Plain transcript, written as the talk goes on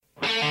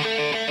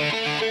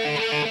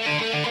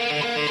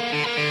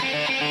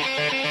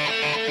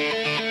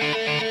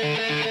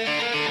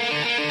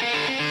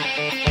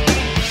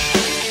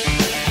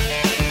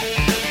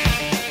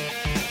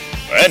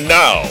And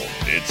now,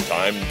 it's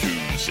time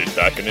to sit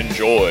back and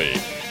enjoy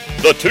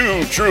the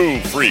Two True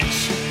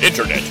Freaks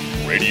Internet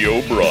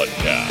Radio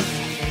Broadcast.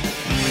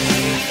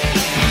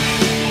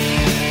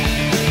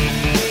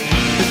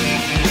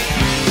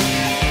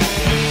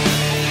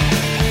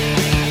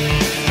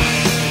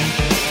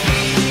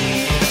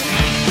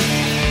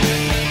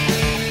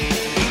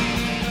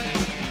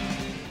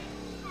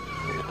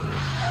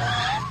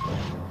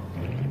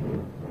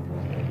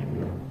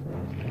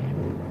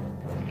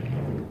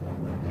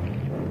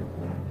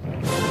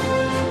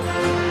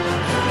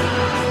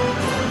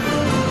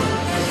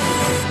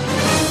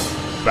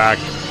 Back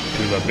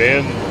to the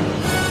bin.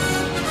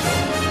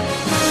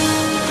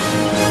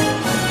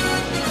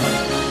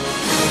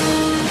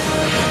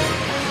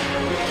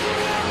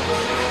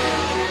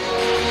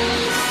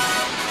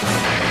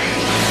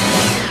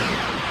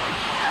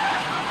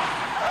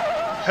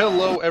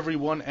 Hello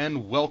everyone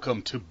and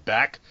welcome to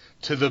Back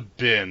to the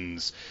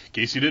Bins. In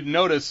case you didn't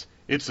notice,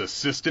 it's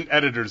Assistant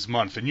Editors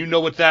Month, and you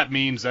know what that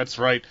means. That's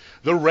right,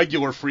 the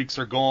regular freaks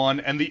are gone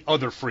and the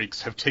other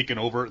freaks have taken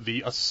over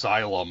the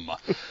asylum.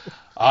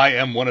 I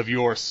am one of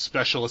your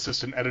special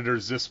assistant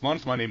editors this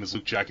month. My name is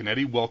Luke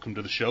Giaconetti. Welcome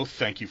to the show.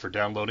 Thank you for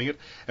downloading it.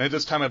 And at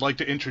this time, I'd like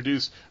to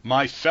introduce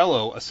my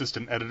fellow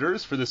assistant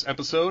editors for this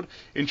episode.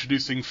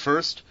 Introducing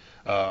first,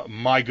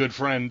 my good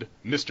friend,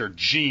 Mr.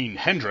 Gene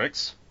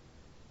Hendricks.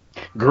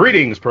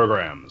 Greetings,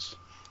 programs.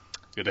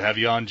 Good to have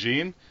you on,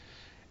 Gene.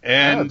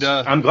 And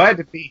I'm glad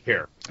to be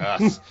here.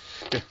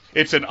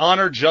 It's an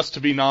honor just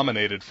to be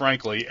nominated,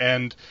 frankly.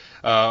 And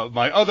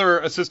my other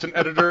assistant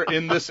editor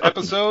in this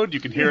episode, you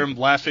can hear him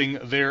laughing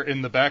there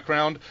in the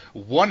background,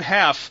 one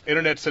half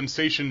internet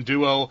sensation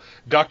duo,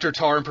 Dr.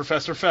 Tar and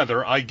Professor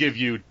Feather. I give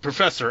you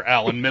Professor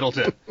Alan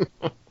Middleton.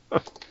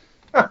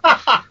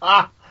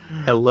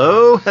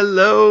 Hello.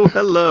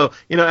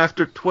 You know,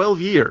 after 12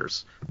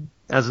 years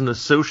as an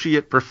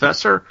associate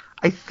professor,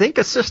 I think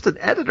assistant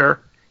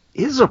editor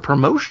is a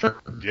promotion.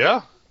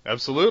 Yeah,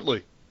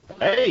 absolutely.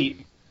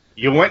 Hey,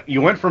 you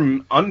went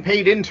from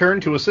unpaid intern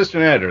to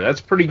assistant editor.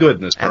 That's pretty good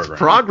in this program. That's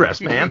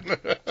progress, man.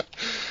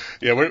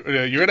 Yeah, you're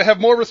going to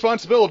have more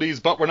responsibilities,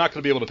 but we're not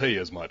going to be able to pay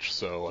you as much,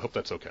 so I hope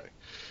that's okay.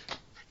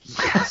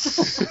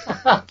 Yes.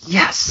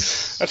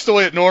 Yes. That's the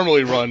way it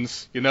normally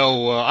runs. You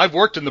know, I've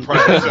worked in the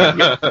private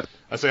sector.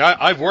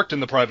 I've worked in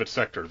the private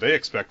sector. They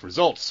expect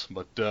results,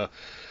 but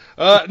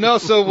no,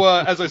 so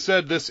as I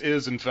said, this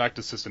is, in fact,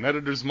 Assistant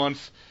Editors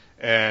Month.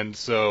 And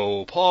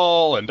so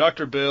Paul and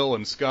Dr. Bill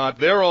and Scott,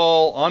 they're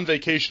all on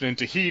vacation in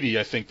Tahiti,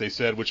 I think they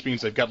said, which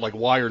means they've got like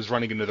wires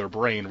running into their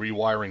brain,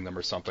 rewiring them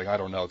or something. I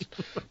don't know.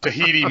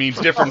 Tahiti means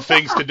different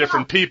things to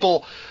different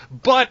people,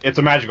 but it's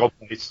a magical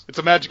place. It's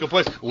a magical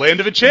place.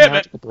 Land of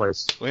enchantment. Magical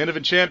place. Land of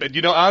enchantment.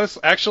 You know,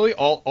 actually,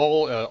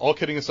 all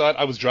kidding aside,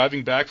 I was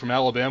driving back from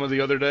Alabama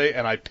the other day,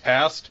 and I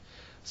passed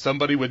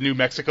somebody with New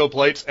Mexico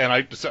plates, and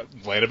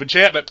Land of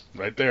Enchantment,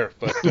 right there.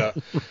 But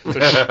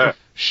so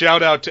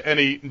shout out to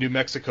any New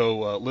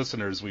Mexico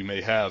listeners we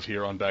may have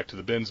here on Back to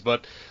the Bins.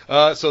 But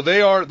so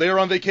they are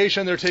on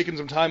vacation. They're taking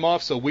some time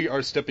off, so we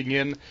are stepping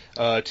in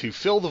to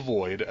fill the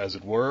void, as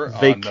it were.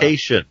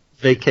 Vacation.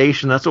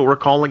 Vacation. That's what we're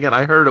calling it.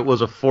 I heard it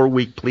was a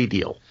 4-week plea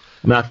deal.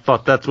 And I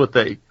thought that's what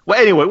they... Well,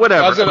 anyway,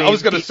 whatever. I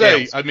was going to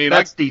say,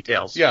 that's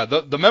details. Yeah,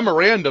 the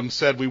memorandum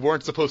said we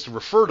weren't supposed to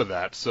refer to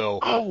that, so...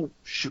 Oh,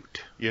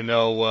 shoot. You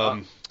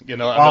know...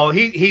 Well,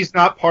 he's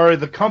not part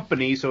of the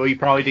company, so he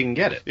probably didn't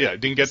get it. Yeah,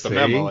 didn't get the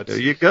memo. There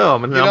you go.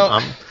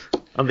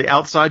 I'm the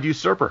outside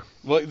usurper.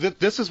 Well,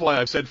 this is why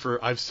I've said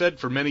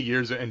for many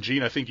years, and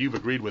Gene, I think you've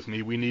agreed with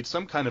me, we need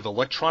some kind of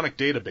electronic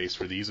database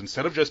for these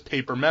instead of just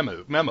paper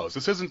memos.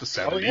 This isn't the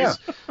 70s. Oh, yeah.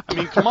 I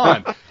mean, come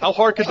on. How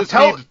hard could this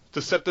be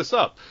to set this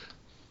up?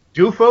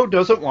 Dufo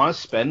doesn't want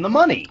to spend the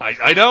money.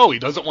 I know, he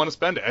doesn't want to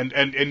spend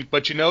it.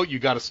 But you know, you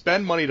got to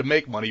spend money to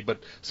make money, but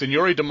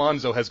Signore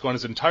DiManzo has gone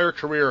his entire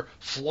career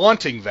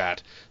flaunting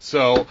that.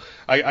 So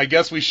I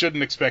guess we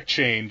shouldn't expect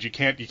change. You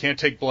can't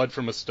take blood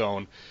from a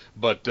stone.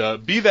 But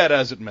be that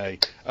as it may,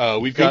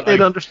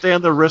 they'd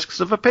understand the risks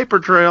of a paper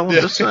trail. I'm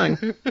just saying.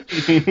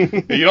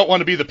 You don't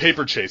want to be the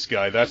paper chase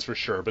guy, that's for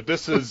sure. But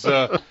this is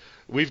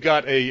we've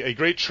got a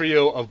great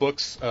trio of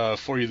books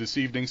for you this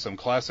evening. Some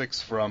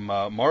classics from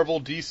Marvel,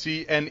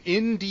 DC, and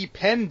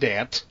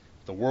Independent,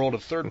 the world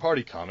of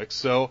third-party comics.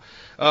 So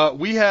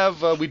we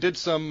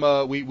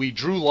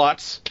drew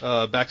lots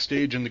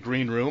backstage in the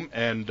green room,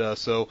 and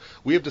so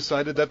we have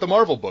decided that the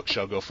Marvel book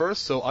shall go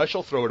first. So I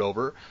shall throw it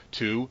over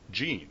to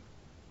Gene.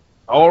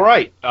 All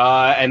right,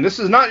 and this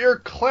is not your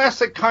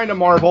classic kind of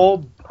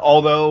Marvel,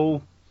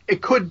 although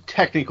it could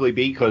technically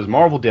be, because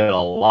Marvel did a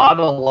lot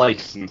of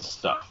licensed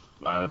stuff.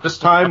 This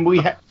time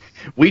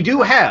we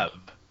do have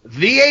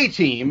the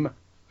A-Team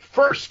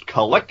first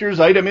collector's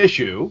item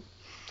issue.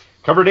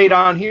 Cover date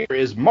on here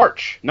is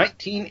March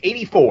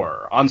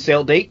 1984. On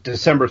sale date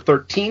December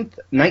 13th,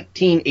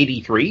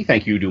 1983.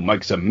 Thank you to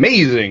Mike's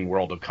Amazing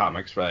World of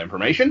Comics for that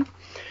information.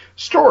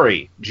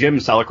 Story, Jim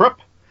Salicrup.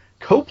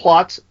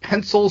 Co-plots,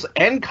 pencils,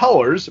 and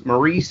colors,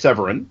 Marie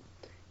Severin.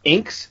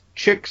 Inks,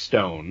 Chick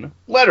Stone.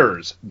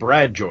 Letters,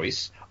 Brad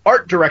Joyce.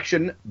 Art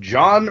direction,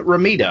 John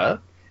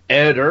Romita.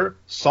 Editor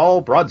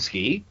Saul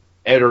Brodsky.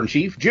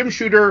 Editor-in-Chief Jim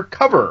Shooter.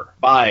 Cover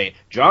by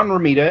John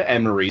Romita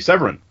and Marie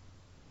Severin.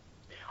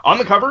 On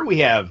the cover, we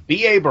have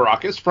B.A.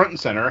 Baracus, front and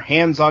center,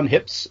 hands on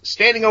hips,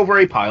 standing over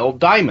a pile of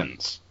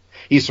diamonds.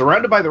 He's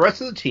surrounded by the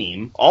rest of the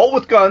team, all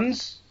with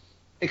guns,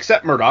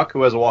 except Murdoch,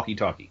 who has a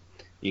walkie-talkie.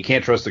 You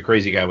can't trust the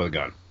crazy guy with a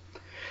gun.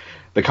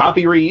 The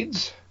copy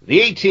reads,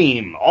 "The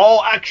A-Team,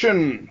 all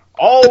action,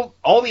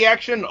 all the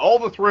action, all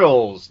the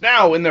thrills,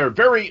 now in their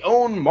very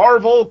own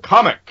Marvel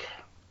comic."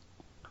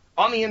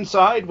 On the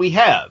inside, we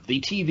have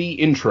the TV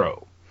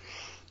intro.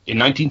 In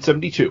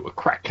 1972, a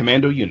crack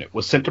commando unit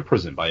was sent to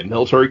prison by a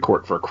military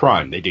court for a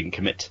crime they didn't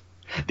commit.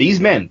 These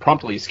men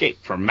promptly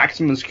escaped from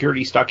maximum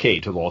security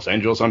stockade to the Los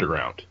Angeles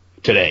Underground.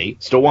 Today,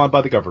 still wanted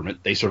by the government,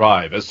 they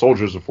survive as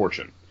soldiers of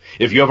fortune.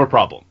 If you have a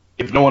problem,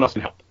 if no one else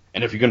can help,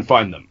 and if you can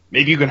find them,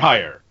 maybe you can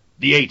hire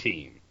the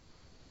A-Team.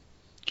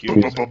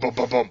 And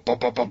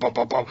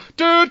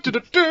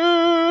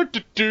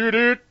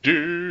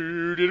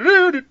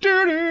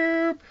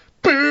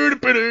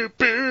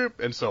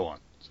so on.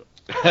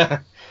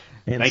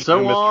 And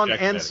so on,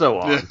 and so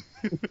on.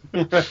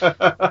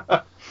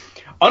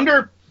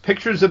 Under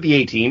pictures of the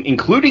A-Team,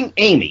 including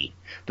Amy,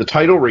 the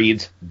title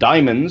reads,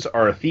 "Diamonds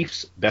are a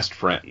thief's best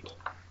friend."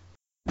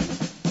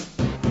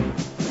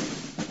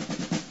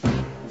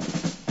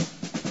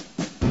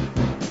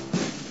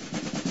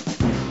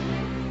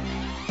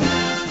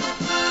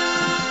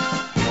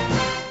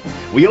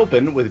 We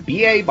open with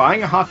B.A.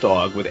 buying a hot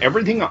dog with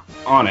everything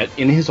on it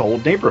in his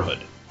old neighborhood.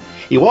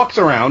 He walks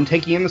around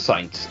taking in the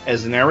sights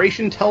as the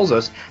narration tells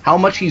us how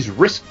much he's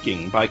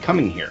risking by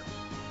coming here.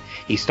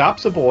 He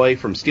stops a boy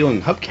from stealing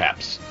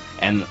hubcaps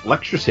and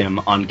lectures him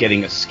on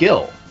getting a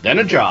skill, then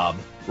a job,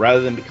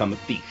 rather than become a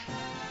thief.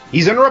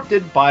 He's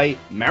interrupted by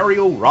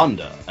Mario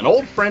Ronda, an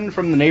old friend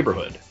from the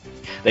neighborhood.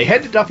 They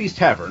head to Duffy's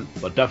Tavern,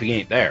 but Duffy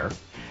ain't there,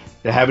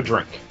 to have a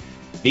drink.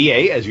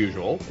 B.A., as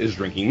usual, is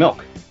drinking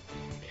milk.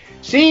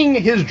 Seeing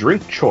his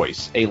drink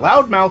choice, a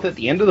loudmouth at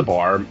the end of the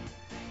bar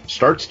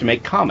starts to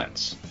make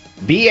comments.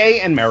 B.A.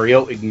 and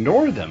Mario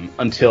ignore them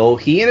until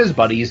he and his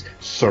buddies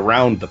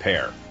surround the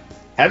pair.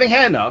 Having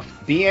had enough,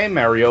 B.A. and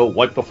Mario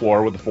wipe the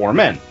floor with the four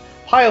men,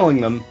 piling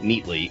them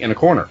neatly in a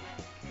corner.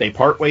 They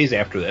part ways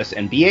after this,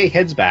 and B.A.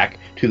 heads back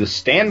to the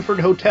Stanford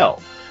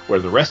Hotel, where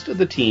the rest of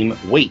the team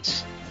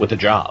waits with a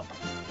job.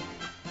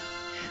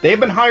 They have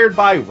been hired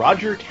by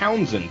Roger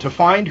Townsend to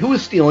find who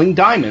is stealing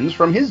diamonds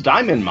from his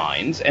diamond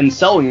mines and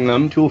selling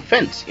them to a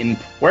fence in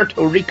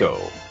Puerto Rico.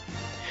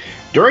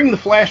 During the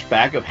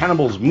flashback of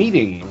Hannibal's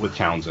meeting with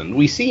Townsend,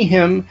 we see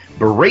him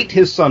berate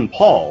his son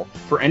Paul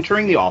for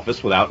entering the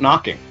office without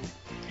knocking.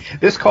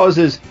 This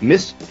causes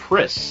Miss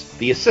Priss,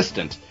 the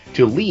assistant,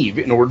 to leave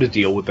in order to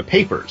deal with the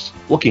papers,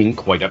 looking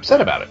quite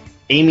upset about it.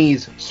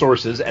 Amy's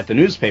sources at the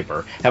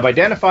newspaper have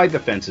identified the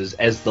fences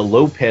as the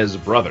Lopez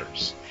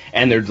brothers,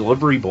 and their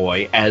delivery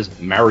boy as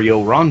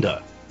Mario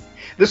Ronda.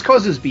 This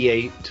causes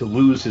B.A. to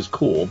lose his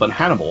cool, but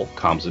Hannibal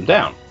calms him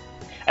down.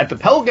 At the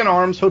Pelican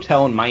Arms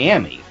Hotel in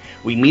Miami,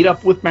 we meet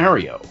up with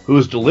Mario, who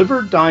has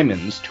delivered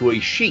diamonds to a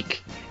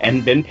sheik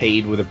and been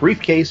paid with a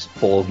briefcase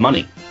full of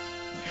money.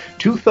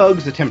 Two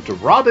thugs attempt to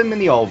rob him in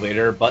the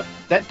elevator, but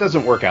that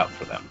doesn't work out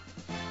for them.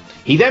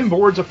 He then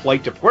boards a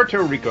flight to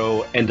Puerto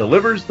Rico and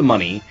delivers the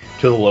money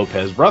to the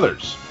Lopez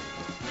brothers.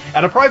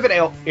 At a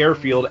private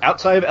airfield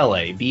outside of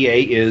L.A.,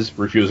 B.A. is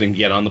refusing to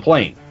get on the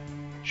plane.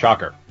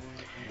 Shocker.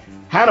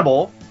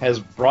 Hannibal has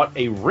brought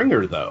a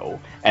ringer, though,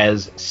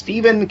 as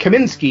Stephen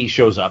Kaminsky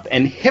shows up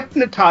and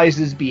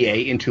hypnotizes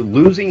B.A. into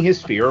losing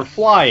his fear of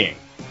flying.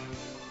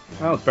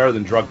 Well, it's better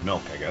than drugged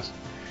milk, I guess.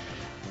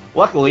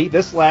 Luckily,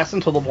 this lasts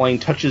until the plane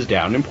touches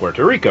down in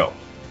Puerto Rico.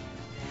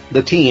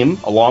 The team,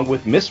 along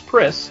with Miss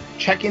Priss,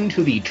 check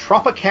into the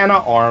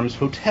Tropicana Arms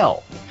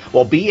Hotel,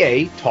 while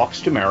B.A.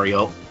 talks to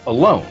Mario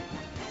alone.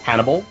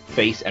 Hannibal,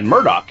 Face, and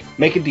Murdoch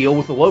make a deal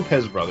with the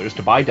Lopez brothers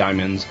to buy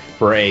diamonds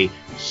for a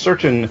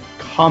certain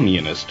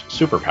communist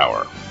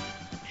superpower.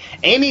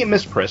 Amy and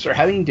Miss Priss are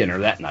having dinner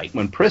that night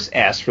when Priss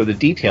asks for the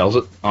details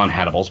on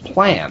Hannibal's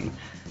plan,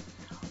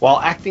 while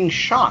acting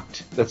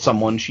shocked that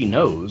someone she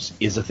knows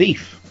is a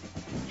thief.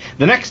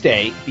 The next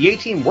day, the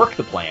A-Team work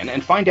the plan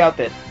and find out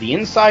that the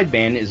inside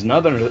man is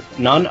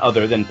none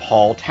other than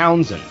Paul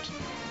Townsend.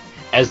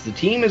 As the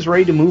team is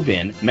ready to move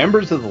in,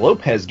 members of the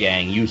Lopez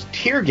gang use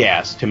tear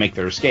gas to make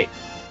their escape.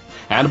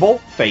 Hannibal,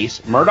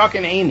 Face, Murdoch,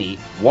 and Amy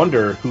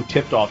wonder who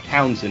tipped off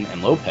Townsend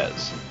and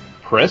Lopez,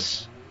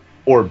 Priss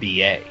or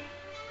B.A.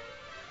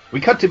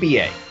 We cut to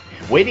B.A.,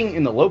 waiting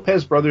in the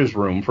Lopez brothers'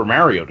 room for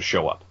Mario to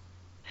show up.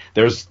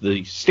 There's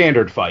the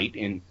standard fight,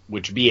 in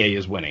which B.A.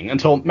 is winning,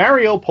 until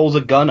Mario pulls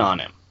a gun on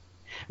him.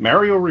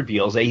 Mario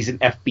reveals that he's an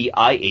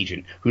FBI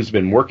agent who's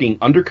been working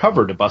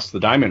undercover to bust the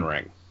diamond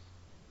ring.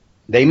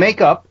 They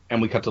make up,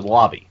 and we cut to the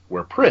lobby,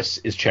 where Priss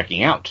is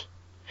checking out.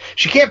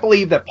 She can't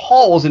believe that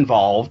Paul is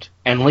involved,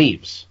 and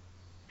leaves.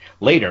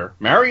 Later,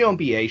 Mario and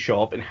B.A.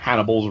 show up in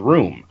Hannibal's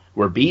room,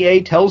 where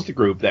B.A. tells the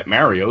group that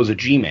Mario is a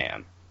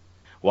G-Man.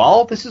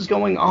 While this is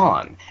going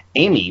on,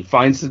 Amy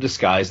finds the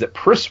disguise that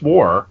Priss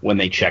wore when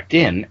they checked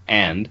in,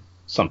 and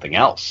something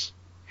else.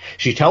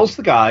 She tells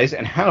the guys,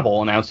 and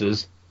Hannibal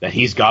announces that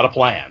he's got a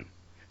plan,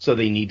 so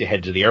they need to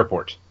head to the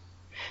airport.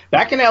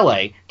 Back in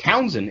L.A.,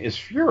 Townsend is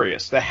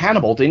furious that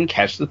Hannibal didn't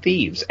catch the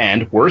thieves,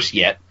 and, worse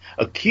yet,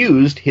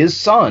 accused his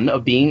son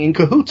of being in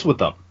cahoots with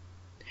them.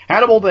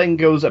 Hannibal then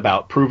goes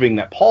about proving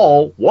that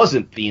Paul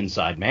wasn't the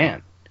inside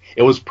man.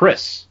 It was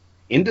Pris,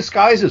 in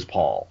disguise as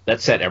Paul,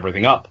 that set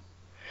everything up.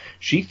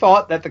 She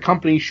thought that the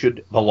company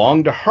should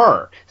belong to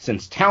her,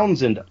 since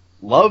Townsend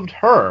loved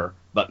her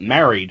but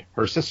married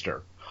her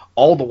sister.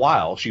 All the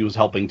while, she was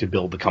helping to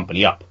build the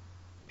company up.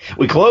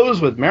 We close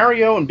with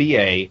Mario and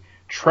B.A.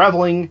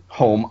 traveling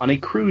home on a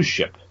cruise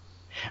ship.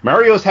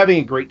 Mario's having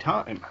a great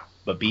time,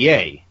 but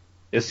B.A.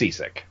 is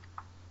seasick.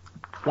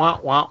 Wah,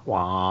 wah,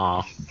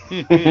 wah.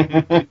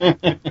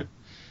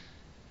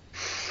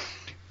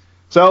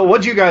 So,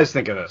 what'd you guys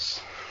think of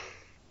this?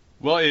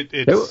 Well,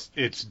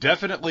 it's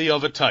definitely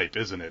of a type,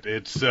 isn't it?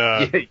 It's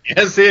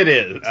yes, it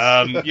is.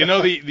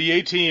 The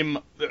A-Team.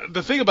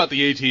 The thing about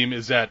the A-Team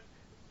is that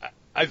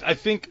I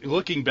think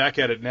looking back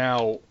at it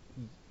now,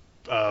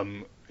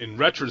 in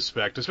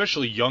retrospect,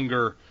 especially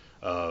younger,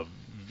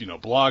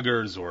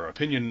 bloggers or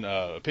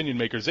opinion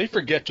makers, they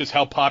forget just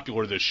how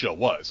popular this show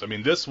was. I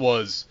mean, this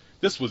was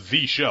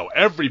the show.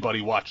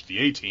 Everybody watched the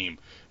A-Team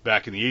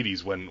back in the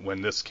 80s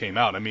when this came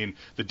out. I mean,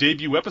 the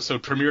debut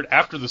episode premiered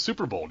after the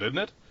Super Bowl, didn't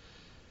it?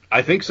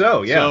 I think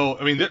so, yeah. So,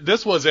 I mean,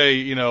 this was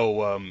a,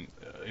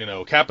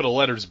 capital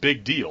letters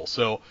big deal.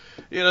 So,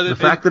 the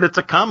fact that it's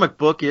a comic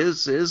book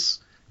is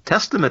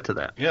testament to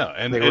that. Yeah,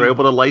 and they were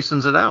able to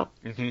license it out.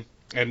 Mm-hmm.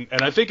 And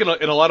I think in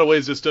a lot of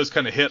ways this does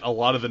kind of hit a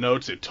lot of the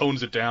notes. It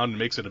tones it down and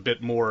makes it a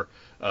bit more,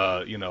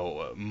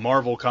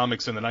 Marvel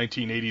Comics in the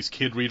 1980s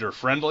kid reader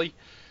friendly.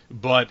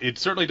 But it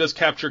certainly does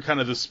capture kind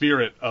of the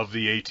spirit of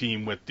the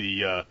A-Team with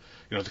the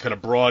the kind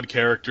of broad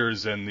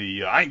characters and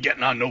the I ain't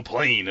getting on no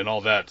plane and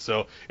all that.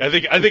 So I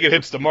think it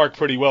hits the mark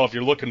pretty well if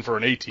you're looking for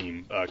an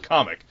A-Team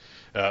comic.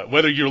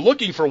 Whether you're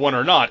looking for one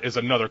or not is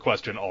another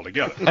question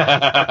altogether.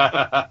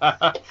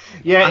 I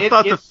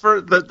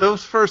thought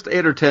those first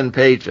 8 or 10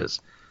 pages,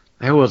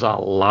 there was a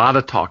lot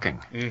of talking.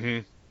 Mm-hmm.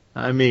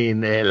 I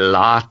mean, a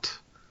lot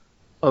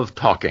of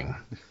talking.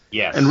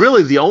 Yes. And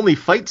really the only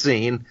fight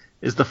scene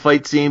is the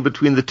fight scene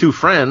between the two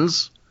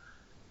friends.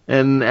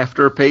 And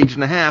after a page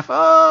and a half,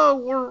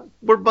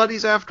 we're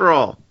buddies after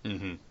all.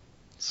 Mm-hmm.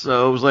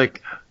 So it was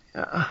like,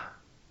 I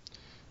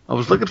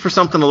was looking for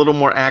something a little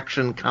more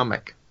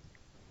action-packed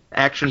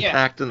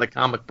in the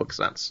comic book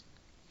sense.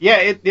 Yeah,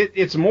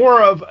 it's more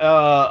of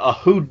a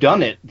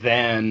whodunit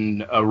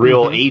than a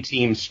real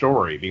A-Team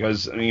story.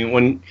 Because I mean,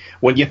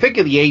 when you think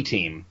of the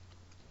A-Team,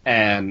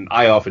 and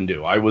I often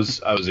do, I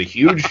was a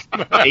huge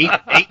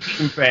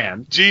A-Team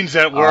fan. Gene's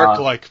at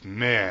work,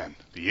 man,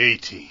 the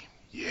A-Team.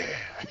 Yeah.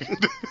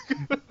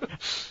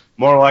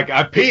 More like,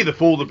 I pay the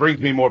fool that brings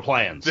me more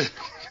plans.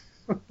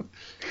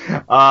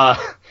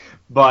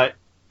 But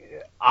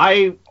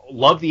I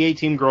loved the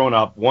A-Team growing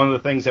up. One of the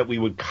things that we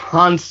would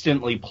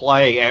constantly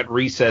play at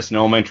recess in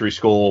elementary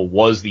school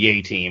was the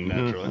A-Team.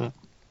 Naturally.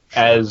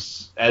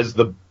 As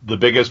the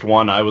biggest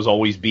one, I was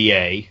always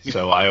BA,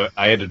 so I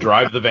had to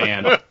drive the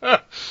van.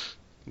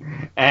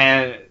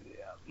 And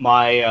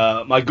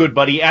my good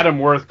buddy Adam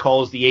Worth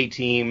calls the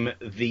A-Team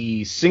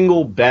the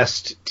single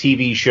best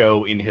TV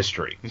show in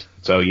history.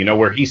 So you know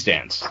where he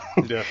stands.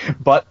 Yeah.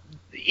 But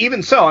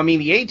even so, I mean,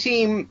 the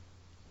A-Team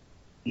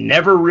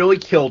never really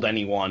killed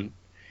anyone.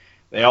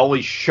 They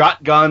always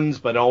shot guns,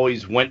 but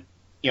always went,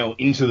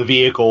 into the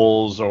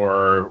vehicles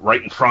or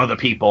right in front of the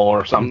people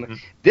or something.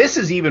 Mm-hmm. This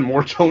is even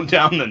more toned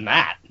down than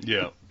that.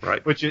 Yeah,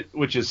 right. Which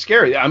is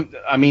scary.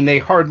 I mean, they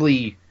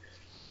hardly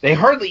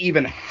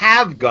even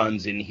have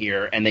guns in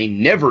here, and they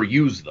never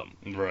use them.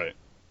 Right.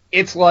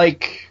 It's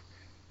like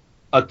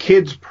a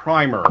kid's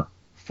primer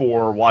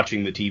for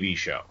watching the TV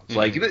show. It's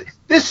like,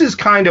 this is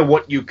kind of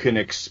what you can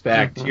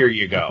expect. Mm-hmm. Here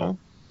you go. Mm-hmm.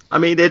 I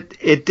mean,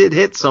 it did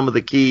hit some of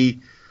the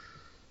key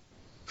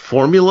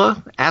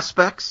formula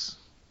aspects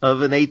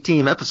of an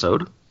A-Team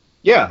episode.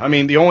 Yeah, I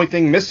mean, the only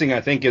thing missing,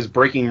 I think, is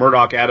breaking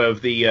Murdoch out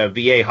of the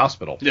VA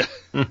hospital. Yeah.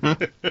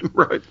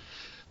 Right.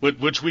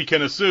 Which we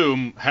can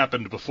assume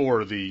happened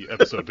before the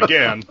episode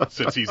began,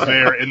 since he's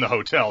there in the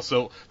hotel.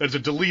 So there's a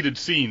deleted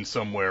scene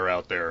somewhere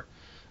out there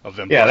of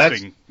them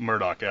busting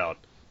Murdoch out.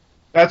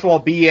 That's while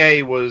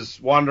B.A. was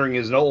wandering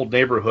his old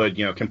neighborhood,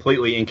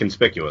 completely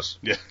inconspicuous.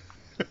 Yeah.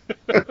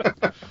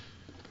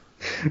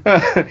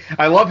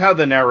 I love how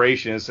the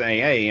narration is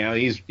saying,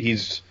 hey,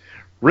 he's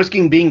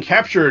risking being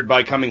captured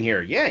by coming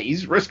here. Yeah,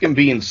 he's risking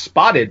being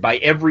spotted by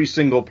every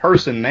single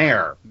person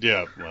there.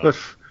 Yeah. Well. But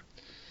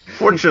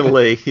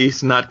fortunately,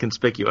 he's not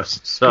conspicuous,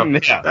 so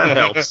that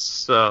helps.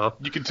 So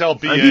you can tell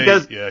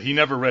B.A. He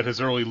never read his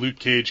early Luke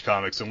Cage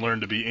comics and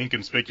learned to be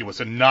inconspicuous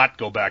and not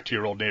go back to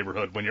your old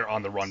neighborhood when you're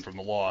on the run from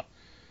the law.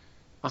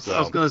 I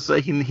was going to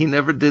say he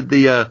never did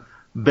the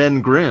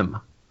Ben Grimm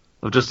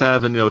of just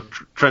having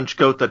trench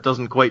coat that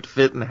doesn't quite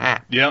fit in the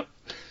hat. Yep.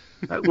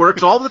 That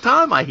works all the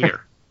time, I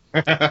hear.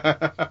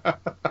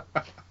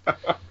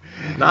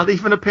 Not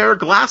even a pair of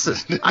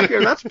glasses. I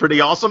hear that's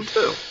pretty awesome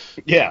too.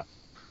 Yeah.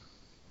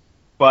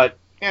 But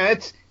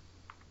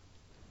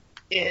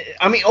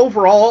I mean,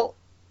 overall,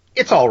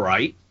 it's all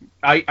right.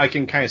 I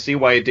can kind of see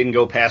why it didn't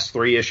go past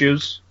 3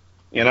 issues,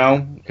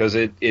 because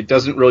it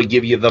doesn't really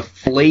give you the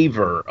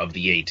flavor of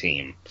the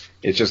A-Team.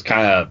 It's just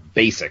kind of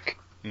basic.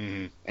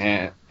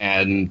 Mm-hmm.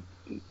 And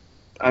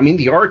I mean,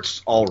 the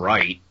art's all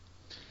right.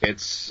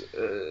 It's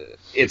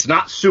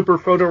not super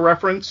photo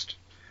referenced.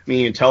 I mean,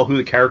 you can tell who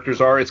the characters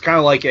are. It's kind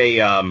of like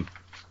a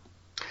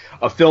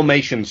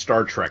Filmation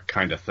Star Trek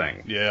kind of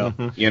thing. Yeah.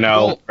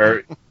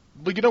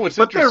 But it's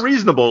but they're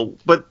reasonable.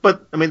 But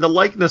I mean, the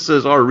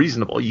likenesses are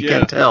reasonable. You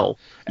can tell.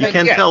 You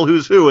can tell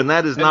who's who, and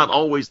that is not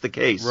always the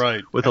case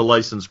with a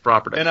licensed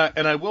property. And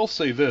I will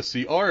say this: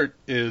 the art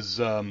is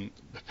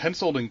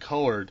penciled and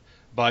colored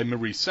by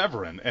Marie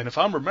Severin, and if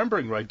I'm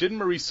remembering right, didn't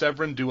Marie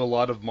Severin do a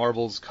lot of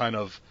Marvel's kind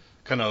of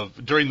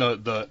during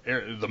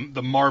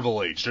the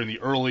Marvel age, during the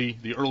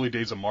early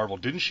days of Marvel?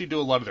 Didn't she do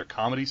a lot of their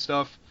comedy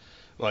stuff,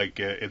 like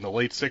in the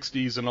late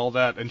 '60s and all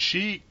that? And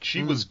she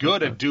was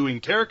good at doing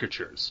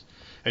caricatures.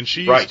 And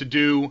she used to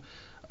do,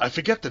 I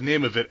forget the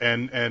name of it,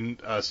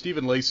 and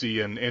Stephen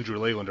Lacey and Andrew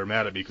Leyland are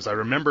mad at me because I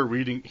remember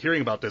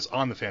hearing about this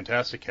on the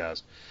Fantastic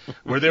Cast,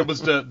 where there was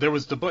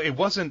the book. It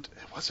wasn't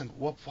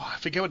what, I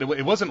forget what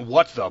it wasn't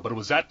but it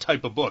was that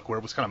type of book where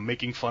it was kind of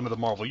making fun of the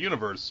Marvel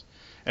Universe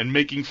and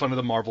making fun of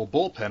the Marvel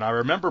bullpen. I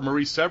remember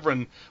Marie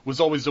Severin was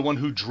always the one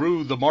who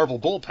drew the Marvel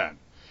bullpen.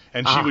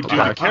 And she would do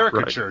the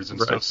caricatures and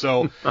stuff.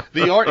 So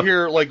the art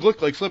here, like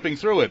flipping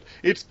through it,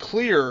 it's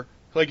clear.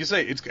 Like you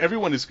say,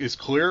 everyone is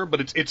clear,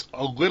 but it's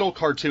a little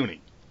cartoony,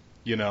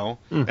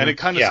 and it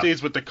kind of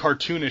stays with the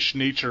cartoonish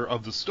nature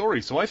of the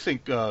story. So I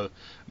think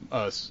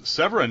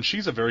Severin,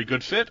 she's a very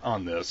good fit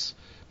on this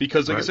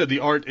because, like I said, the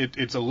art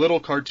it's a little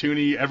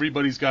cartoony.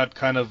 Everybody's got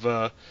kind of,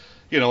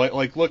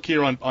 like look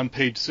here on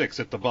page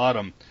 6 at the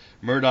bottom,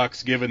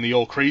 Murdoch's given the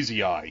old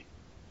crazy eye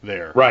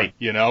there, right?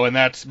 And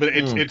that's but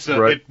it's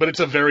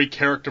a very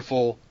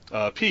characterful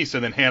piece,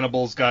 and then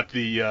Hannibal's got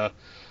the.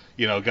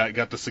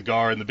 Got the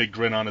cigar and the big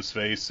grin on his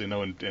face, and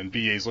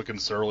BA's looking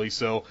surly.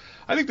 So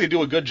I think they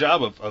do a good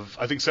job of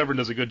I think Severin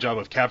does a good job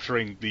of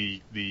capturing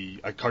the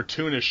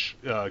cartoonish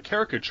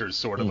caricatures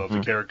sort of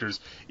the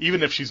characters,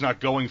 even if she's not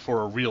going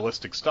for a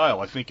realistic style.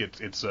 I think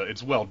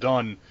it's well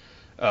done,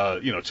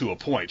 to a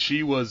point.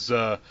 She was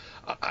I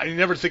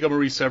never think of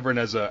Marie Severin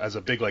as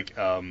a big like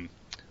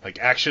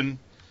action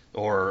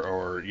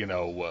or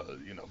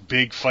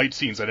big fight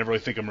scenes. I never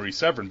really think of Marie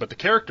Severin, but the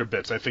character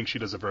bits I think she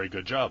does a very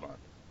good job on.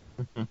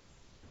 Mm-hmm.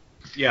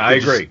 Yeah, I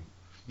agree.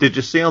 Did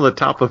you see on the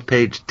top of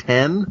page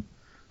 10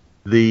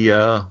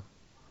 the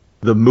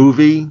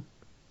movie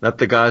that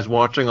the guy's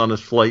watching on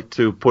his flight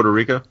to Puerto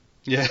Rico?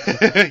 Yeah.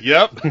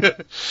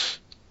 Yep.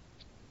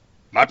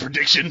 My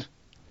prediction: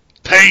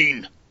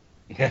 pain.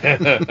 And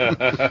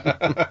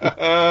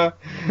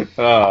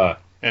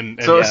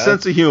a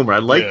sense of humor. I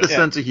like the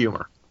sense of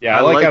humor. Yeah,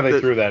 I like how they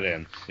threw that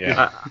in.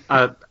 Yeah.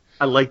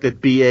 I like that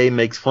BA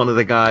makes fun of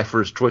the guy for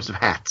his choice of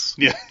hats.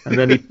 Yeah. And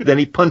then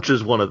he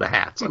punches one of the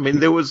hats. I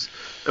mean, there was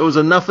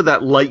enough of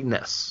that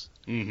lightness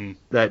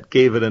that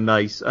gave it a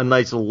nice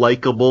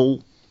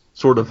likable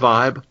sort of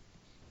vibe.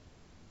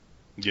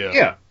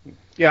 Yeah.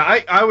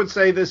 Yeah, I would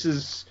say this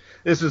is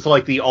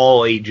like the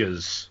all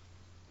ages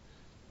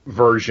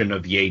version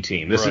of the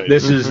A-Team. This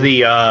is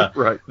the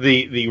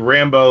the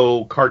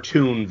Rambo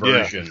cartoon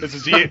version. Yeah. This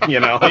is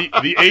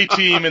the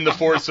A-Team in the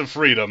Force of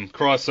Freedom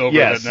crossover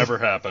that never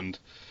happened.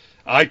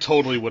 I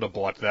totally would have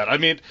bought that. I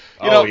mean,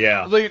 when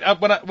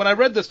I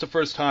read this the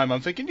first time, I'm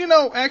thinking,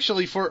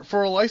 actually for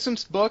a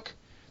licensed book,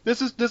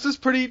 this is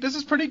pretty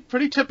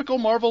typical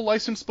Marvel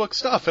licensed book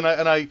stuff, and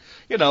I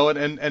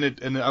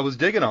was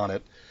digging on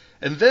it,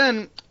 and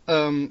then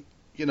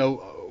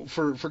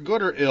for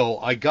good or ill,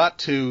 I got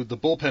to the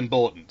Bullpen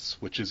Bulletins,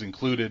 which is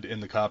included in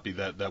the copy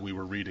that we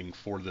were reading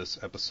for this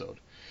episode,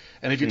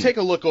 and if you take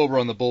a look over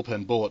on the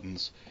Bullpen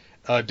Bulletins,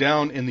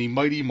 down in the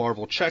Mighty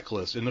Marvel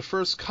checklist, in the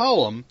first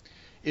column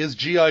is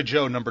G.I.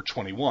 Joe number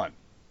 21,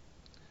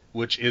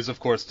 which is, of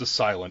course, the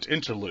silent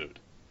interlude.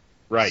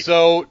 Right.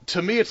 So,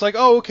 to me, it's like,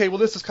 oh, okay, well,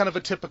 this is kind of a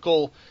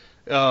typical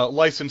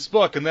licensed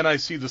book, and then I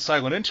see the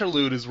silent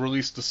interlude is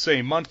released the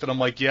same month, and I'm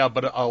like, yeah,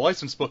 but a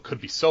licensed book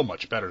could be so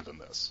much better than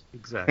this.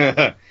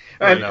 Exactly.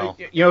 And,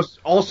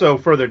 also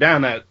further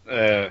down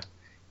that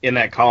in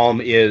that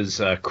column is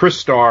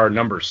Crystar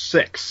number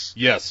 6.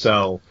 Yes.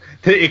 So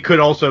it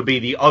could also be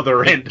the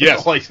other end of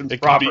the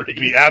licensed property. It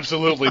could be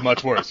absolutely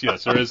much worse.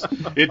 Yes, there is.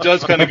 It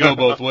does kind of go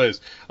both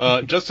ways.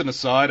 Just an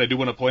aside, I do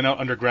want to point out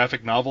under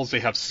graphic novels they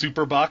have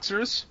Super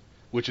Boxers,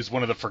 which is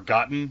one of the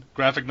forgotten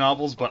graphic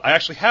novels, but I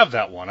actually have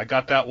that one. I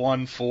got that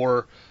one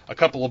for a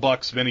couple of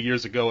bucks many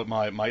years ago at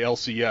my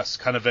LCS,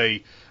 kind of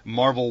a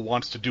Marvel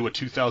wants to do a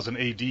 2000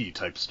 AD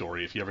type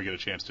story, if you ever get a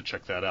chance to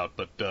check that out.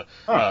 But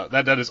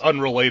that is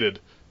unrelated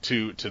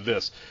to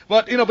this.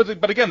 But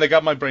but again, they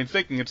got my brain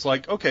thinking. It's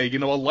like, okay, a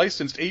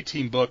licensed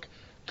A-Team book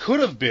could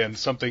have been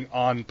something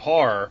on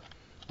par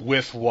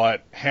with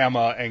what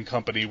Hama and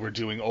company were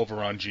doing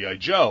over on G.I.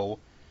 Joe,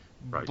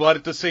 Right. But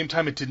at the same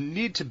time, it didn't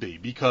need to be,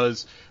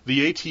 because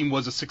the A-Team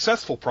was a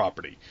successful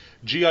property.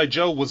 G.I.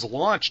 Joe was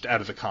launched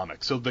out of the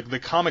comic, so the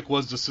comic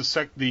was the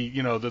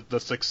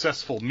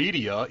successful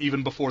media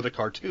even before the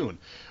cartoon.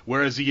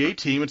 Whereas the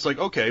A-Team, it's like,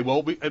 okay,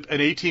 well, an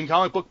A-Team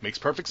comic book makes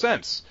perfect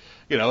sense.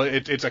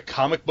 It's a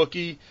comic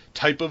booky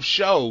type of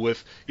show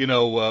with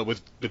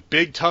with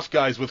big tough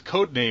guys with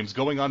code names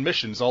going on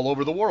missions all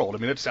over the world. I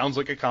mean, it sounds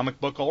like a comic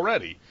book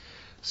already.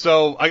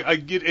 So I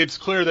get, it's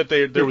clear that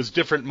there was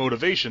different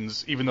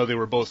motivations, even though they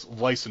were both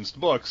licensed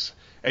books,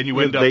 and you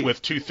end up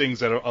with two things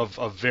that are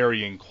of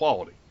varying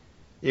quality.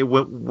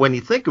 When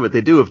you think of it,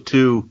 they do have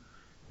two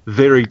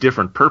very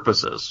different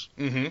purposes.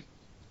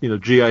 Mm-hmm.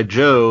 G.I.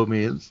 Joe, I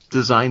mean, it's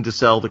designed to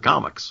sell the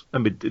comics. I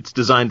mean, it's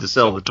designed to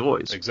sell the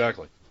toys.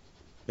 Exactly.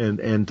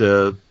 And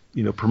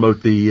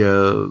promote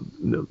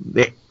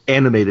the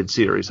animated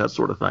series, that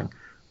sort of thing.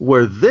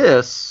 Where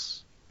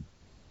this,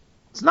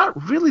 it's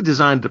not really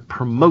designed to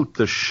promote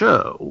the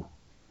show.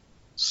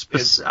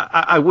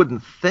 I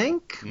wouldn't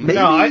think. Maybe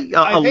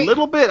a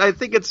little bit. I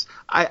think it's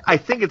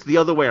the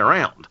other way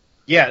around.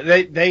 Yeah,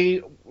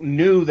 they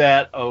knew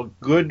that a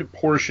good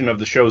portion of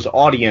the show's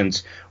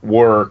audience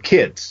were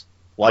kids,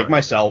 like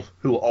myself,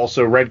 who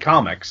also read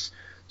comics.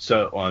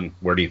 So,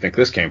 where do you think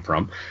this came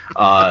from?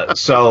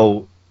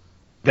 So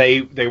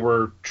they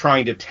were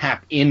trying to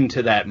tap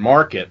into that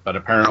market, but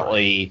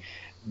apparently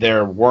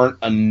there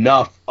weren't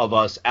enough of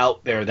us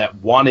out there that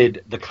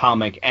wanted the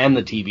comic and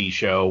the TV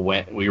show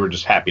when we were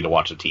just happy to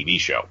watch the TV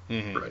show.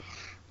 Mm-hmm. Right.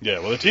 Yeah,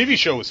 well, the TV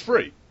show was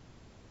free.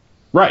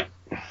 Right.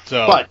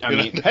 So, but, I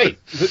mean, hey,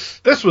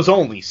 this was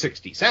only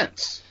 60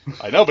 cents.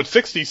 I know, but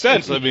 60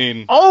 cents, I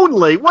mean...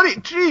 Only? What are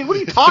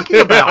you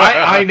talking about?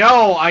 I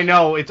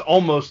know, it's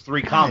almost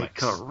 3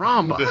 comics.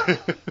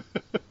 Caramba.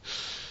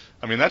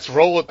 I mean, that's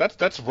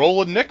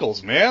rolling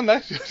nickels, man.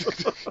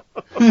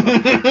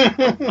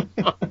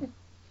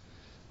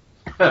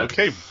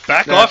 Okay,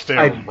 back off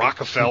there,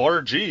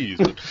 Rockefeller. Jeez.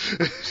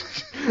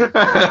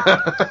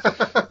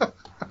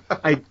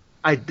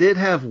 I did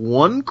have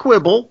one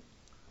quibble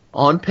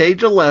on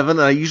page 11.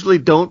 I usually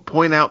don't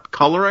point out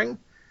coloring,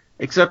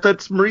 except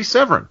that's Marie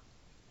Severin.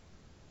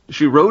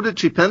 She wrote it,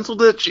 she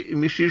penciled it.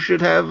 She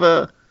should have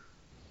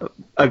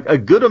a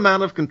good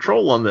amount of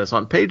control on this.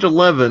 On page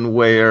 11,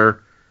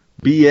 where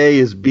B.A.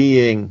 is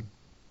being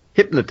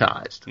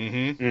hypnotized.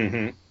 Mm-hmm.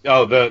 Mm-hmm.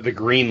 Oh, the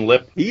green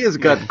lip. He has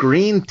got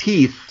green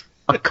teeth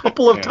a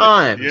couple of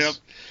times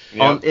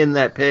in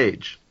that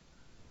page.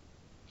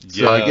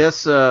 So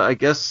I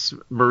guess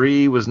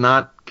Marie was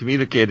not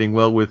communicating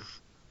well with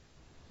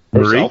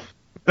herself.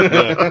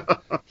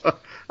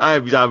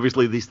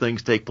 Obviously, these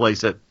things take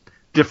place at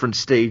different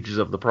stages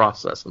of the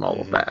process and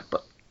all of that.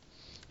 But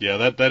yeah,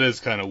 that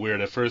is kind of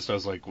weird. At first, I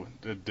was like,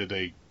 did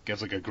they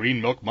get like a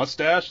green milk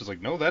mustache? It's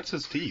like, no, that's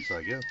his teeth,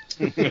 I guess.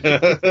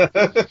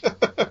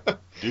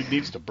 Dude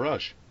needs to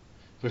brush.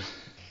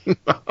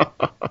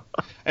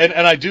 And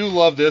I do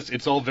love this.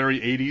 It's all very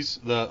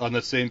 80s. On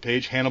the same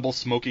page, Hannibal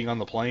smoking on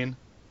the plane.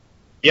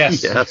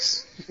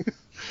 Yes.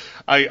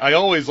 I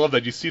always love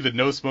that. You see the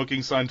no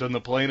smoking signs on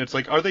the plane. It's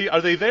like, are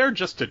they there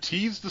just to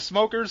tease the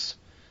smokers?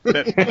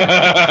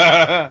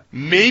 That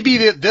maybe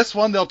this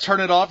one they'll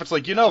turn it off. It's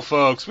like,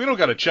 folks, we don't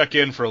got to check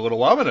in for a little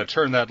while. I'm going to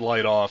turn that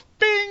light off.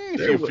 Bing! If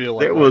you feel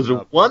like it was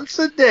once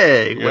a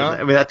day. Yeah.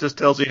 I mean, that just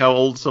tells you how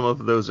old some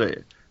of those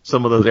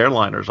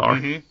airliners are.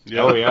 Mm-hmm.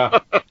 Oh yeah.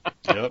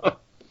 Yep.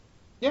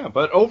 Yeah,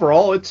 but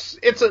overall, it's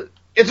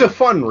a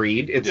fun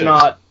read. It's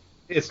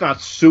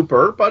not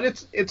super, but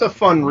it's a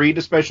fun read,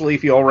 especially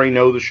if you already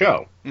know the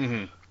show.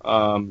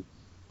 Mm-hmm.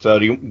 So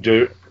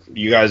do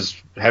you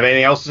guys have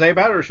anything else to say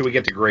about it, or should we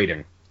get to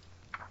grading?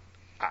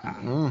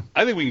 I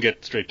think we can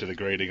get straight to the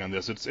grading on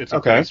this. It's a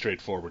pretty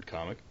straightforward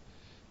comic.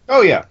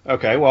 Oh yeah.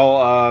 Okay.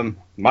 Well,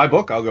 my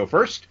book. I'll go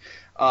first.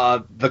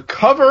 The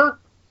cover.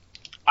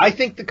 I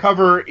think the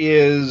cover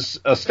is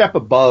a step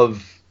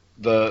above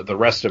the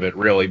rest of it,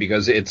 really,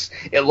 because it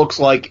looks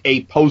like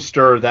a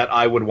poster that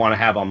I would want to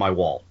have on my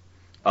wall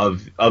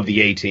of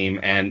the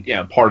A-Team, and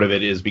part of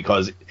it is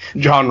because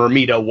John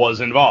Romita was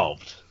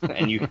involved,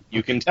 and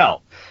you can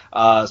tell.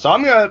 So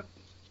I'm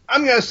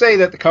gonna say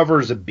that the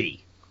cover is a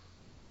B.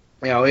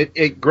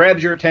 It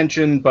grabs your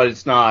attention, but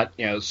it's not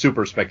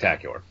super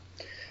spectacular.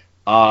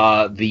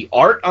 The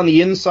art on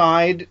the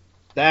inside,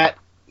 that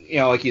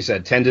like you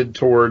said, tended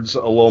towards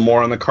a little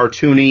more on the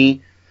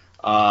cartoony.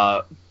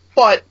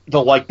 But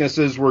the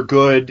likenesses were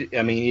good.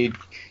 I mean,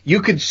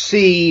 you could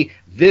see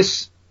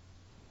this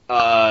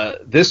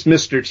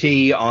Mr.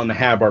 T on the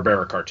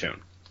Hanna-Barbera cartoon.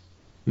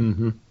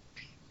 Mm-hmm.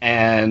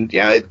 And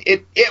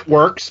it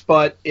works,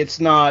 but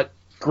it's not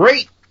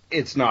great.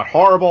 It's not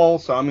horrible,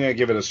 so I'm going to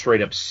give it a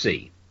straight up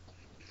C.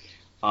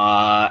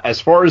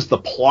 As far as the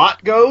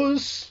plot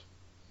goes,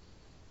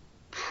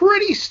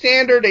 pretty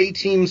standard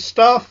A-Team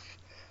stuff.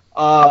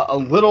 A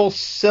little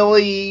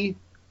silly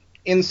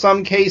in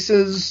some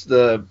cases.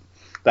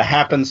 The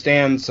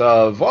happenstance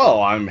of,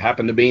 I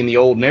happen to be in the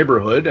old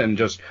neighborhood and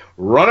just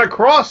run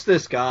across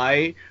this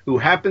guy who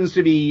happens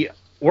to be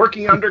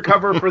working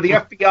undercover for the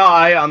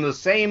FBI on the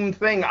same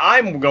thing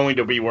I'm going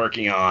to be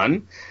working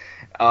on.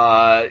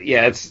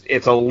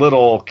 it's a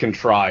little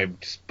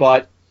contrived,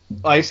 but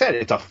like I said,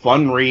 it's a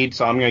fun read,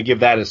 so I'm going to give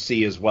that a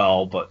C as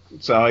well. But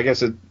so I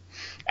guess it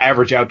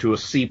average out to a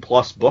C+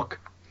 book.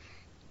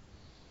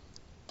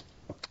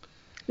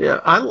 Yeah,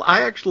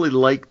 I actually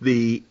like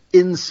the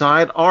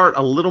inside art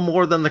a little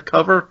more than the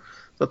cover.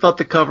 I thought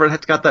the cover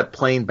had got that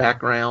plain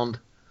background.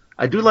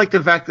 I do like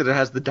the fact that it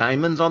has the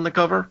diamonds on the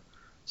cover,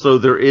 so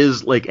there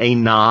is like a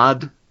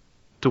nod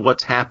to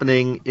what's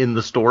happening in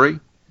the story.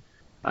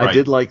 Right. I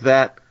did like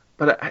that,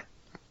 but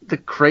the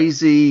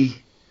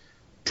crazy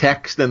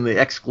text and the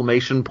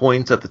exclamation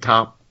points at the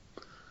top,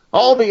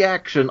 all the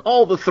action,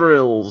 all the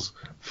thrills,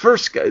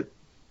 first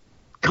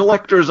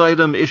collector's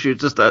item issue,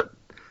 just a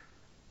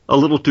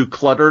little too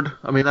cluttered.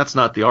 I mean, that's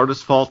not the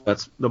artist's fault,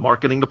 that's the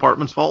marketing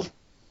department's fault.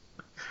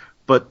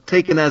 But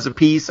taken as a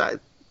piece,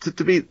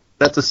 to me,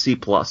 that's a C+.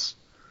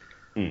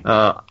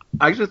 I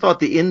actually thought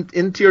the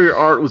interior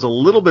art was a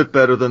little bit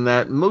better than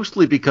that,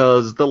 mostly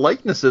because the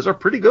likenesses are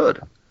pretty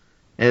good.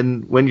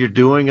 And when you're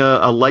doing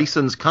a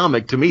licensed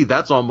comic, to me,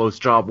 that's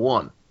almost job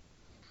one.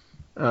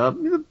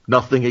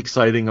 Nothing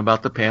exciting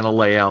about the panel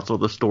layouts or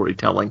the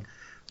storytelling,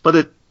 but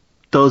it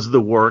does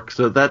the work.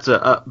 So that's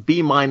a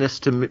B-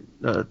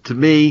 to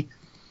me.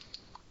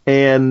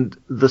 And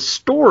the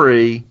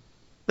story,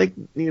 I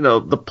think,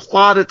 the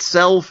plot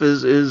itself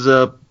is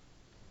an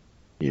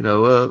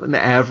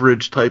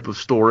average type of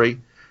story.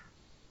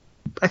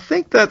 I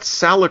think that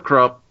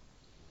Salicrup,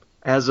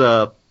 as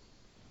a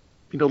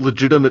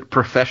legitimate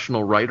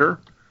professional writer,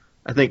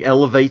 I think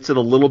elevates it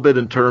a little bit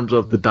in terms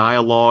of the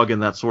dialogue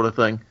and that sort of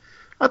thing.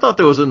 I thought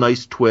there was a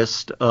nice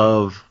twist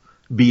of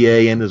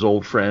BA and his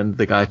old friend,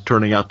 the guy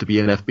turning out to be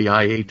an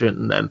FBI agent,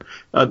 and then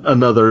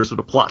another sort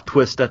of plot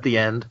twist at the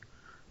end.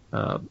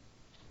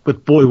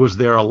 But boy, was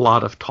there a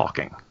lot of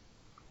talking.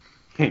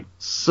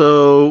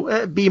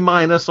 So B-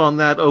 on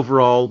that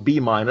overall, B-,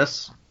 a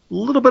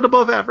little bit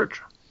above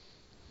average.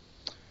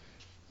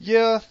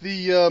 Yeah,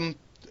 the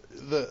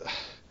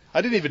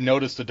I didn't even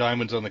notice the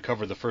diamonds on the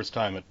cover the first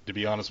time. To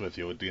be honest with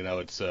you,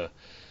 it's the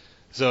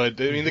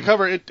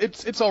cover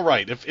it's all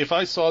right. If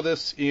I saw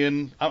this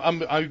I'm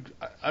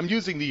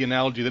using the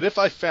analogy that if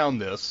I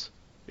found this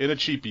in a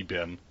cheapie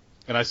bin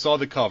and I saw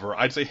the cover,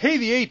 I'd say, hey,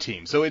 the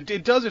A-Team. So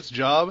it does its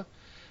job,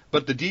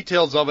 but the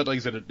details of it, like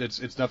I said,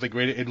 it's nothing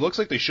great. It looks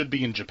like they should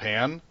be in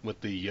Japan with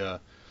the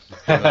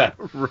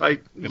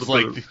right. It's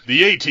like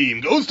the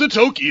A-Team goes to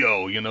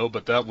Tokyo,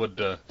 but that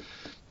would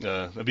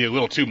that'd be a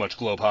little too much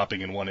globe hopping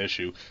in one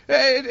issue.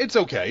 It's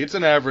okay. It's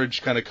an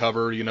average kind of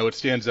cover. It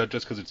stands out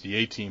just because it's the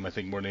A-Team, I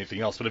think, more than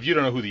anything else. But if you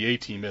don't know who the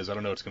A-Team is, I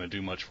don't know it's going to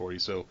do much for you.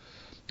 So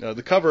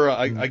the cover,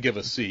 I give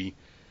a C.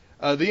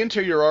 The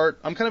interior art,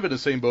 I'm kind of in the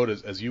same boat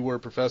as you were,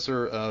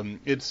 Professor.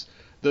 It's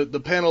the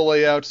panel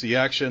layouts, the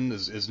action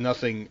is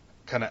nothing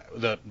kind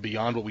of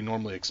beyond what we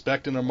normally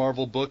expect in a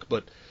Marvel book,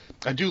 but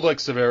I do like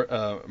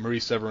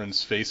Marie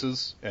Severin's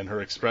faces and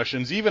her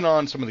expressions, even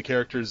on some of the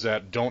characters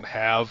that don't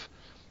have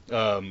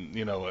a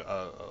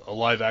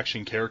live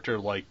action character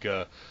like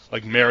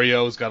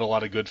Mario's got a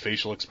lot of good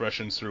facial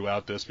expressions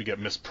throughout this. We get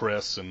Miss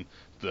Priss and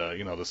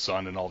the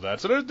sun and all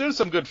that. So there's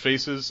some good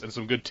faces and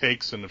some good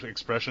takes and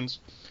expressions.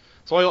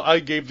 So I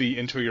gave the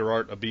interior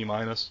art a B-.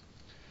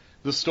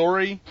 The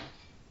story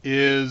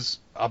is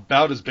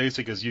about as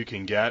basic as you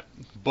can get,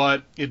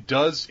 but it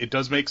does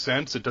make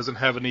sense. It doesn't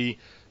have any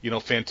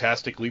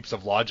fantastic leaps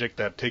of logic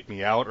that take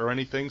me out or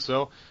anything.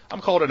 So I'm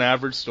calling it an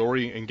average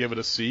story and give it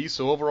a C.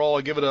 So overall,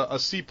 I give it a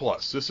C+.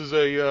 This is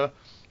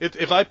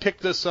if I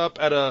picked this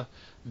up at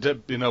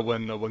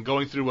when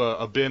going through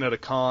a bin at a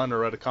con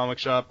or at a comic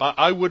shop,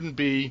 I wouldn't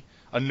be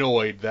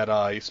annoyed that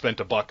I spent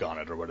 $1 on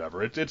it or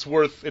whatever. It's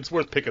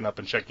worth picking up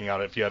and checking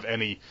out if you have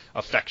any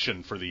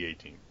affection for the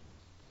A-Team.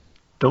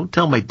 Don't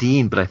tell my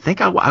dean, but I think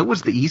I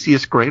was the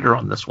easiest grader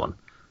on this one.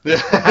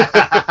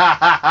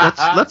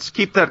 Let's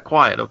keep that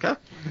quiet, okay?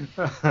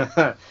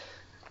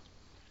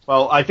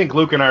 Well, I think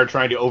Luke and I are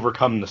trying to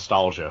overcome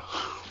nostalgia.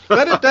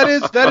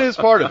 that is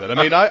part of it. I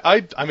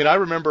mean, I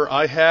remember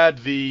I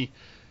had the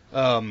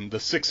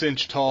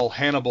 6-inch tall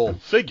Hannibal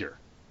figure.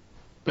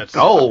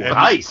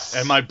 Nice.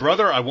 And my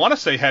brother, I want to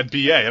say, had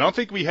BA. I don't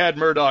think we had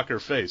Murdoch or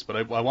Face,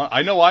 but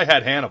I know I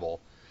had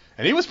Hannibal.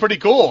 And he was pretty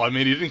cool. I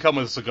mean, he didn't come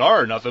with a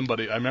cigar or nothing, but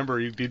I remember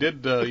he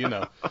did,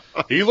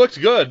 he looked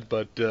good.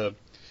 But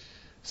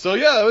so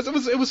yeah,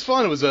 it was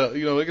fun. It was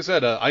like I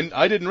said,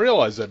 I didn't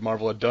realize that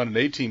Marvel had done an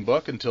A-Team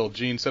book until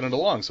Gene sent it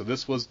along. So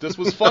this was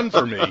fun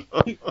for me,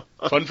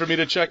 fun for me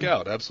to check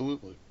out.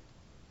 Absolutely.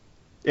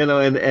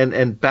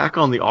 And back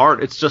on the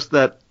art, it's just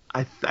that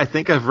I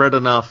think I've read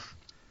enough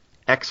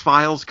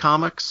X-Files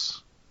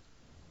comics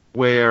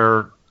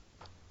where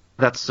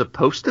that's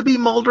supposed to be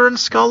Mulder and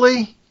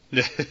Scully.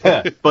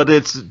 But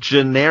it's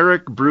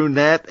generic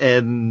brunette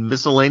and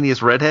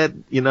miscellaneous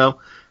redhead,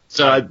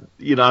 So I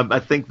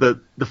think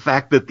that the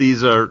fact that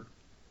these are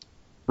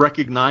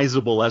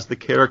recognizable as the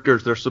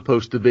characters they're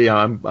supposed to be,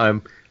 I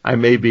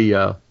may be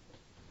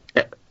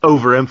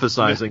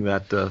overemphasizing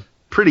that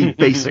pretty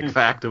basic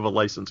fact of a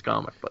licensed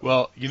comic. But.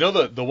 Well,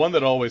 the one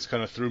that always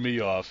kind of threw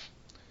me off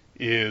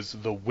is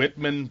the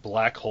Whitman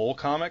Black Hole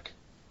comic.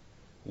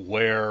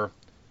 where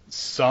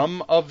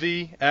some of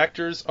the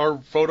actors are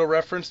photo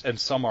referenced and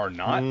some are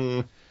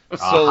not.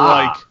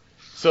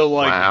 So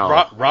like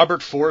Wow.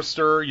 Robert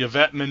Forster,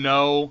 Yvette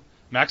Minogue,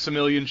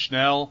 Maximilian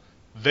Schnell,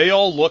 they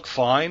all look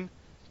fine,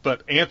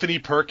 but Anthony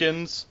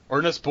Perkins,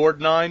 Ernest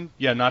Borgnine,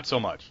 yeah, not so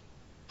much.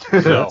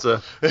 That's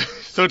a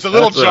So it's a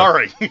little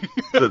jarring.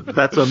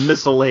 that's a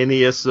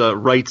miscellaneous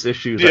rights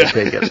issues. I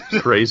take it.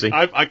 Crazy.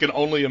 I can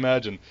only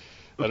imagine.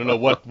 I don't know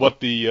what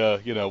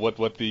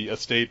the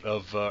estate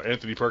of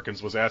Anthony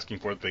Perkins was asking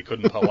for that they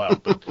couldn't pull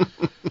out.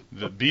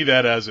 But be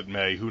that as it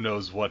may, who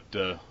knows what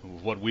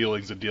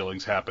wheelings and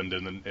dealings happened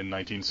in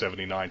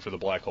 1979 for the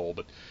black hole.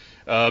 But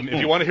if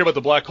you want to hear about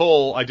the black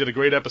hole, I did a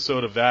great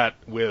episode of that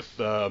with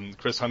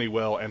Chris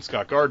Honeywell and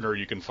Scott Gardner.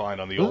 You can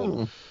find on the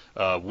old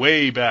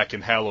way back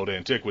in hallowed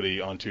antiquity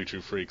on Two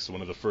True Freaks.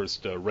 One of the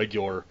first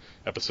regular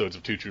episodes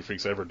of Two True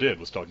Freaks I ever did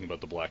was talking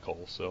about the black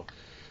hole. So.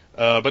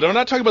 But I'm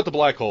not talking about the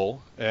black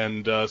hole,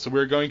 and so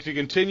we're going to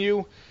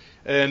continue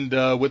and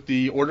with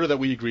the order that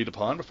we agreed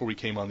upon before we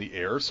came on the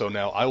air. So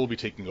now I will be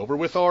taking over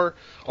with our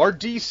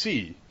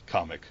DC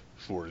comic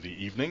for the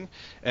evening,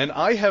 and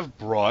I have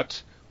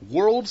brought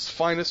World's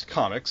Finest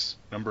Comics,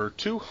 number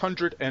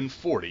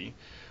 240,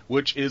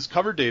 which is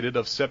cover dated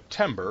of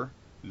September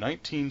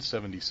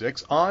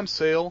 1976, on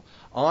sale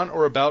on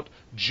or about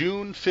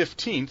June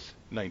 15th,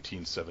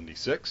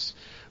 1976,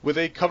 with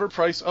a cover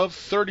price of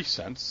 30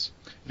 cents.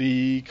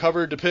 The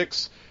cover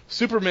depicts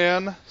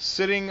Superman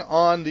sitting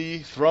on the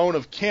throne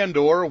of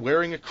Kandor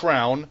wearing a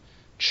crown,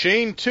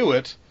 chained to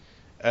it,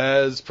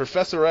 as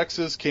Professor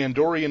X's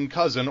Kandorian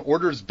cousin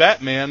orders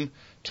Batman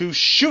to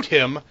shoot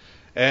him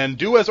and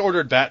do as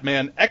ordered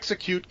Batman,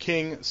 execute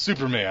King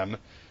Superman.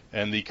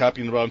 And the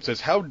copy in the bottom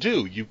says, "How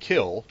do you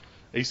kill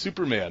a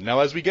Superman?" Now,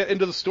 as we get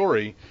into the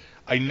story,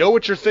 I know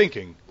what you're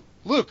thinking.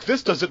 Luke,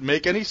 this doesn't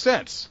make any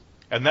sense.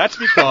 And that's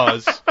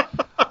because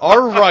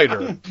our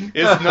writer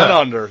is none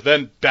other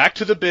than Back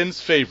to the Bin's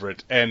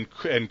favorite and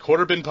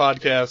Quarter Bin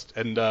podcast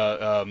and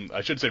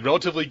I should say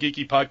Relatively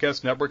Geeky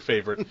Podcast Network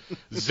favorite,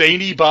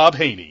 Zany Bob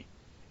Haney,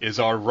 is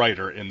our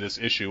writer in this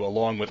issue,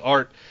 along with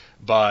art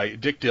by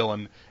Dick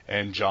Dillon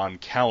and John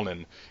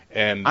Calnan.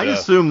 And I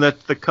assume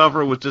that the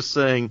cover was just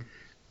saying,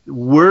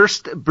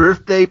 "Worst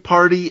birthday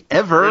party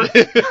ever."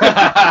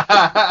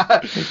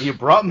 You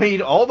brought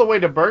me all the way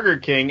to Burger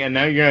King, and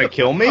now you're going to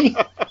kill me?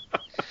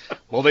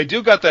 Well, they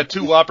do got that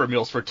 2 Whopper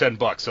meals for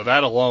 $10, so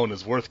that alone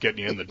is worth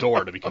getting you in the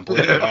door, to be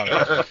completely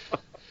honest.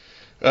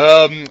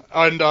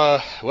 And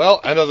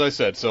as I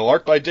said, so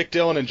art by Dick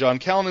Dillon and John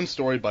Calnan,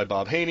 story by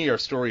Bob Haney. Our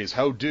story is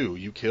How Do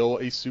You Kill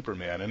a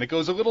Superman? And it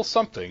goes a little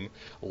something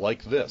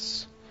like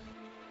this.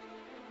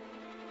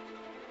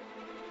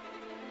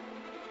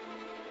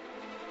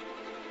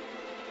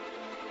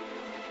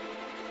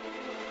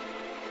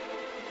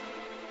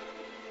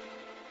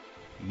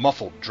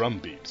 Muffled drum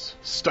beats,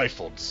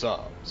 stifled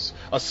sobs,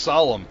 a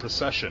solemn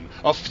procession,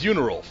 a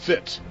funeral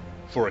fit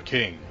for a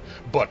king.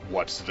 But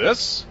what's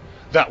this?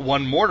 That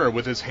one mourner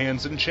with his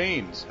hands in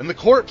chains, and the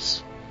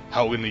corpse!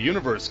 How in the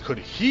universe could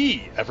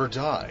he ever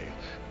die?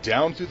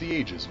 Down through the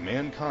ages,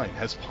 mankind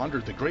has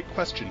pondered the great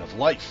question of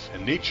life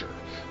and nature,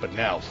 but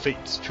now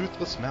fate's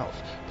toothless mouth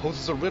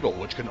poses a riddle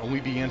which can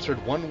only be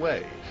answered one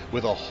way,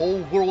 with a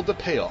whole world to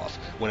pay off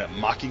when it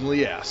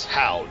mockingly asks,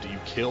 how do you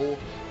kill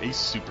a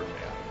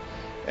Superman?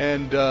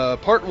 And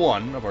part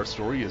 1 of our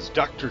story is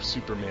Dr.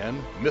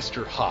 Superman,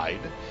 Mr.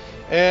 Hyde.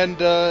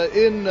 And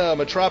in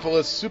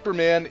Metropolis,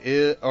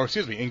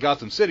 in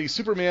Gotham City,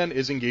 Superman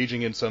is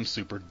engaging in some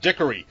super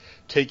dickery,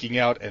 taking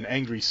out an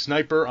angry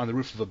sniper on the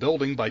roof of a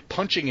building by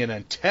punching an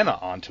antenna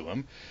onto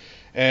him,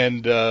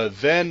 and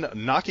then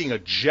knocking a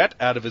jet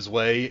out of his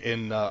way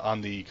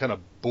on the kind of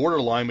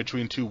borderline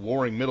between 2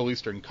 warring Middle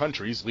Eastern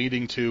countries,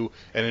 leading to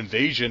an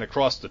invasion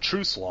across the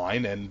truce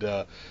line and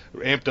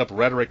amped up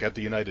rhetoric at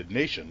the United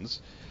Nations.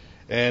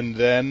 And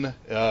then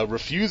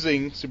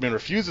Superman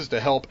refuses to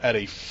help at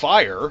a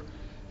fire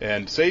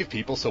and save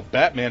people, so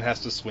Batman has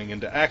to swing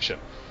into action.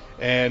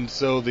 And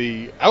so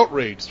the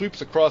outrage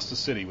sweeps across the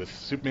city, with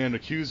Superman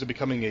accused of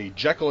becoming a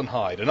Jekyll and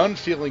Hyde, an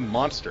unfeeling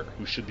monster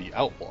who should be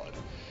outlawed.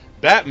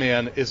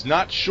 Batman is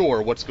not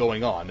sure what's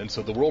going on, and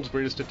so the world's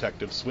greatest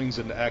detective swings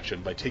into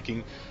action by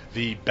taking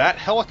the Bat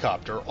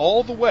helicopter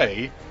all the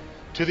way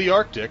to the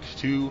Arctic,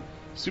 to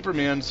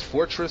Superman's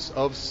Fortress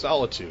of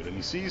Solitude. And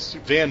he sees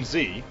Van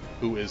Zee,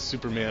 who is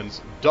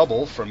Superman's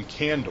double from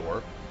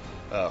Kandor,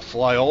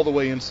 fly all the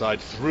way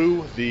inside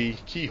through the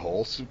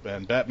keyhole,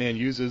 and Batman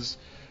uses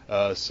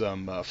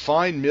some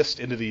fine mist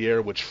into the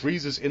air, which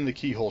freezes in the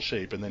keyhole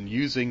shape, and then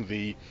using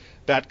the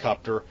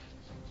Batcopter,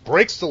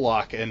 breaks the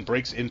lock and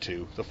breaks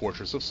into the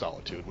Fortress of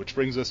Solitude, which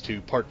brings us to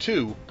part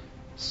 2,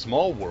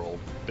 Small World,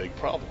 Big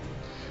Problem.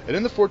 And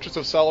in the Fortress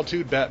of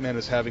Solitude, Batman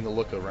is having a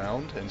look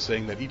around and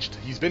saying that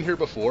he's been here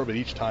before, but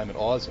each time it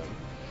awes him.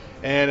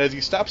 And as he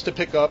stops to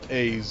pick up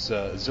a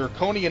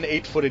zirconian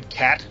 8-footed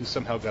cat who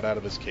somehow got out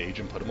of his cage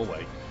and put him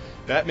away,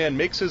 Batman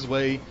makes his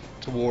way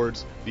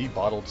towards the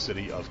bottled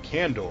city of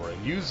Kandor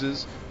and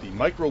uses the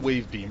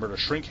microwave beamer to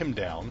shrink him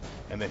down,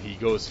 and then he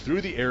goes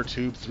through the air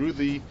tube, through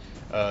the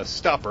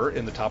stopper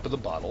in the top of the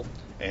bottle,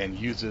 and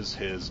uses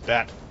his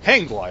bat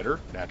hang glider,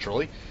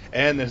 naturally,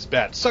 and his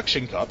bat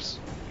suction cups,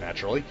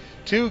 naturally,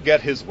 to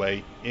get his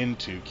way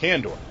into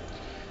Kandor.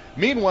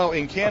 Meanwhile,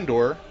 in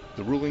Kandor,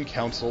 the ruling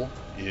council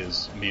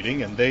is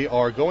meeting, and they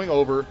are going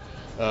over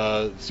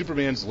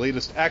Superman's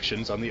latest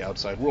actions on the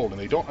outside world, and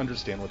they don't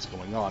understand what's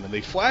going on. And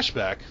they flash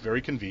back,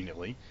 very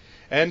conveniently,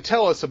 and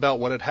tell us about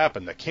what had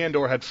happened, that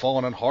Kandor had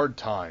fallen on hard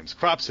times,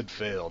 crops had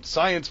failed,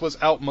 science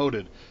was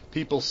outmoded,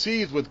 people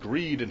seethed with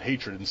greed and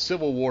hatred, and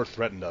civil war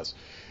threatened us.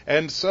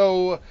 And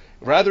so,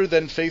 rather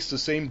than face the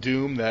same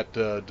doom that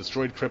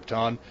destroyed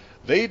Krypton,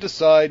 they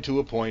decide to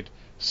appoint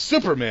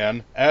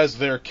Superman as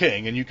their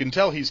king, and you can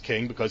tell he's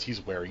king because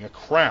he's wearing a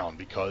crown,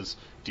 because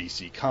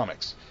DC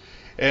Comics.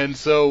 And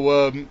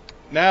so,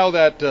 now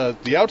that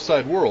the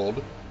outside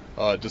world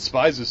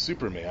despises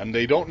Superman,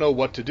 they don't know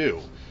what to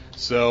do.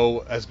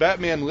 So, as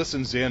Batman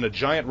listens in, a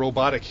giant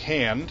robotic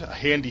hand, a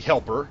handy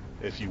helper,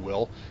 if you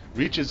will,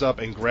 reaches up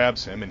and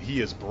grabs him, and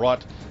he is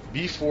brought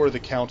before the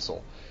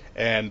council.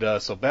 And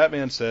so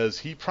Batman says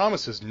he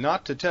promises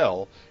not to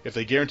tell if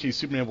they guarantee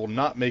Superman will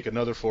not make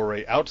another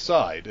foray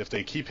outside if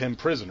they keep him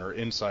prisoner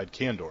inside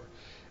Kandor.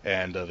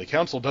 And the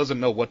council doesn't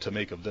know what to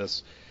make of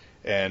this.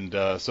 And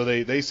so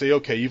they say,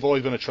 okay, you've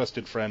always been a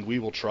trusted friend, we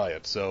will try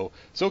it. So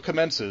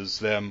commences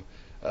them,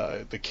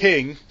 the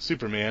king,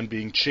 Superman,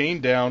 being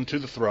chained down to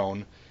the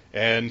throne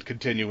and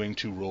continuing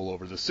to rule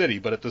over the city.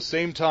 But at the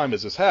same time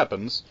as this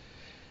happens,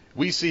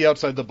 we see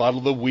outside the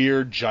bottle the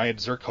weird giant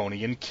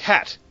Zirconian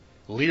cat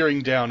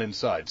leering down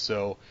inside.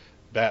 So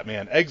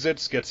Batman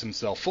exits, gets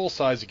himself full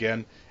size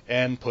again,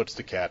 and puts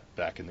the cat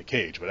back in the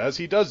cage. But as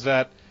he does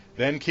that,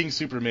 then King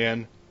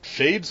Superman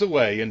fades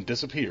away and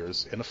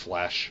disappears in a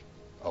flash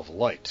of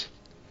light.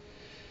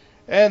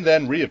 And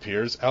then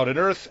reappears out on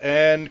Earth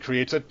and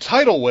creates a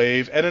tidal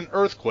wave and an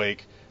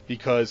earthquake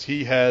because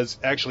he has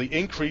actually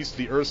increased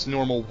the Earth's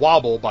normal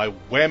wobble by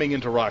whamming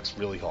into rocks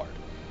really hard.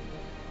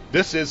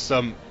 This is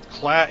some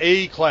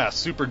A-class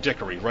super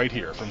dickery right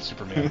here from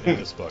Superman in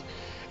this book.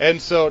 And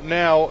so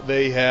now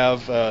they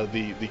have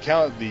the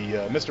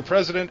Mr.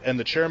 President and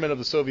the Chairman of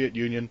the Soviet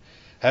Union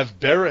have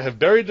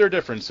buried their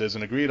differences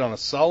and agreed on a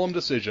solemn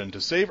decision.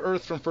 To save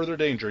Earth from further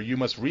danger, you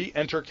must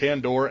re-enter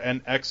Kandor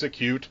and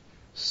execute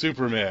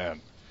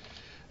Superman.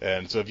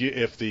 And so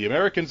if the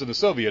Americans and the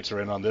Soviets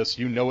are in on this,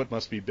 you know it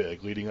must be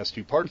big, leading us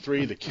to Part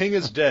 3, The King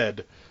is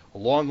Dead,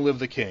 Long Live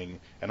the King,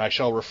 and I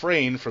shall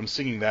refrain from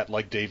singing that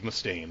like Dave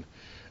Mustaine.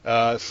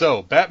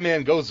 So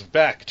Batman goes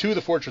back to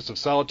the Fortress of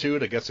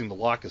Solitude. I'm guessing the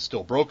lock is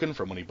still broken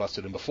from when he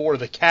busted in before.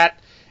 The cat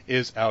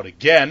is out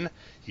again.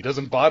 He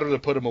doesn't bother to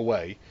put him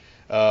away.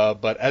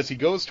 But as he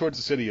goes towards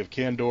the city of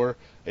Kandor,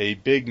 a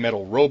big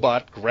metal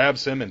robot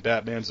grabs him, and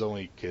Batman's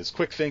only his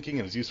quick thinking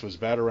and his use of his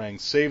Batarang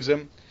saves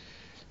him.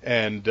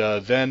 And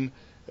then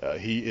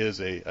he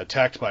is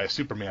attacked by a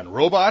Superman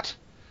robot,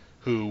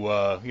 who,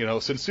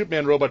 since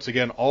Superman robots,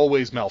 again,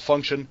 always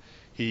malfunction,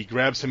 he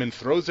grabs him and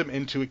throws him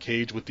into a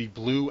cage with the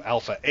blue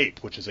alpha ape,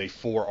 which is a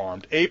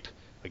four-armed ape,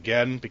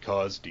 again,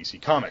 because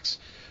DC Comics.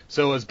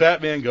 So as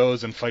Batman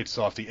goes and fights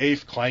off the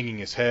ape, clanging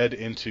his head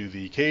into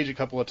the cage a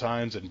couple of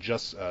times and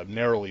just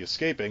narrowly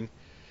escaping,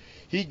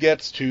 he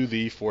gets to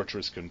the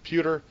Fortress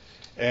computer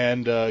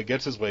and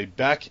gets his way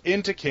back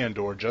into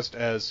Kandor just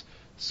as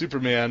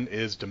Superman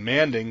is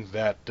demanding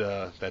that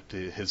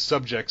his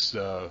subjects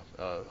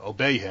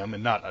obey him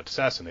and not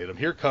assassinate him.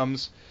 Here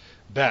comes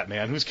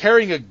Batman, who's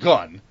carrying a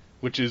gun,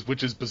 which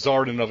is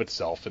bizarre in and of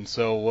itself. And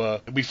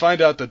so we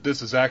find out that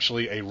this is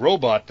actually a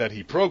robot that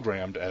he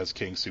programmed as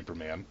King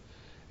Superman,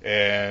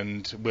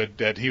 and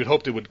that he had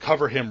hoped it would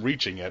cover him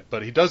reaching it,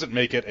 but he doesn't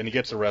make it, and he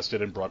gets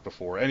arrested and brought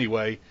before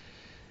anyway.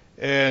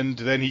 And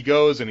then he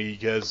goes and he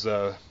has...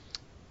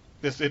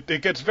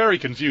 It gets very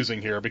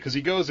confusing here, because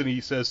he goes and he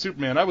says,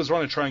 Superman, I was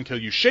going to try and kill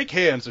you. Shake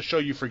hands to show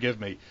you forgive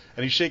me.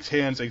 And he shakes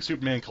hands, and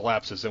Superman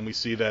collapses, and we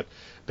see that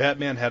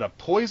Batman had a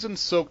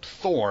poison-soaked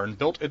thorn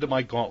built into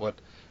my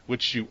gauntlet,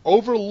 which you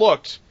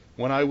overlooked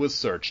when I was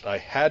searched. I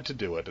had to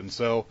do it. And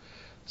so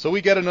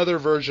we get another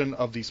version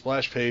of the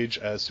splash page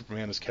as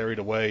Superman is carried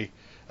away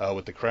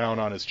with the crown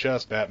on his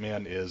chest.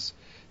 Batman is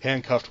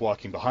handcuffed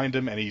walking behind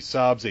him, and he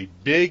sobs a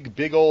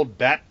big old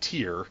bat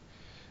tear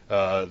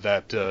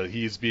that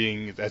he's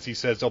being, as he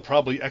says, they'll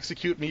probably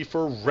execute me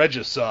for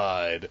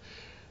regicide.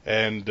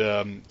 And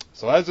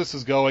so as this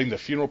is going, the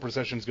funeral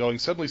procession's going,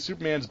 suddenly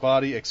Superman's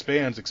body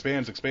expands,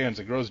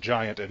 it grows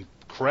giant, and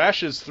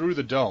crashes through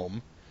the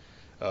dome,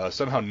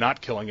 somehow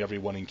not killing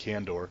everyone in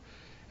Kandor.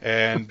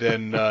 And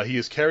then he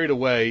is carried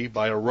away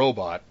by a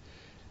robot,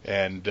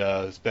 and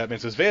Batman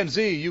says, Van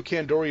Zee, you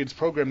Kandorians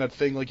programmed that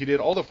thing like you did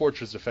all the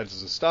fortress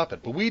defenses to stop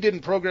it, but we didn't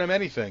program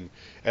anything.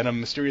 And a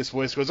mysterious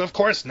voice goes, of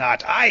course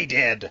not, I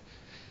did!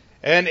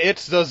 And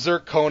it's the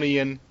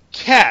Zirconian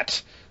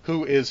cat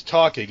who is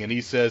talking, and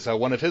he says how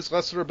one of his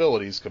lesser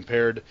abilities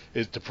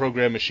is to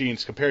program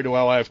machines compared to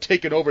how I have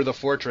taken over the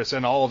fortress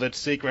and all of its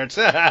secrets.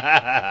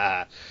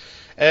 And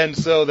And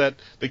so that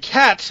the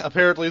cat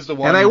apparently is the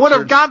one. And I would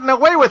have gotten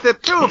away with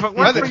it too if it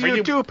wasn't for you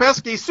you two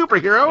pesky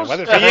superheroes. It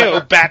wasn't for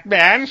you,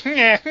 Batman.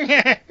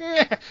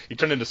 He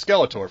turned into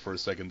Skeletor for a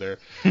second there.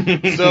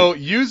 So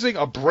using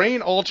a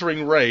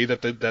brain-altering ray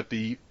that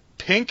the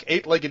pink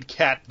eight-legged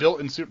cat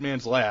built in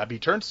Superman's lab, he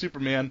turned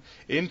Superman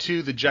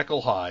into the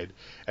Jekyll Hyde,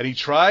 and he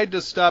tried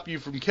to stop you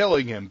from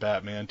killing him,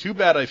 Batman. Too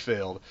bad I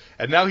failed.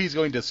 And now he's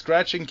going to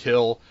scratch and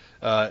kill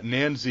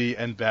Nancy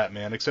and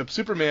Batman, except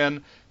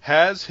Superman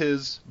has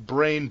his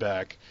brain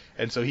back,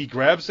 and so he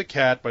grabs the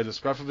cat by the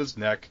scruff of his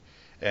neck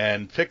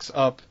and picks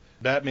up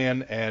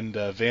Batman and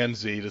Van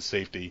Zee to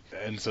safety.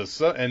 And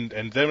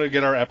and then we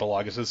get our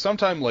epilogue. It says,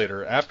 sometime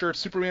later, after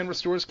Superman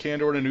restores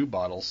Kandor in a new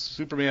bottle,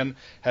 Superman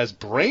has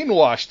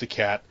brainwashed the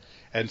cat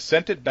and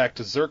sent it back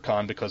to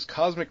Zircon because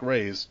cosmic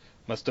rays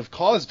must have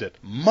caused it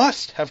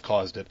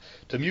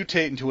to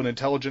mutate into an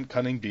intelligent,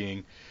 cunning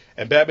being.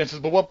 And Batman says,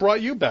 but what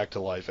brought you back to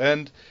life?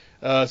 And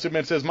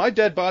Superman says, my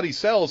dead body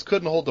cells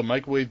couldn't hold the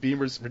microwave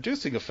beamer's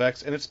reducing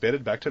effects, and it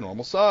expanded back to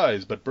normal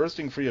size. But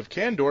bursting free of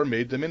Kandor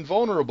made them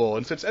invulnerable,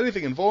 and since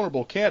anything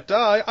invulnerable can't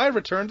die, I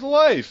returned to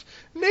life.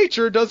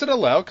 Nature doesn't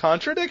allow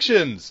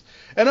contradictions.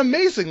 And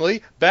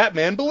amazingly,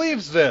 Batman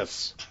believes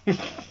this.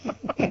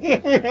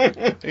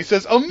 He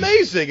says,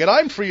 amazing, and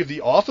I'm free of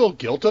the awful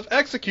guilt of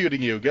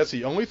executing you. Guess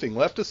the only thing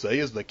left to say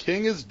is the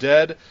king is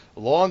dead.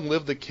 Long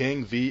live the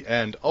king, the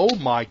end. Oh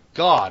my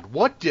God,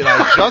 what did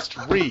I just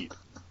read?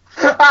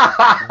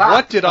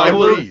 What did I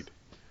read?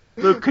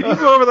 Luke, could you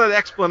go over that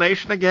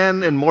explanation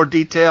again in more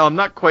detail? I'm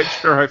not quite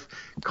sure I've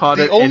caught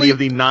any of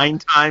the 9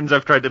 times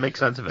I've tried to make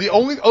sense of it.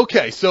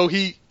 Okay, so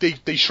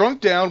they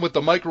shrunk down with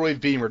the microwave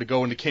beamer to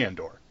go into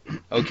Kandor.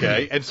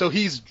 Okay, and so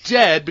he's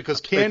dead because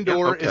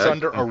Kandor is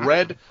under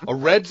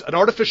an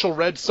artificial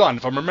red sun,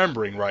 if I'm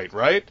remembering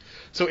right?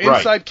 So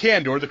inside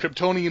Kandor, the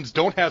Kryptonians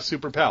don't have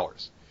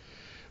superpowers.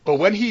 But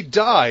when he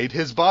died,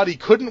 his body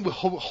couldn't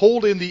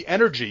hold in the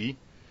energy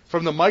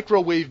from the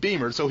microwave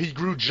beamer, so he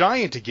grew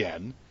giant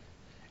again.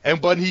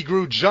 And when he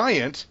grew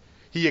giant,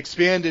 he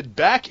expanded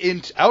back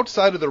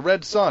outside of the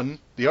red sun,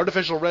 the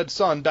artificial red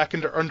sun, back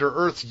under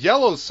Earth's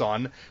yellow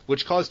sun,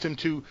 which caused him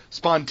to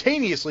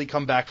spontaneously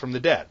come back from the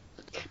dead.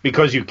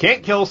 Because you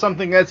can't kill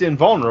something that's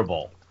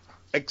invulnerable.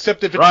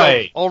 Except if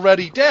it's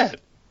already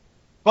dead.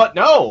 But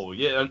no,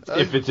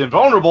 if it's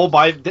invulnerable,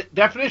 by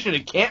definition,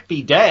 it can't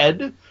be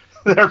dead.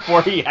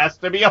 Therefore, he has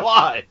to be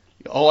alive.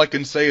 All I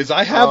can say is,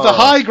 I have the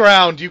high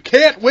ground. You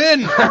can't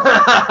win.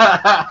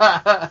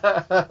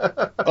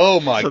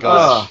 Oh my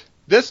gosh!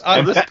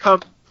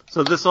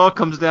 So this all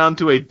comes down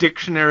to a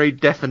dictionary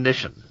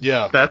definition.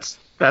 Yeah, that's.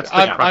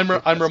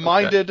 I'm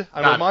reminded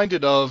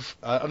of.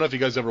 I don't know if you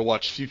guys ever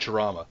watched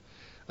Futurama,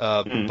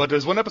 but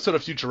there's one episode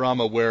of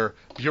Futurama where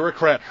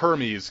bureaucrat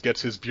Hermes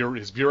gets his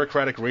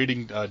bureaucratic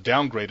rating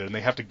downgraded, and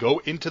they have to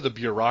go into the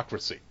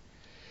bureaucracy.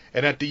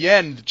 And at the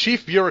end, the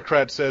chief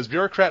bureaucrat says,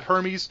 Bureaucrat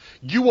Hermes,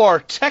 you are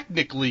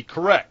technically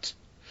correct,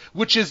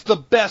 which is the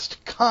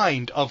best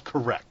kind of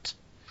correct.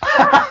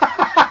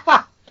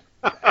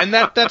 And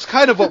that's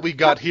kind of what we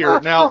got here.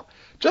 Now,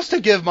 just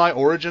to give my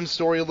origin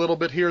story a little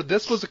bit here,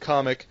 this was a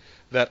comic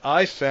that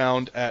I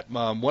found at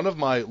one of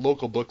my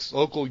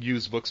local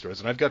used bookstores,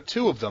 and I've got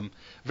 2 of them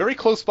very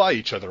close by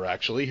each other,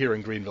 actually, here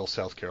in Greenville,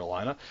 South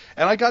Carolina.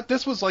 And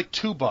this was like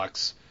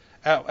 $2.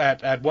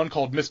 At one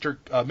called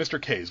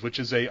Mr. K's, which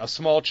is a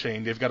small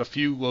chain. They've got a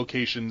few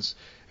locations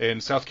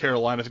in South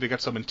Carolina. I think they got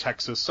some in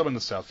Texas, some in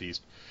the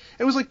Southeast.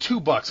 It was like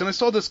 $2, and I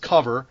saw this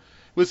cover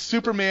with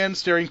Superman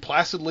staring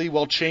placidly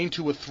while chained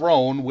to a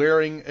throne,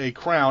 wearing a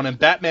crown, and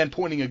Batman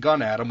pointing a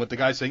gun at him with the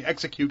guy saying,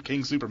 execute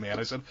King Superman.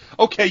 I said,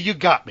 okay, you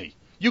got me.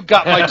 You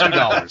got my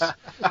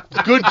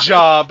 $2. Good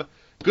job,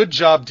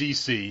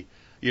 DC.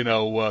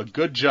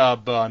 Good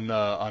job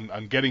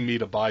on getting me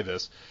to buy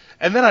this.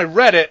 And then I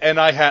read it, and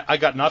I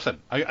got nothing.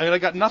 I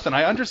got nothing.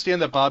 I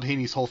understand that Bob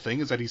Haney's whole thing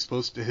is that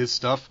his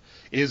stuff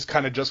is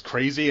kind of just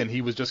crazy, and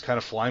he was just kind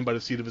of flying by the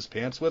seat of his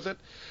pants with it.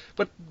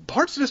 But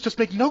parts of this just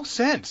make no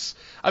sense.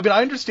 I mean,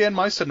 I understand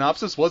my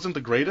synopsis wasn't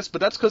the greatest, but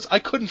that's because I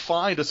couldn't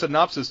find a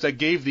synopsis that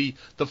gave the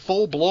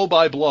full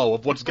blow-by-blow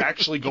of what's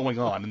actually going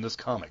on in this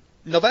comic.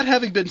 Now, that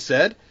having been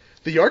said,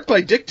 the art by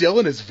Dick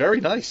Dillon is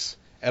very nice.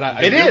 And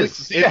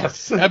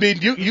yes. I mean,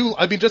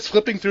 just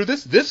flipping through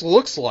this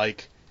looks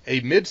like a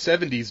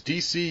mid-70s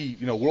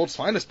DC, World's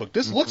Finest book.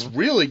 This looks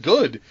really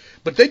good,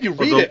 but then you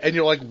read it and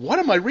you're like, what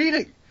am I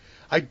reading?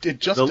 It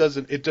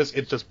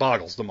just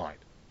boggles the mind.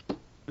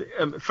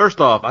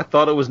 First off, I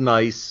thought it was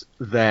nice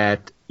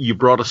that you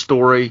brought a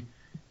story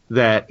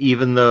that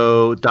even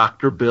though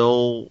Dr.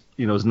 Bill,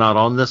 is not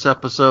on this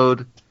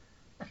episode,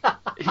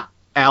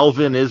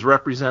 Alvin is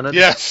represented.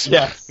 Yes.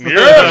 Yes,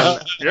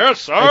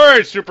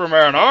 I,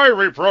 Superman, I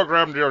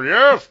reprogrammed you.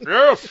 Yes.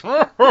 Yes.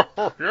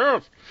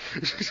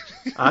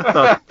 I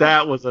thought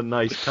that was a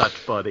nice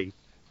touch, buddy.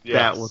 Yes.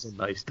 That was a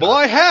nice touch. Well,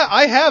 I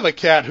have a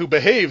cat who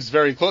behaves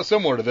very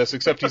similar to this,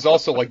 except he's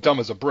also like dumb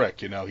as a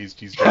brick. He's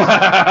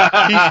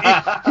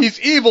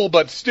evil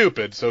but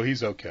stupid, so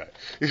he's okay.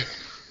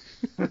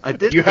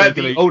 You had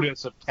the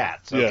Otis of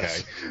cats. Okay.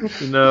 Yes.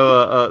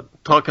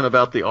 Talking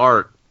about the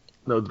art,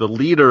 the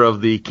leader of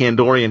the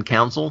Kandorian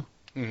Council,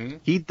 Mm-hmm.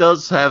 he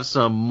does have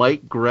some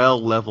Mike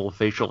Grell level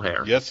facial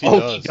hair. Yes, he He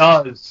does.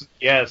 does.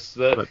 Yes.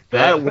 But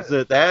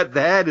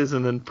that is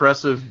an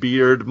impressive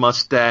beard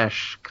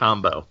mustache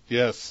combo.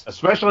 Yes.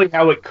 Especially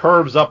how it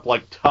curves up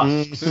like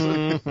tusks.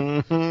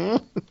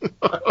 Mhm.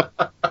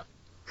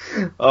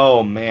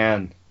 Oh,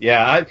 man.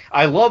 Yeah,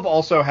 I love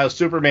also how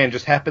Superman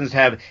just happens to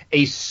have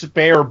a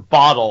spare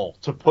bottle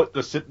to put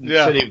the city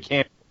of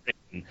Kandor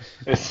in.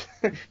 It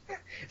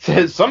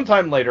says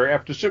sometime later,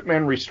 after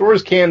Superman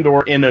restores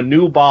Kandor in a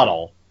new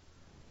bottle.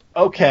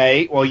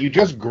 Okay, well, you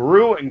just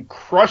grew and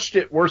crushed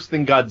it worse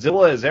than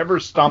Godzilla has ever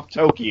stomped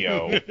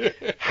Tokyo.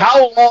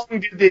 How long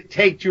did it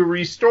take to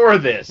restore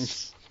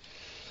this?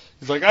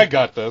 He's like, I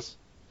got this.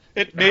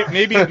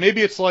 Maybe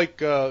it's like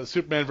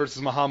Superman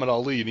versus Muhammad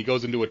Ali, and he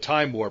goes into a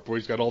time warp where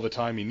he's got all the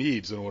time he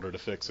needs in order to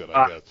fix it,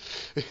 I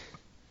guess.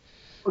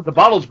 The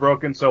bottle's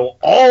broken, so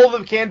all the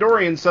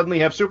Kandorians suddenly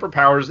have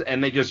superpowers,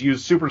 and they just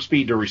use super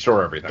speed to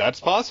restore everything. That's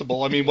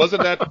possible. I mean,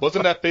 wasn't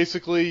that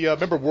basically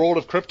remember World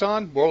of New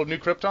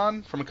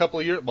Krypton from a couple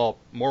of years, well,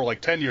 more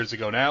like 10 years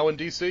ago now in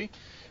DC,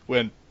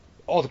 when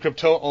all the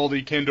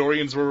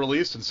Kandorians were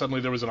released, and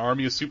suddenly there was an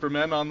army of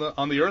Supermen on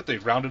the Earth. They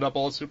rounded up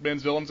all of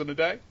Superman's villains in a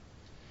day,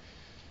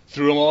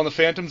 threw them all in the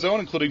Phantom Zone,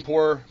 including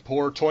poor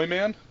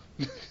Toyman.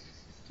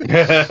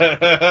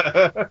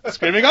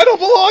 Screaming, I don't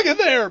belong in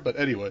there! But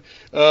anyway,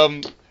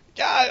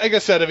 yeah, like I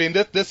said, I mean,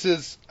 this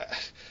is...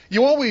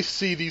 You always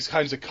see these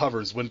kinds of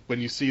covers when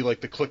you see, like,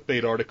 the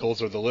clickbait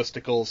articles or the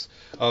listicles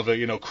of,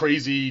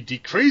 crazy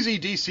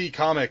DC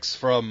comics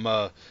from,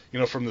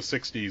 from the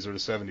 60s or the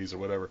 70s or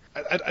whatever.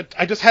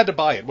 I just had to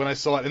buy it when I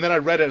saw it, and then I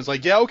read it, and I was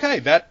like, yeah, okay,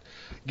 that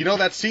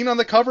scene on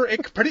the cover,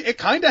 it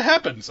kind of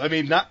happens. I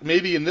mean, not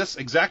maybe in this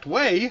exact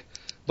way,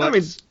 but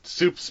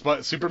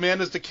Superman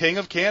is the king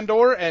of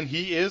Kandor, and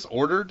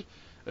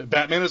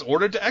Batman is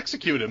ordered to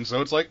execute him.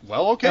 So it's like,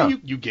 well, okay, yeah.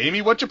 you gave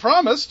me what you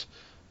promised.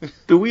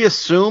 Do we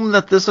assume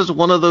that this is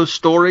one of those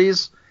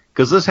stories?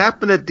 Because this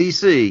happened at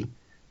DC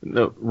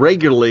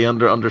regularly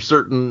under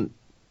certain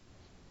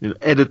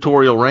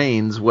editorial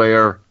reigns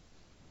where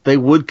they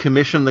would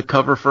commission the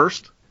cover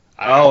first.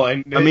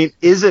 I mean,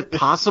 is it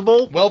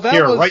possible? Well, that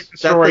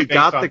they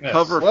got the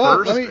cover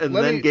first and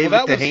then gave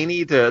it to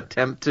Haney to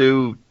attempt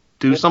to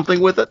do something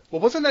with it? Well,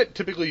 wasn't that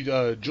typically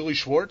Julie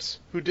Schwartz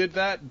who did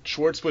that?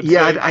 Schwartz would say...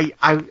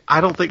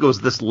 I don't think it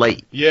was this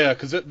late. Yeah,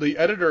 because the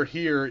editor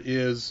here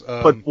is...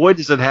 but boy,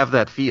 does it have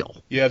that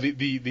feel. Yeah,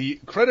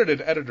 the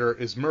credited editor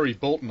is Murray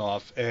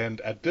Boltinoff,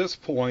 and at this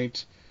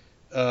point,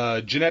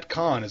 Jeanette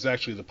Kahn is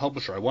actually the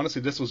publisher. I want to say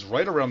this was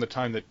right around the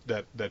time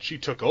that she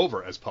took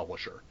over as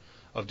publisher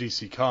of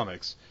DC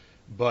Comics.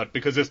 But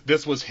because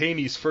this was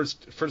Haney's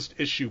first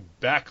issue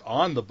back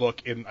on the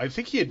book, and I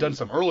think he had done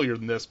some earlier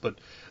than this, but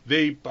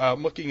they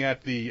looking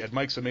at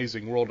Mike's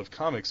Amazing World of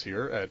Comics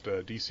here at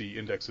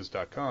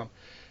DCindexes.com,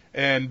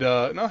 and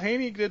no,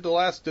 Haney did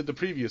the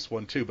previous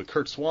one too, but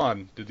Kurt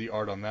Swan did the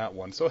art on that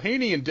one. So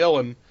Haney and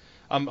Dillon,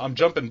 I'm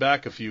jumping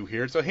back a few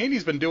here. So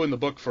Haney's been doing the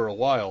book for a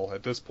while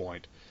at this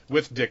point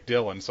with Dick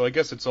Dillon, so I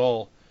guess it's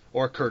all,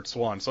 or Kurt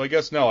Swan. So I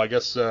guess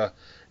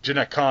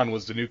Jeanette Kahn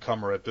was the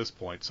newcomer at this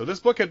point. So this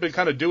book had been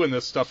kind of doing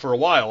this stuff for a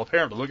while,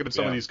 apparently. Looking at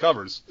some of these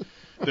covers.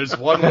 There's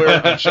one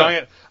where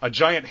a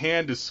giant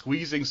hand is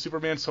squeezing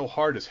Superman so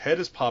hard his head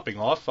is popping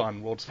off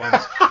on World's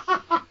Finest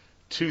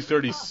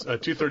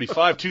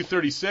 235.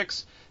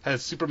 236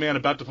 has Superman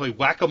about to play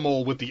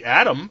whack-a-mole with the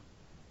Atom.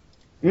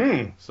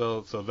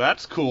 So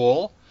that's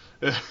cool.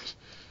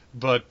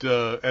 But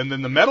and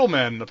then the Metal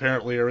Men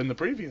apparently are in the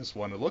previous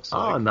one. It looks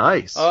like. Oh,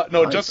 nice.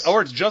 Nice.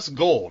 It's just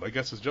Gold. I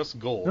guess it's just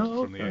Gold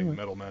from the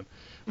Metal Men.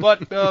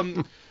 But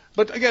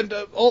but again,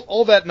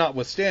 all that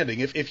notwithstanding,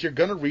 if you're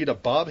gonna read a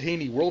Bob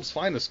Haney World's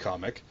Finest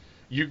comic,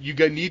 you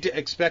need to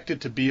expect it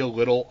to be a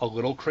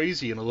little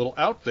crazy and a little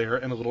out there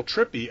and a little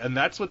trippy, and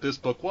that's what this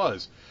book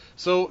was.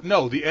 So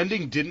no, the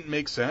ending didn't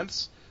make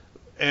sense.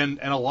 And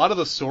a lot of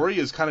the story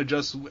is kind of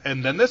just,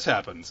 and then this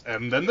happens,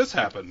 and then this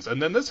happens,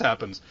 and then this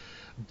happens.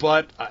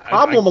 But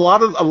a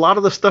lot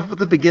of the stuff at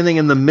the beginning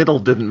and the middle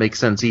didn't make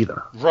sense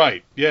either.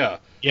 Right? Yeah.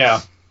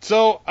 Yeah.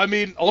 So I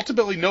mean,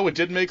 ultimately, no, it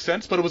didn't make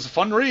sense, but it was a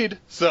fun read.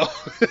 So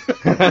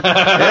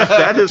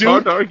that is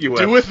hard to argue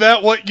with. Do with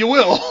that what you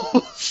will.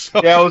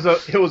 So. Yeah,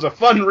 it was a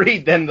fun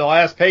read. Then the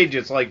last page,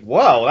 it's like,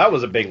 whoa, that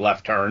was a big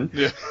left turn.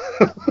 Yeah.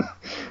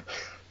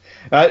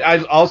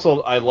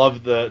 I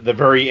love the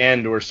very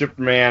end where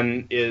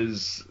Superman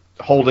is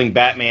holding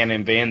Batman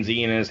and Van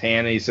Zee in his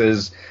hand. And he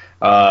says,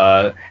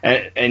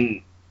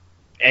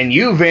 and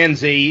you, Van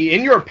Zee,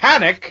 in your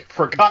panic,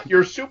 forgot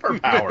your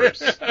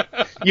superpowers.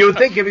 You would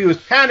think if he was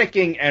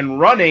panicking and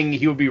running,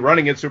 he would be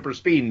running at super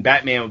speed, and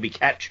Batman would be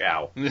cat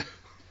chow.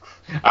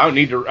 I don't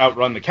need to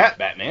outrun the cat,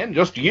 Batman,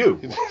 just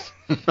you.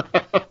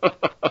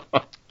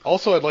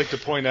 Also, I'd like to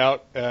point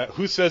out,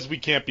 who says we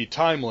can't be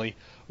timely?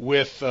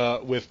 With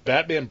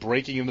Batman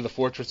breaking into the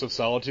Fortress of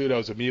Solitude, I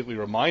was immediately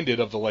reminded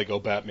of the Lego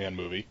Batman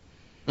movie.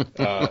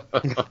 Not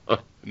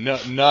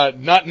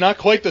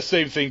quite the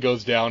same thing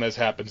goes down as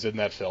happens in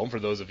that film, for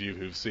those of you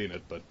who've seen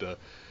it, but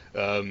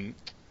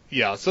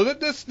Yeah, so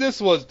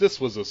this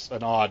was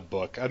an odd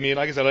book. I mean,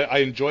 like I said, I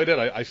enjoyed it.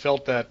 I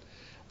felt that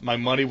my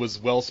money was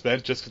well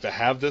spent just to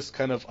have this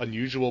kind of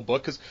unusual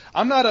book. Because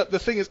the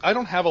thing is, I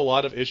don't have a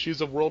lot of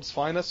issues of World's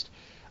Finest.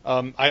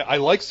 I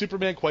like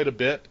Superman quite a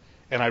bit,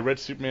 and I read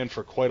Superman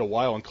for quite a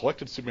while and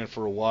collected Superman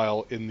for a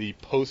while in the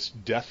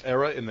post-death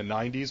era in the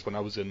 90s when I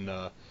was in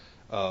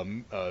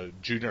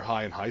junior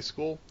high and high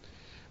school.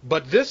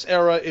 But this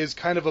era is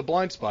kind of a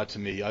blind spot to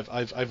me.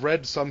 I've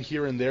read some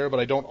here and there, but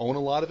I don't own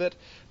a lot of it.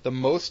 The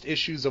most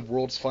issues of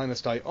World's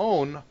Finest I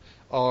own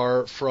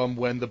are from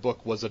when the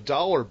book was a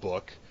 $1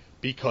 book,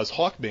 because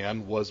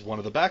Hawkman was one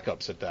of the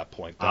backups at that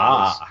point.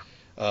 That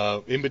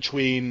was in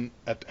between,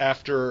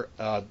 after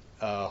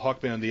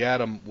Hawkman and the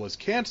Atom was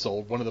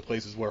canceled, one of the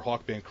places where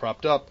Hawkman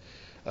cropped up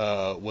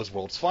was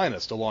World's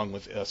Finest, along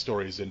with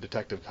stories in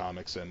Detective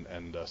Comics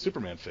and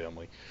Superman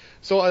Family.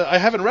 So I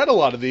haven't read a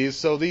lot of these.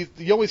 So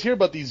you always hear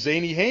about these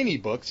zany Haney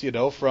books,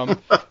 from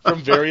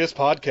various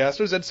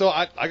podcasters. And so,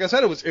 like I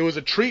said, it was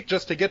a treat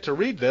just to get to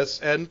read this.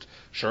 And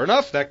sure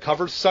enough, that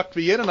cover sucked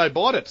me in, and I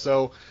bought it.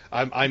 So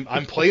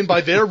I'm playing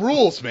by their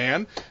rules,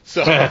 man.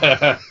 So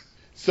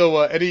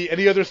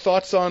any other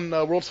thoughts on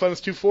World's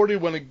Finest 240?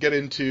 Want to get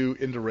into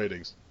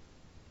ratings?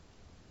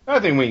 I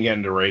think we can get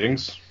into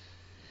ratings.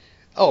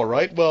 All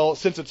right. Well,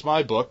 since it's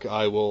my book,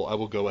 I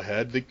will go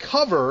ahead. The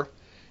cover,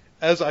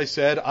 as I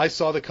said, I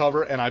saw the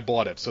cover and I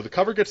bought it. So the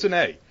cover gets an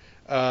A.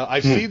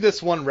 I've seen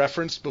this one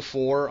referenced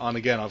before on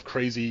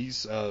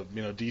crazies,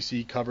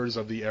 DC covers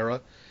of the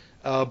era.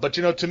 But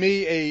to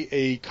me,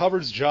 a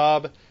cover's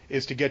job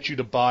is to get you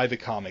to buy the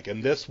comic,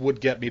 and this would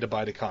get me to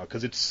buy the comic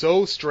because it's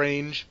so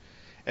strange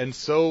and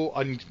so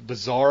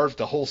bizarre.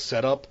 The whole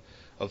setup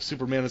of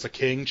Superman as a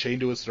king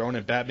chained to his throne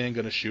and Batman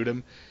going to shoot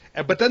him.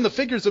 But then the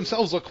figures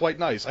themselves look quite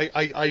nice.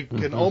 I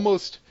can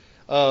almost,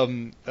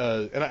 and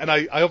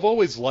I have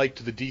always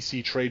liked the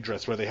DC trade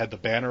dress where they had the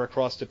banner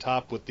across the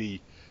top with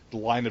the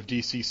line of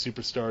DC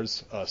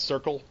superstars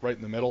circle right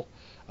in the middle.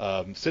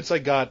 Since I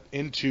got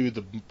into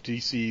the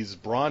DC's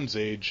Bronze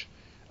Age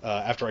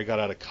after I got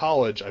out of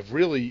college, I've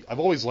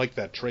always liked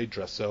that trade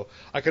dress. So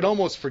I can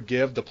almost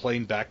forgive the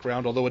plain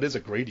background, although it is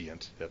a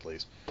gradient at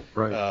least.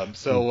 Right.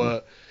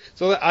 So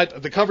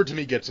the cover to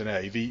me gets an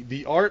A.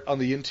 The art on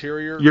the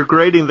interior. You're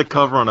grading the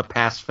cover on a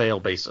pass-fail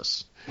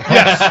basis.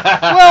 Yes.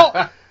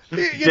 Well,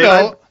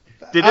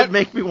 Did it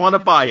make me want to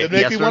buy it? It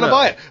made me want to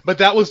buy it. But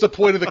that was the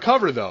point of the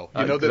cover, though.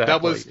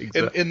 That was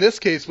exactly. in this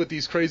case with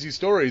these crazy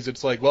stories.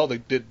 It's like, well,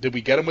 did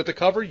we get them with the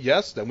cover?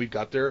 Yes. Then we've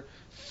got their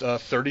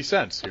 30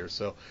 cents here.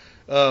 So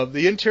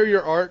the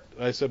interior art,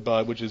 I said,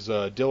 which is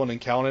Dylan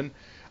and Callan,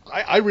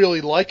 I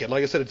really like it.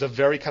 Like I said, it's a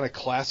very kind of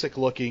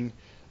classic-looking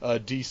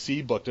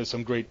DC book. There's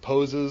some great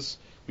poses.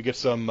 We get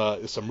some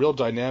real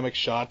dynamic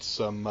shots,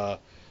 some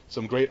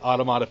great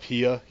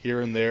automatopoeia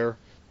here and there,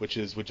 which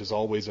is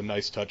always a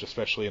nice touch,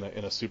 especially in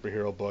a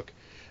superhero book.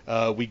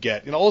 We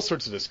get all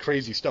sorts of this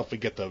crazy stuff. We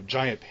get the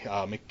giant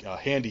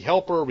handy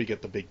helper. We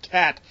get the big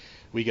cat.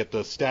 We get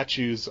the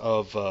statues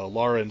of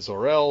Lara and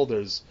Zor-El.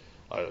 There's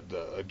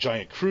a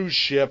giant cruise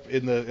ship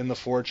in the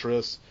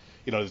fortress.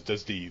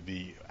 There's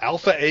the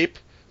Alpha Ape,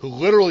 who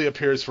literally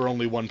appears for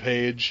only one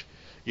page.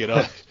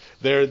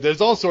 There's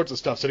all sorts of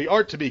stuff. So the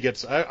art to me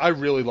I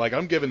really like.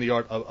 I'm giving the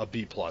art a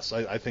B+.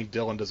 I think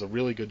Dylan does a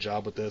really good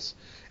job with this,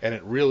 and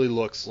it really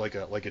looks like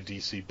a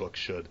DC book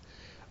should.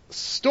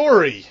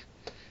 Story,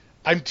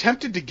 I'm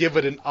tempted to give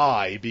it an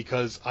I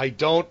because I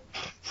don't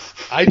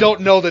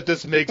know that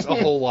this makes a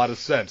whole lot of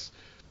sense.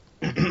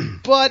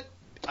 But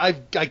I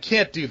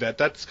can't do that.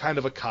 That's kind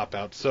of a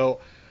cop-out. So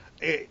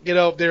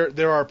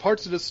there are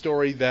parts of the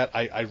story that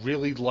I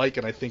really like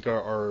and I think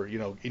are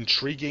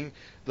intriguing.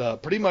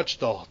 Pretty much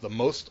the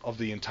most of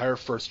the entire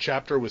first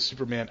chapter with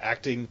Superman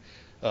acting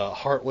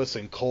heartless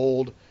and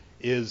cold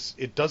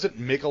it doesn't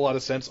make a lot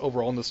of sense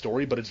overall in the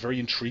story, but it's very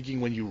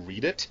intriguing when you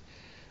read it.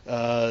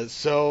 And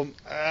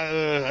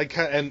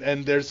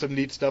there's some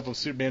neat stuff of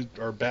Superman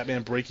or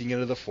Batman breaking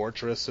into the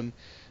fortress and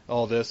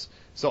all this.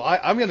 So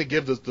I'm going to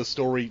give the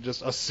story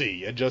just a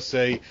C and just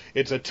say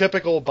it's a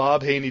typical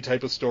Bob Haney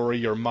type of story.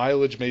 Your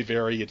mileage may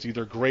vary. It's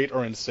either great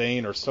or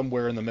insane or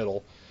somewhere in the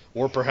middle,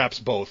 or perhaps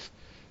both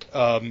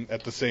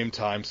at the same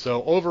time.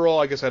 So overall,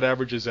 I guess that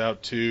averages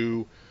out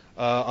to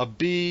a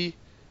B.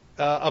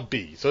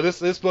 So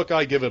this book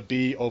I give a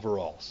B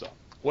overall. So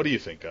what do you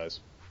think, guys?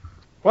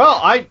 Well,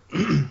 I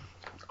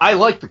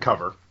like the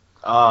cover.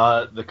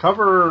 The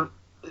cover.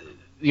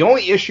 The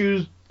only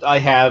issues I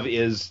have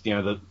is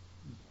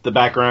the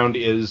background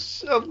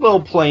is a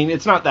little plain.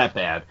 It's not that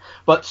bad.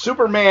 But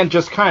Superman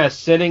just kind of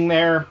sitting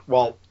there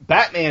while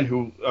Batman,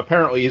 who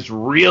apparently is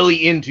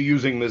really into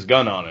using this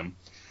gun on him,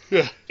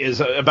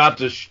 is about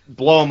to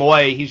blow him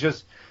away. He's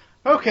just,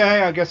 okay,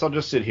 I guess I'll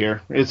just sit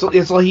here. It's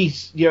like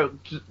he's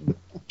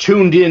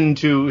tuned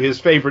into his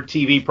favorite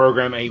TV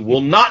program and he will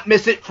not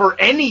miss it for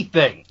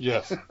anything.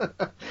 Yes. So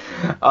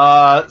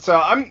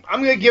I'm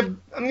gonna give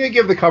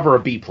the cover a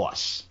B+.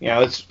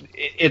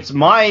 It's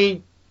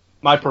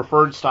my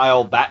preferred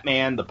style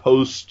Batman, the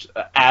post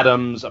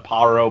Adams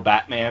Aparo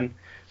Batman.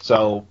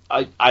 So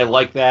I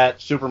like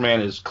that.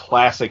 Superman is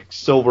classic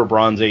Silver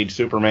Bronze Age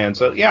Superman.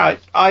 So yeah,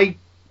 I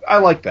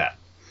like that.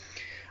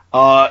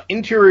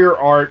 Interior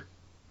art,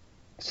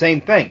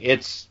 same thing.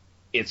 It's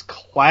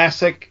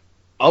classic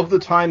of the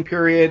time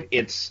period.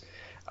 It's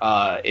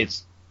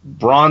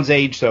Bronze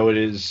Age, so it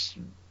is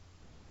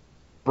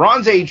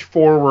Bronze Age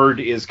forward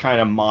is kind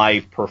of my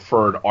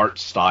preferred art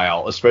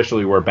style,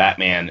 especially where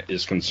Batman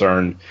is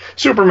concerned.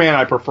 Superman,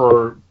 I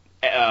prefer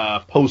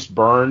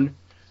post-Byrne,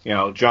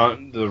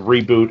 John, the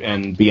reboot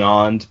and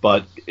beyond,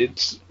 but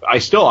I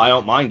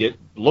don't mind it.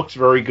 Looks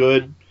very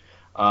good.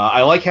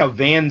 I like how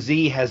Van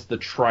Z has the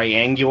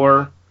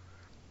triangular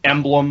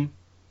emblem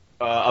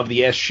of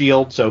the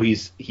S-Shield, so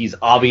he's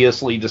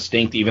obviously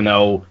distinct, even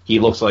though he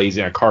looks like he's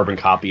in a carbon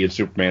copy of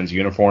Superman's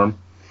uniform.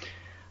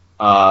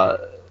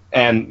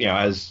 And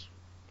as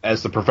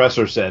the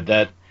professor said,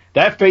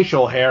 that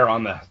facial hair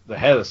on the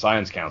head of the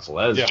Science Council,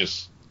 that is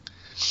just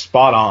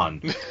spot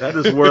on. That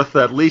is worth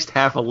at least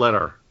half a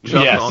letter.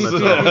 Yes. On its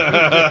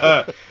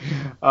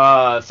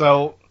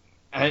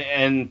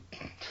own.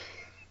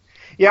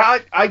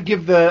 I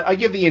give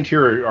the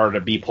interior art a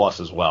B+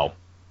 as well.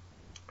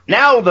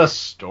 Now the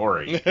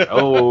story.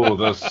 Oh,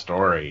 the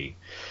story.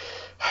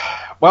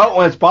 Well,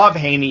 when it's Bob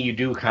Haney, you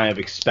do kind of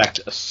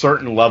expect a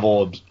certain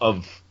level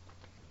of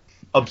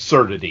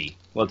absurdity.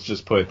 Let's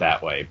just put it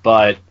that way.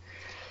 But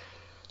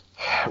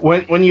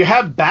when you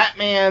have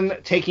Batman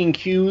taking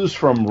cues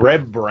from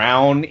Reb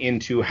Brown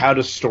into how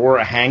to store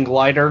a hang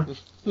glider,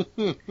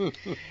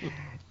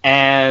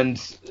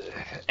 and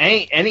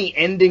any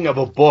ending of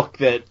a book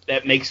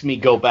that makes me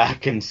go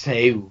back and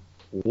say,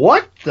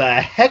 what the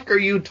heck are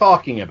you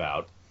talking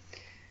about?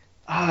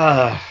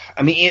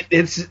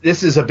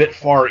 This is a bit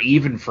far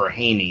even for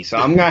Haney, so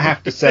I'm going to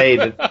have to say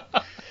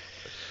that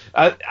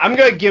I'm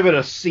going to give it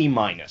a C-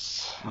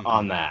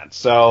 on that.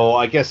 So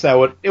I guess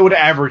it would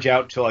average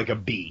out to like a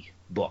B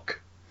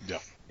book.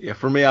 Yeah,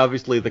 for me,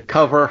 obviously, the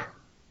cover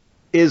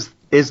is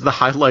the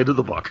highlight of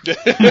the book.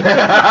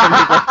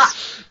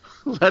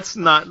 Let's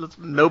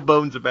no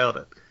bones about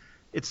it.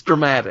 It's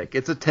dramatic.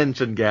 It's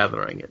attention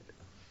gathering.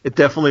 It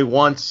definitely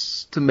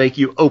wants to make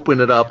you open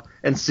it up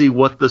and see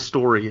what the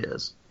story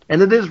is.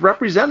 And it is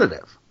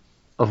representative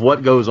of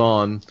what goes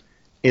on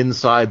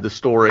inside the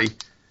story.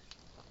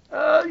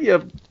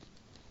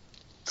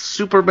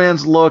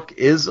 Superman's look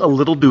is a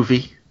little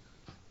doofy.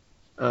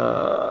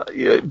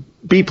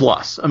 B+.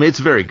 I mean, it's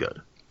very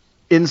good.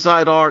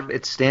 Inside art,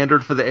 it's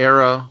standard for the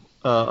era.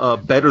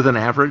 Better than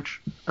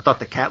average. I thought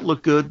the cat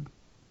looked good.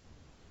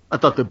 I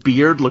thought the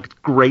beard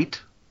looked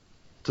great.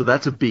 So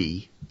that's a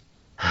B.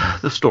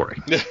 The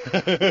story.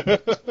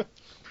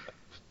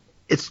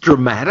 It's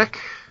dramatic.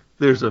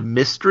 There's a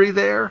mystery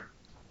there.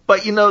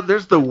 But,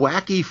 there's the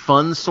wacky,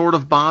 fun sort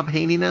of Bob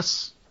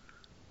Haney-ness.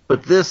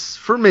 But this,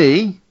 for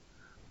me,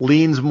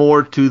 leans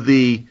more to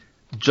the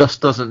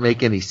just doesn't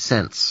make any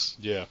sense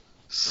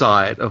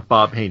side of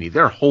Bob Haney.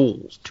 There are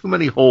holes. Too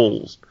many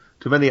holes.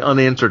 Too many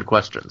unanswered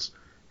questions.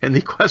 And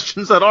the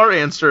questions that are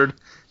answered,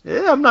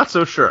 I'm not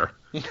so sure.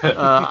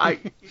 I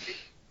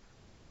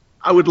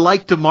would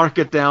like to mark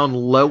it down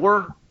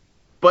lower,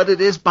 but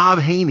it is Bob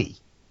Haney.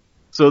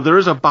 So there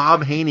is a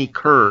Bob Haney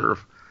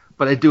curve,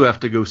 but I do have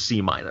to go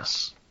C-.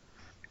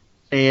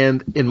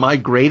 And in my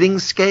grading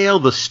scale,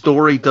 the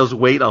story does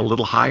weight a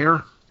little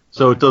higher,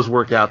 so it does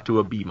work out to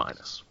a B-.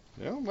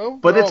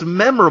 But it's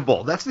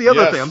memorable. That's the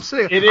other thing. I'm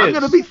saying I'm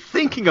going to be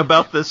thinking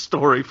about this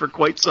story for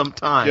quite some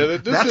time. Yeah,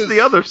 that's the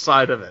other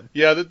side of it.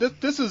 Yeah,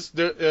 this is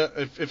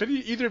if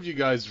either of you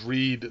guys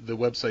read the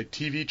website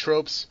TV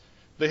Tropes,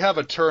 they have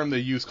a term they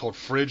use called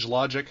fridge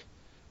logic,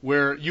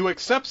 where you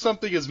accept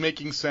something as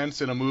making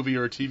sense in a movie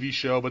or a TV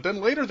show, but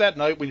then later that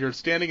night when you're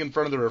standing in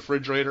front of the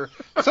refrigerator,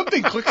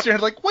 something clicks in your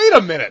head like, wait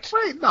a minute.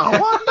 Wait, no.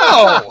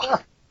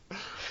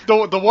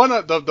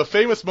 The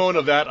famous moment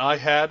of that I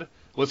had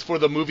was for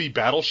the movie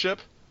Battleship,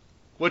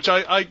 which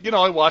I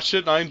watched it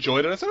and I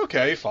enjoyed it. I said,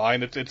 okay,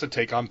 fine, it's a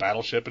take on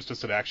Battleship. It's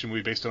just an action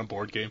movie based on a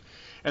board game.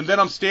 And then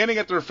I'm standing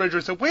at the refrigerator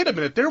and said, wait a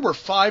minute, there were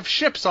 5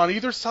 ships on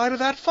either side of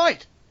that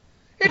fight.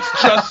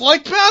 It's just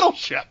like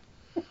Battleship.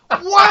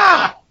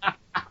 Wow!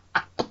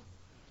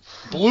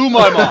 Blew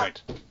my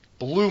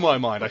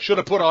mind. I should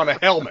have put on a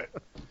helmet.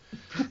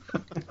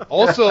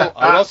 Also,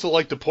 I'd also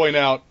like to point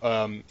out,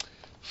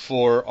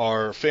 for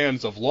our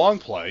fans of long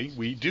play,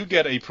 we do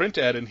get a print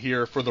ad in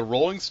here for the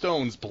Rolling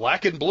Stones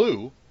Black and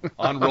Blue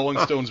on Rolling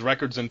Stones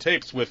records and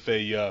tapes with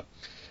a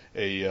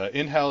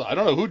in-house. I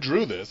don't know who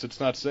drew this.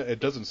 It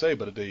doesn't say,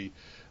 but a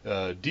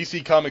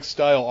DC Comics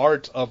style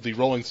art of the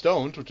Rolling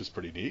Stones, which is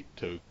pretty neat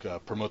to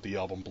promote the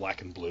album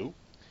Black and Blue.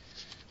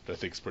 That I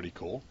think is pretty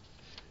cool.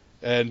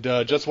 And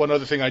just one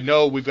other thing, I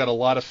know we've got a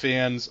lot of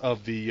fans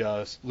of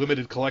the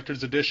limited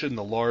collector's edition,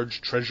 the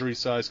large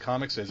treasury-size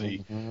comics, as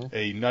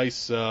a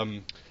nice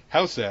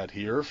house ad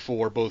here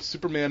for both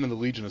Superman and the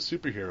Legion of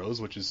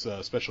Superheroes, which is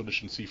special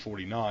edition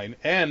C49,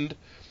 and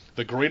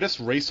the greatest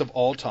race of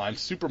all time,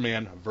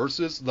 Superman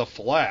versus the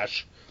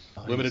Flash,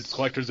 limited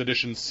collector's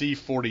edition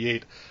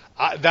C48.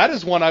 That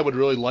is one I would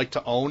really like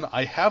to own.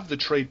 I have the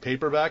trade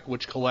paperback,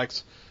 which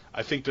collects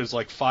I think there's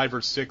like 5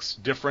 or 6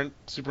 different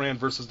Superman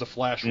versus the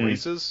Flash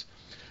races.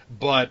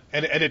 But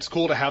and it's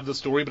cool to have the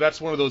story, but that's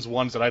one of those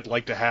ones that I'd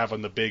like to have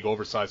on the big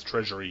oversized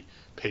Treasury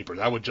paper.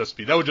 That would just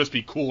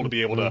be cool to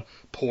be able to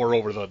pour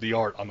over the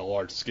art on the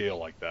large scale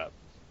like that.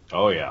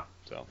 Oh yeah.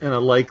 So. And I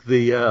like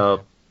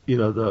the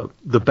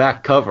the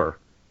back cover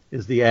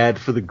is the ad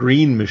for the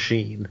Green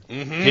Machine.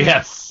 Mm-hmm.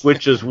 Yes.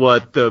 Which is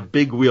what the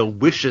Big Wheel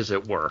wishes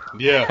it were.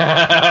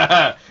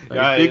 Yeah.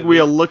 Big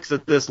Wheel looks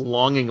at this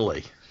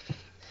longingly.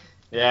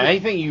 Yeah,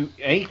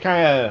 any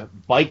kind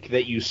of bike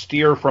that you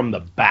steer from the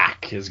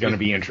back is going to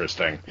be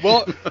interesting.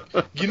 Well,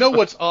 you know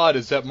what's odd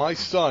is that my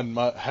son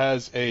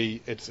has I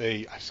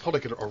just call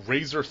it a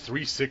Razor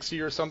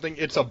 360 or something.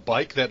 It's a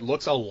bike that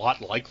looks a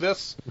lot like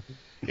this.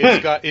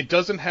 It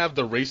doesn't have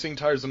the racing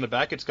tires on the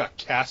back. It's got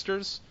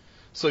casters,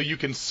 so you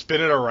can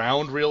spin it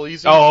around real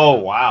easy. Oh,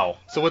 wow.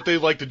 So what they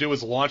like to do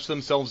is launch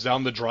themselves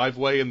down the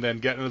driveway and then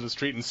get into the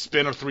street and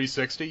spin a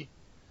 360.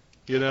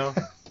 You know.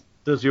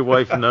 Does your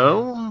wife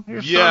know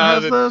your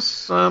son has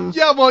this?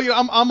 Yeah,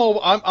 well,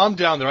 I'm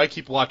down there. I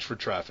keep watch for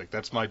traffic.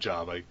 That's my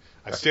job. I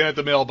stand at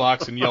the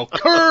mailbox and yell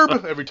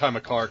 "curb" every time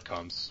a car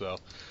comes. So.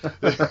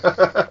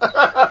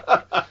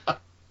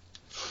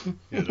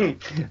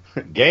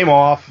 Game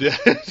off.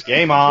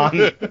 Game on.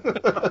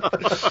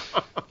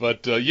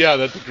 But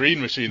that's the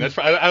Green Machine.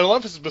 I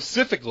love it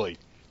specifically.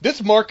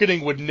 This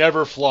marketing would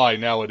never fly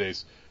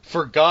nowadays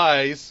for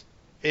guys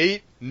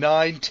 8,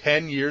 9,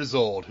 10 years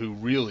old who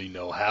really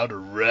know how to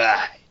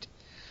ride.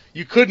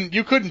 You couldn't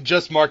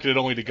just market it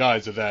only to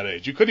guys of that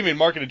age. You couldn't even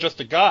market it just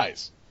to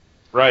guys.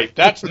 Right.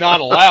 That's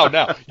not allowed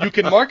now. You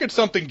can market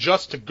something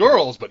just to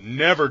girls, but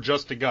never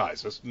just to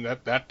guys.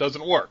 That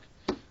doesn't work.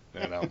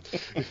 You know.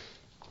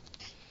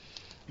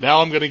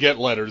 Now I'm going to get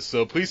letters,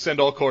 so please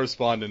send all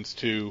correspondence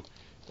to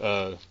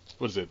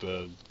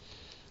backtothebins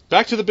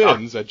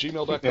at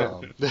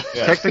gmail.com.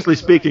 Technically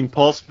speaking,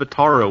 Paul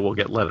Spataro will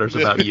get letters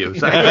about you.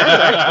 That's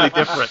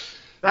actually different.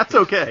 That's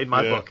okay in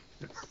my book.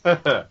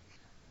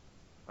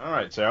 All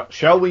right, so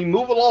shall we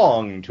move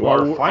along to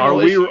our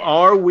final issue?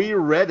 Are we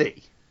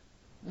ready?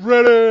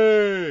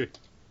 Ready!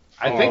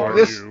 I think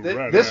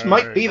this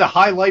might be the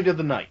highlight of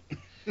the night.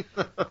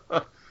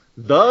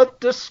 The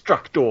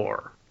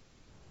Destructor,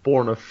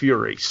 born of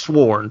fury,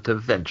 sworn to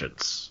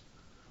vengeance.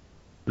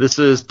 This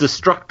is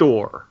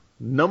Destructor,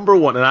 number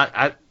 1,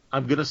 and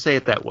I'm going to say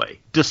it that way.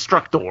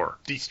 Destructor.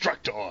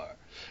 Destructor.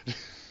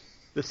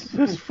 This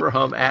is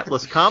from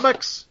Atlas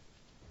Comics.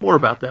 More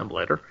about them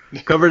later.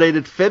 Cover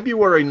dated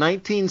February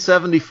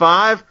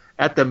 1975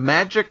 at the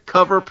magic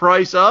cover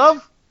price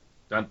of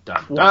dun,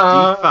 dun,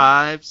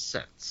 25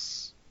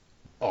 cents.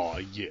 Oh,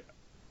 yeah.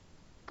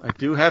 I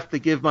do have to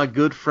give my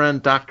good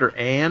friend Dr.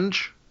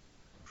 Ange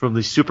from the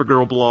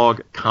Supergirl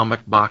blog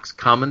Comic Box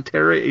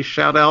Commentary a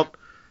shout out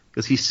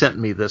because he sent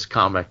me this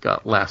comic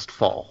last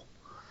fall.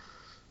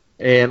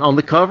 And on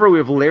the cover, we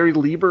have Larry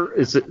Lieber.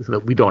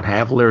 We don't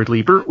have Larry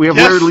Lieber. We have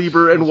Larry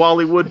Lieber and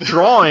Wally Wood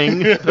drawing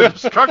the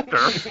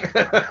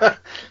Destructor.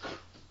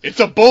 It's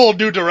a bold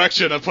new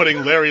direction of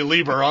putting Larry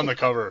Lieber on the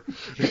cover.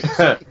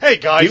 Hey,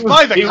 guys,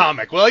 buy the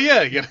comic, will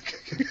you?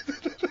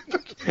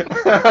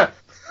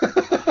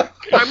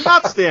 I'm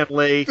not Stan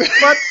Lee,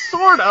 but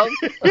sort of.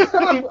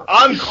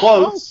 I'm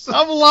close.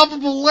 I'm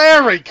lovable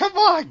Larry. Come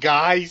on,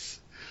 guys.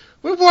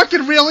 We're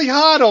working really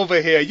hard over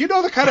here. You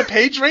know the kind of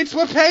page rates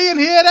we're paying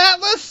here at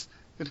Atlas?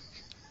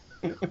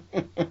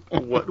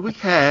 What we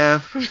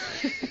have.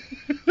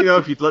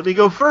 If you'd let me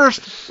go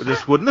first,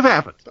 this wouldn't have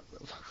happened.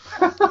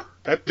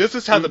 This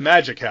is how the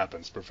magic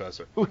happens,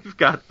 Professor. We've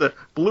got the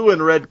blue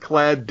and red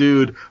clad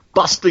dude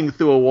busting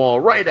through a wall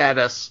right at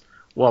us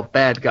while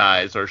bad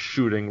guys are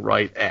shooting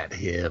right at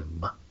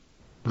him.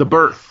 The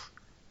Birth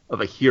of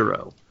a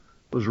Hero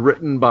was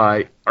written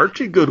by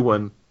Archie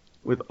Goodwin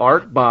with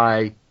art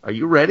by, are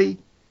you ready?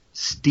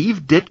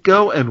 Steve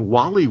Ditko and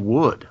Wally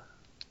Wood.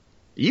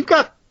 You've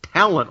got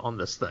talent on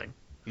this thing.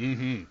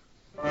 Mm-hmm.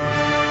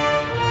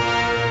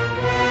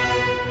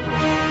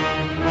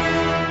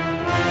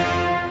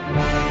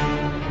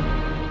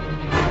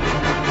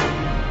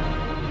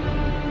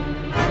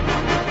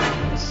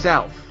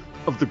 South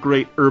of the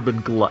great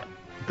urban glut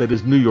that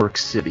is New York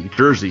City,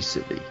 Jersey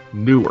City,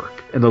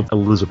 Newark, and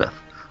Elizabeth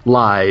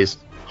lies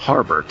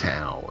Harbor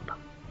Town.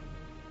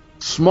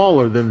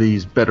 Smaller than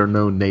these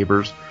better-known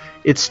neighbors,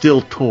 it's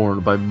still torn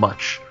by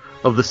much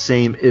of the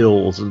same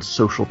ills and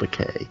social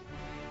decay.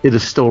 It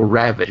is still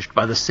ravaged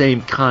by the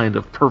same kind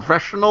of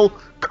professional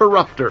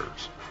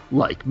corruptors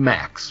like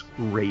Max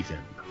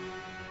Raven.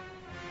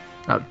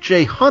 Now,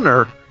 Jay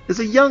Hunter is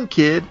a young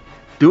kid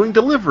doing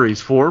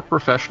deliveries for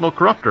professional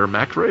corruptor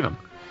Max Raven.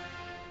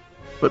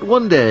 But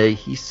one day,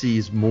 he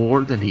sees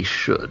more than he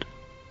should.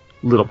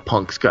 Little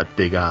punk's got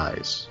big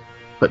eyes,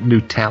 but new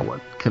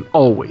talent can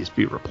always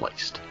be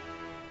replaced.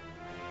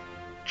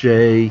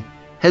 Jay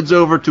heads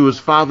over to his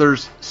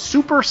father's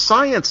super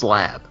science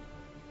lab,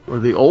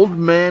 where the old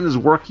man is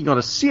working on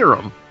a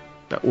serum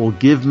that will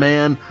give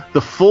man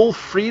the full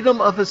freedom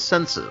of his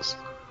senses.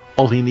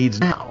 All he needs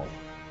now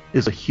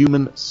is a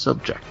human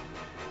subject.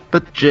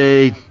 But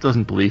Jay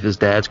doesn't believe his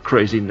dad's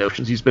crazy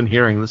notions. He's been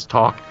hearing this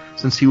talk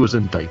since he was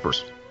in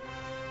diapers.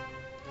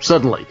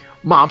 Suddenly,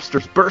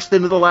 mobsters burst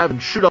into the lab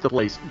and shoot up the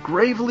place,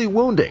 gravely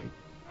wounding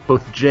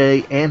both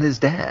Jay and his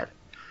dad.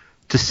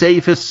 To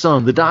save his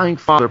son, the dying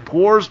father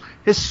pours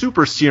his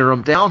super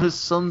serum down his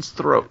son's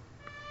throat.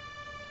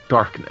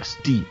 Darkness,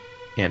 deep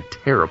and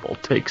terrible,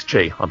 takes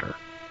Jay Hunter.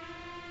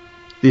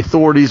 The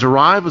authorities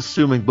arrive,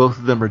 assuming both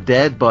of them are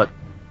dead, but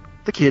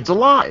the kid's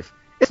alive.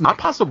 It's not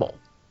possible.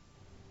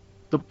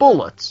 The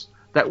bullets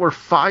that were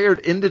fired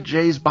into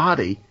Jay's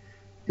body,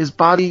 his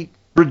body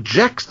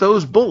rejects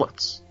those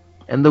bullets,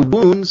 and the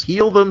wounds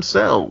heal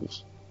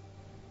themselves.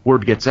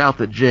 Word gets out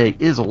that Jay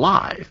is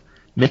alive,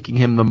 making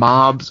him the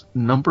mob's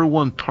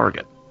 #1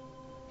 target.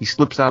 He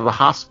slips out of the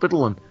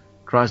hospital and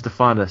tries to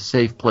find a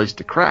safe place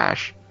to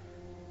crash,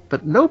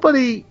 but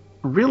nobody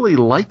really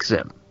likes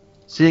him,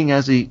 seeing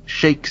as he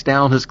shakes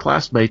down his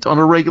classmates on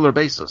a regular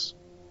basis.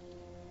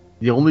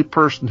 The only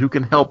person who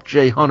can help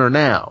Jay Hunter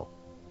now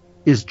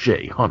is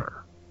Jay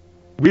Hunter.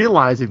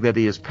 Realizing that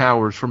he has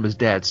powers from his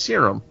dad's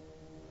serum,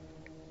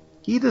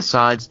 he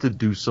decides to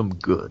do some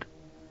good.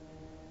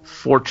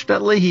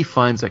 Fortunately, he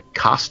finds a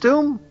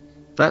costume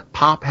that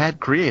Pop had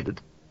created,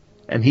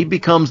 and he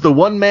becomes the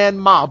one-man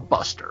mob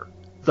buster,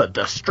 the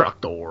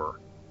Destructor.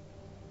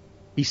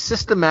 He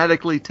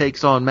systematically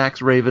takes on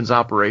Max Raven's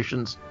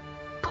operations,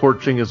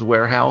 torching his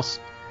warehouse,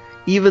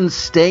 even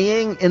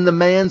staying in the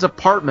man's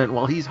apartment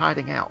while he's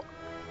hiding out.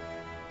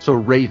 So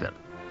Raven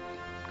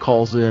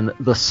calls in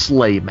the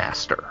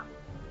Slaymaster,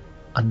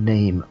 a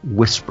name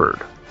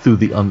whispered through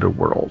the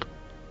underworld.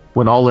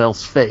 When all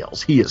else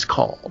fails, he is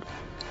called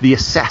the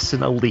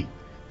Assassin Elite,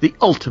 the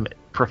ultimate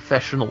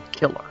professional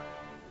killer,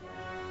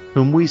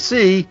 whom we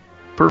see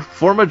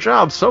perform a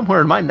job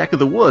somewhere in my neck of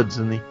the woods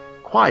in the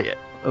quiet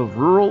of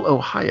rural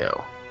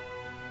Ohio.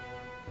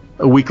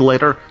 A week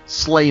later,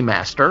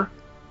 Slaymaster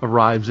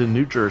arrives in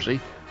New Jersey,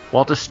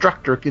 while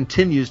Destructor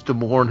continues to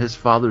mourn his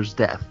father's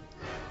death.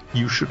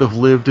 You should have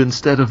lived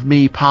instead of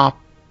me, Pop,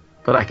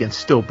 but I can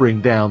still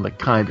bring down the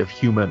kind of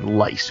human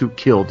lice who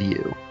killed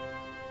you.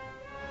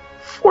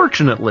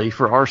 Fortunately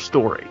for our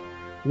story,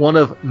 one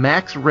of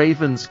Max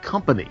Raven's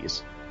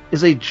companies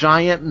is a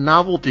giant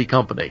novelty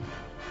company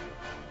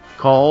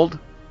called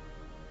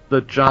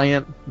the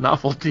Giant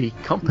Novelty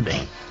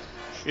Company.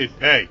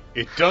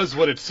 It does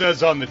what it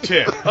says on the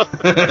tin.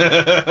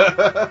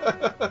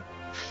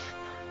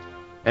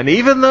 And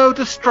even though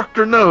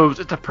Destructor knows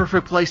it's a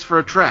perfect place for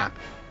a trap,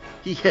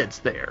 he heads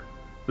there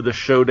for the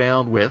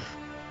showdown with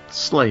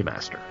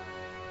Slaymaster.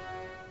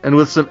 And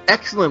with some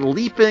excellent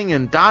leaping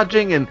and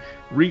dodging and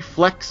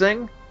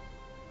reflexing,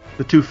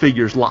 the two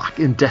figures lock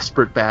in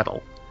desperate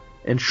battle.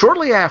 And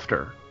shortly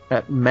after,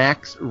 at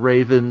Max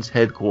Raven's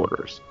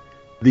headquarters,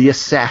 the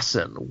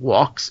assassin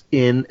walks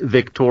in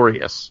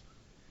victorious.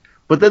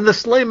 But then the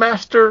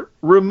Slaymaster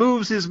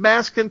removes his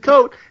mask and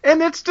coat,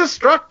 and it's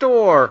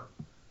Destructor!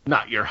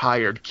 Not your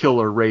hired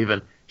killer,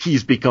 Raven.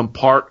 He's become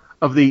part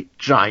of the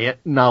Giant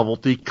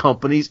Novelty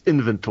Company's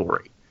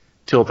inventory,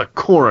 till the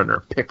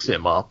coroner picks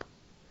him up.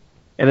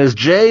 And as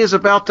Jay is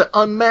about to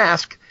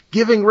unmask,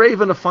 giving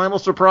Raven a final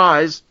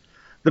surprise,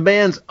 the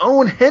man's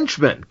own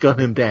henchmen gun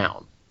him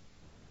down.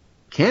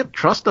 Can't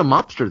trust a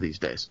mobster these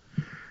days.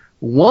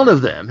 One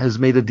of them has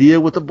made a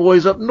deal with the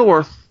boys up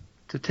north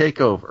to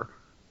take over.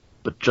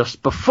 But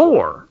just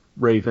before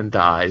Raven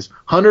dies,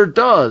 Hunter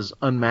does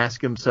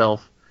unmask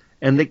himself,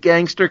 and the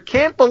gangster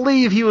can't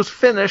believe he was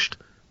finished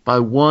by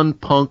one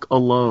punk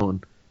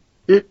alone.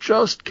 It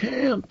just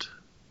can't.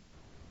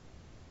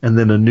 And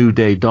then a new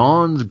day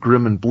dawns,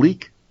 grim and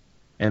bleak,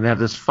 and at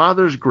his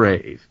father's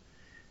grave,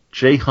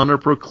 Jay Hunter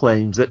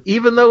proclaims that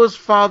even though his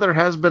father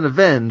has been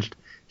avenged,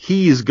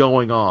 he's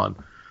going on.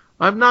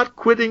 I'm not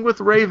quitting with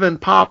Raven,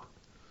 Pop.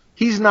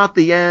 He's not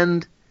the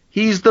end.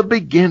 He's the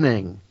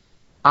beginning.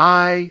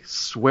 I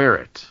swear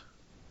it.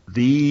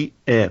 The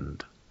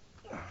end.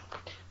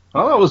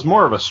 Well, that was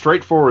more of a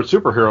straightforward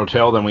superhero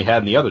tale than we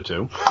had in the other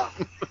two.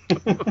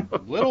 A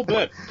little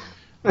bit.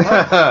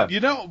 You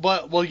know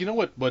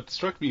what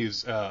struck me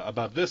is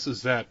about this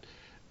is that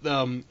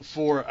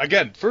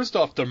first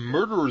off, the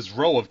murderer's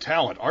row of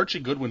talent: Archie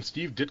Goodwin,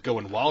 Steve Ditko,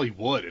 and Wally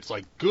Wood. It's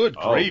like good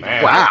gravy.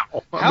 Man.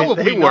 Wow. How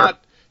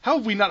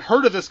have we not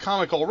heard of this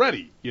comic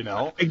already? You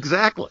know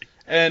Exactly.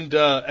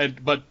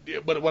 But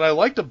what I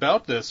liked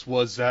about this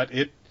was that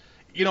it.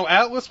 You know,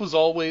 Atlas was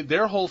always,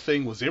 their whole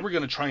thing was they were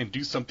going to try and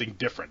do something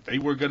different. They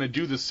were going to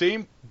do the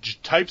same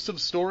types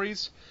of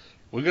stories.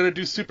 We're going to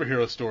do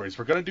superhero stories.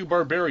 We're going to do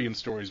barbarian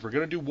stories. We're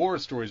going to do war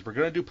stories. We're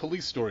going to do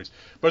police stories.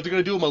 But they're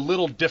going to do them a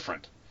little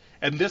different.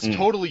 And this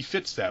totally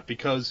fits that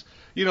because,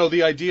 you know,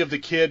 the idea of the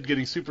kid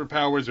getting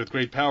superpowers, with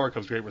great power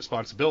comes great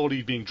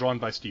responsibility, being drawn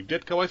by Steve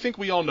Ditko, I think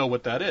we all know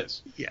what that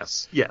is.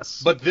 Yes.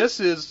 But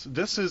this is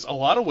a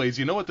lot of ways,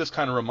 you know what this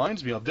kind of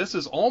reminds me of? This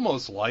is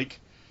almost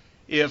like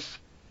if...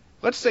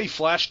 Let's say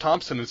Flash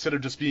Thompson, instead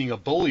of just being a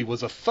bully,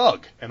 was a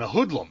thug and a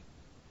hoodlum.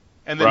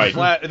 And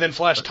then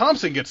Flash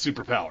Thompson gets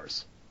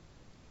superpowers.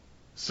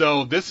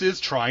 So this is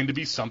trying to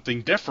be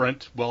something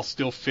different while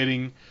still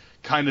fitting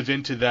kind of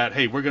into that,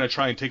 hey, we're going to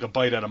try and take a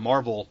bite out of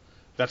Marvel.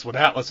 That's what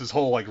Atlas's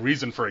whole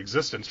reason for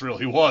existence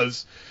really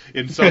was,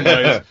 in some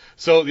ways.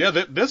 So yeah,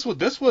 this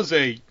was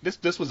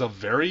a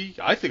very,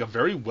 I think, a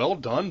very well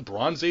done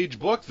Bronze Age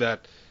book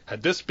that,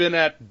 had this been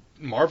at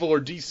Marvel or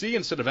DC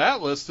instead of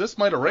Atlas, this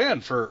might have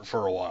ran for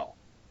a while.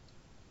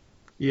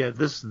 Yeah,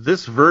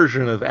 this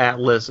version of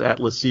Atlas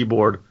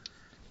Seaboard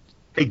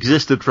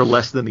existed for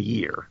less than a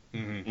year.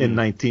 In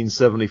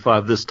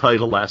 1975. This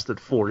title lasted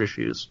 4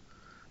 issues.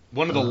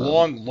 One of the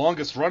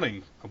longest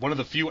running, one of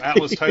the few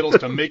Atlas titles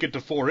to make it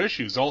to 4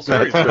 issues. All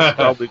series. That's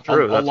probably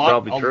true. That's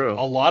probably true.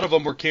 A lot of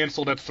them were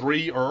canceled at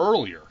 3 or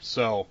earlier.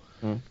 So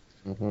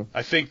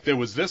I think there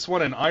was this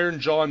one and Iron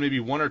Jaw and maybe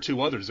 1 or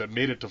 2 others that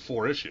made it to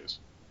 4 issues.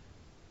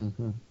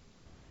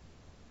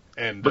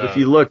 And but if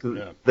you look,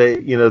 they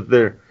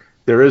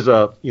there is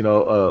a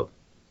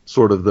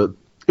sort of the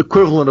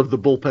equivalent of the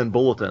bullpen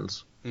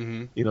bulletins.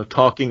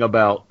 Talking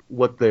about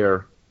what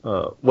they're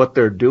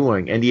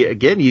doing, and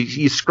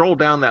you scroll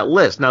down that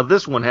list. Now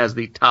this one has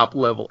the top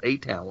level A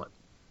talent,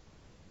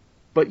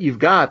 but you've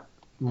got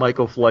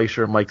Michael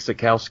Fleischer, Mike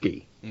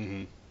Sikowski,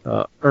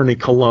 Ernie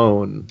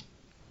Colon,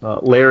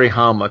 Larry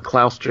Hama,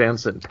 Klaus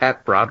Janson,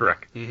 Pat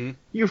Broderick.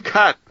 You've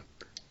got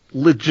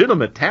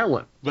legitimate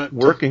talent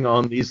working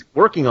on these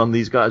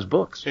guys'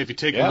 books. If you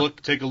take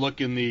a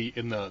look in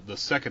the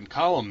second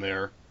column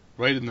there,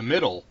 right in the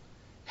middle,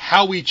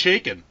 Howie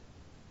Chaykin.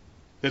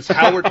 That's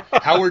Howard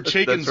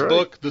Chaykin's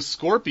book, The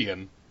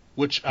Scorpion,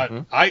 which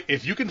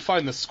if you can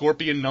find The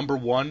Scorpion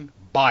 #1,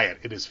 buy it.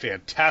 It is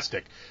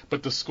fantastic.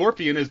 But The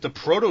Scorpion is the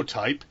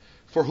prototype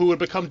for who would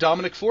become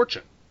Dominic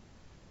Fortune,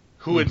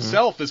 who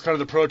itself is kind of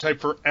the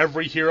prototype for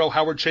every hero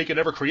Howard Chaykin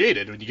ever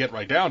created when you get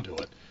right down to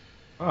it.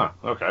 Ah,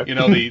 okay.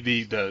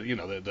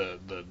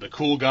 The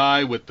cool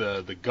guy with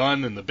the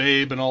gun and the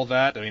babe and all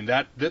that. I mean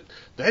that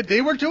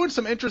they were doing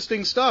some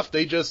interesting stuff.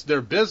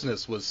 Their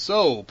business was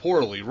so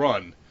poorly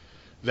run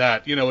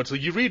that it's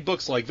like you read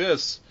books like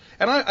this,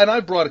 and I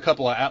brought a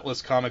couple of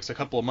Atlas comics a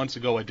couple of months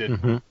ago. I did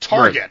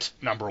Target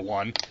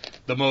 #1,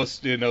 the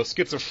most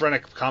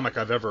schizophrenic comic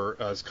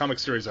comic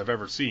series I've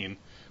ever seen.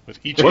 With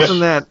each was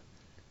that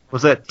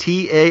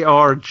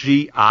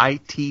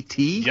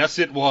Targitt? Yes,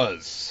 it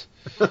was.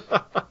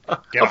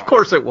 Of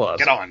course it was.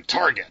 Get on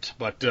Target.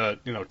 But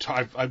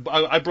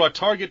I brought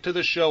Target to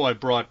the show. I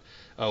brought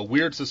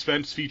Weird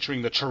Suspense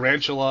featuring the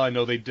Tarantula. I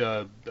know they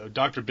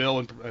Dr.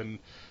 Bill and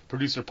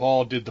producer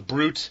Paul did The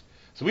Brute.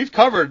 So we've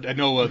covered, I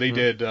know they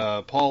did,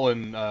 Paul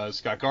and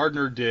Scott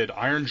Gardner did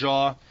Iron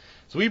Jaw.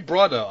 So we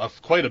brought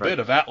quite a bit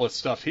of Atlas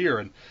stuff here,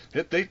 and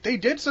they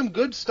did some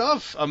good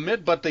stuff,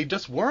 but they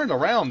just weren't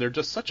around. They're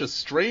just such a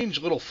strange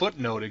little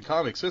footnote in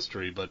comics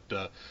history. But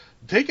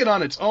taken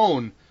on its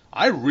own,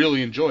 I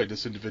really enjoyed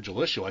this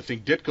individual issue. I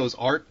think Ditko's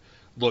art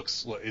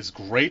is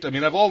great. I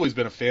mean, I've always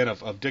been a fan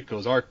of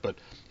Ditko's art, but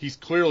he's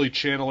clearly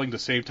channeling the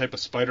same type of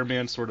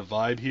Spider-Man sort of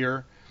vibe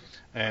here.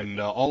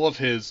 And all of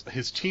his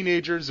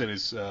teenagers and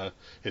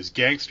his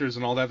gangsters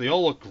and all that, they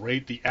all look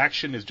great. The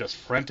action is just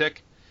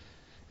frantic,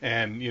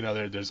 and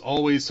there's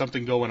always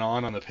something going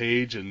on the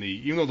page. And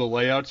even though the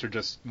layouts are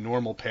just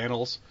normal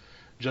panels,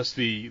 just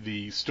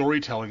the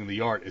storytelling and the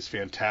art is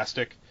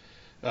fantastic.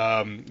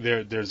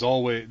 There's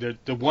always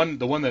the one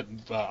that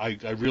I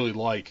really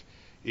like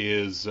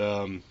is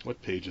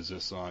what page is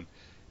this on?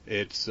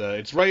 It's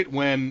right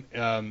when.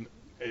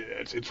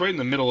 It's right in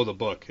the middle of the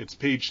book. It's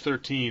page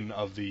 13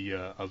 of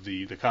the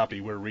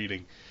copy we're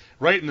reading.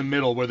 Right in the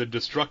middle where the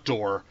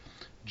Destructor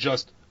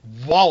just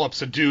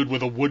wallops a dude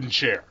with a wooden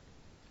chair.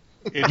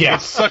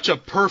 It's such a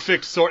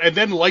perfect sort, and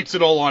then lights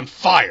it all on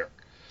fire.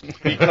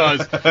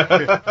 Because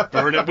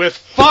burn it with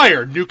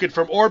fire, nuke it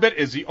from orbit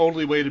is the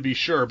only way to be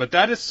sure. But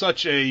that is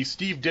such a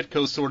Steve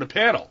Ditko sort of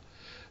panel.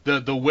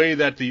 The way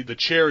that the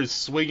chair is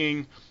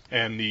swinging,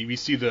 and we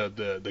see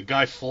the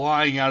guy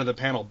flying out of the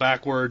panel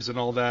backwards and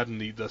all that,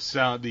 and the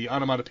sound, the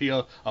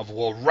onomatopoeia of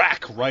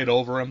whack right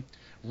over him.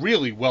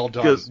 Really well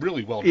done.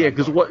 Really well done. Yeah,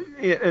 because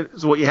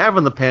what you have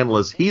in the panel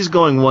is he's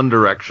going one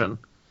direction,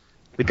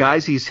 the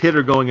guys he's hit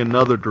are going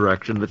another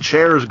direction, the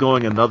chair is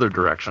going another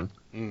direction,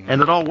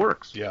 and it all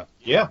works. Yeah.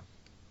 Yeah.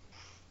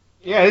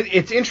 Yeah,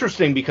 it's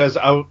interesting because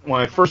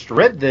when I first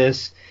read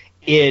this,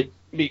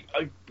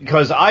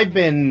 because I've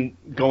been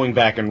going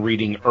back and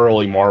reading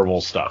early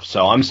Marvel stuff,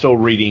 so I'm still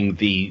reading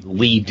the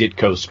Lee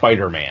Ditko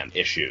Spider-Man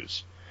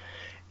issues.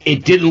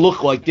 It didn't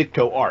look like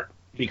Ditko art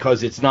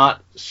because it's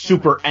not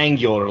super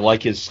angular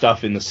like his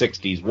stuff in the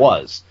 60s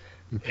was.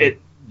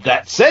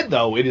 That said,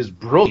 though, it is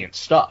brilliant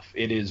stuff.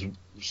 It is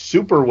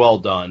super well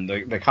done.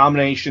 The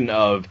combination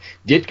of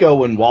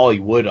Ditko and Wally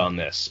Wood on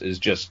this is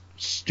just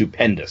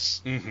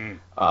stupendous.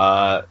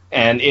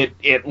 And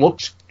it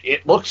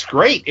looks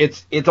great.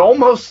 It's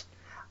almost,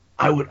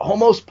 I would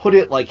almost put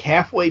it like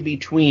halfway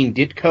between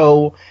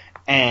Ditko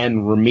and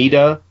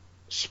Romita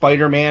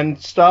Spider-Man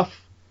stuff,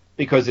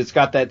 because it's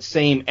got that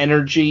same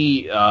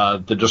energy.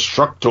 The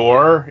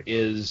Destructor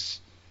is,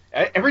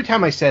 every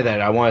time I say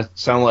that, I want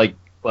to sound like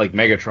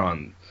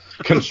Megatron.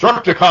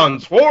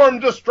 Constructicons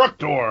form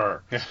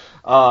Destructor.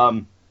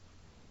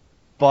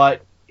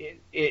 But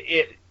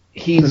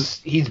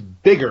he's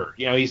bigger.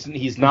 You know,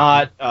 he's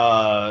not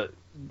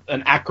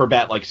an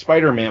acrobat like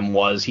Spider-Man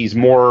was. He's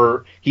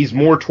more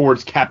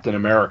towards Captain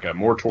America,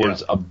 more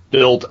towards a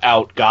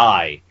built-out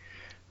guy.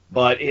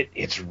 But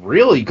it's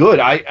really good.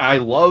 I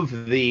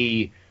love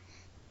the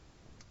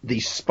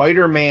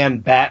Spider-Man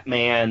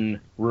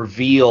Batman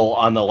reveal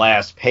on the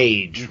last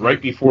page,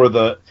 right before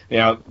the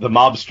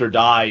mobster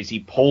dies. He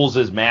pulls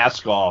his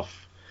mask off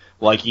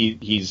like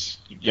he's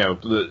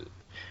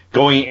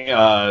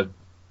going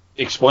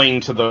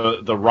explaining to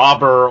the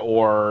robber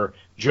or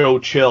Joe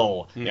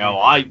Chill,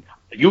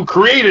 you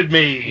created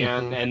me,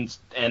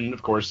 and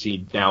of course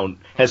he now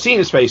has seen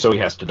his face, so he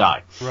has to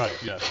die. Right.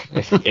 Yeah.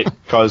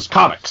 Because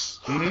comics.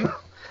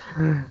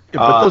 Mm-hmm.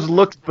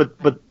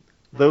 But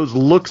those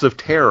looks of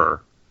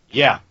terror.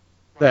 Yeah.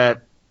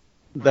 That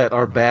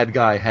our bad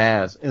guy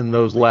has in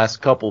those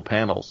last couple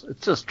panels.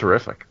 It's just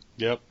terrific.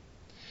 Yep.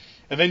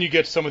 And then you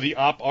get some of the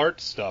op art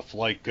stuff,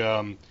 like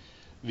on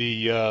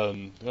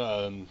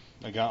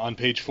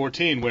page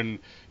 14 when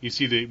we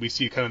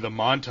see kind of the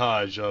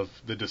montage of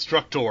the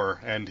Destructor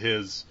and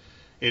his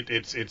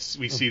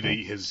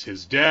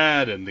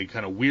dad and the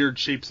kind of weird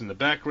shapes in the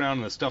background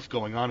and the stuff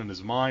going on in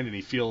his mind, and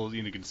you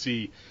can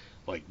see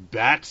like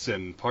bats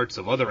and parts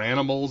of other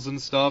animals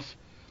and stuff.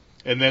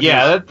 And then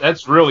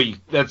that's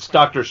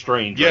Doctor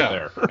Strange right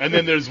there. And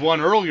then there's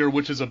one earlier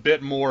which is still a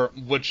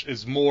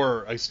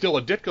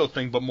Ditko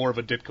thing, but more of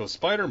a Ditko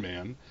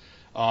Spider-Man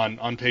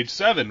on page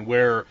 7,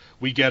 where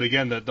we get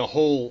again the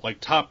whole like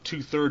top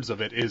 2/3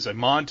 of it is a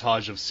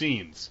montage of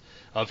scenes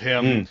of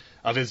him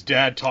of his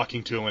dad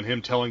talking to him and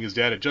him telling his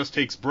dad it just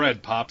takes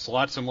bread, Pops,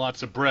 lots and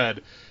lots of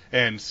bread,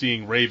 and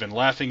seeing Raven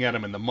laughing at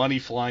him and the money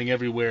flying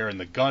everywhere and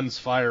the guns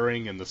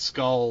firing and the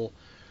skull.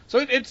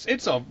 So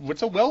it's a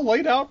well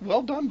laid out,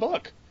 well done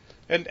book,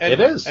 and it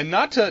is, and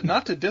not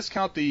to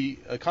discount the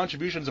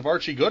contributions of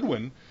Archie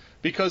Goodwin,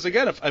 because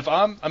again, I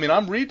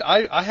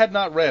had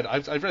not read,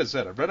 I've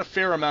read a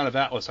fair amount of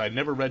Atlas. I'd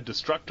never read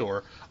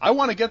Destructor. I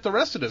want to get the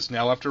rest of this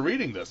now after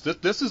reading this.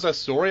 This is a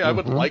story I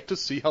would like to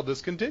see how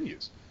this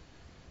continues.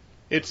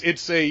 This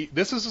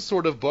is a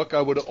sort of book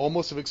I would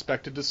almost have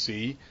expected to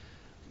see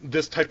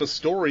this type of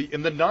story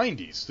in the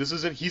 90s.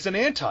 He's an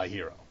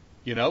anti-hero.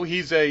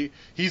 He's a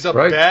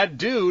right. Bad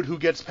dude who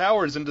gets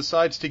powers and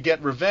decides to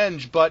get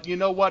revenge. But you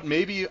know what?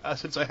 Maybe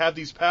since I have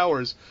these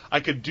powers,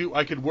 I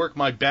could work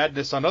my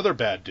badness on other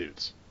bad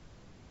dudes.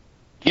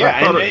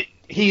 Yeah, and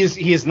he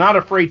is not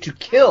afraid to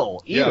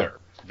kill either.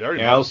 Yeah, very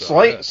much so.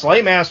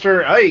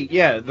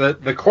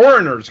 Slaymaster. The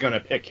coroner's going to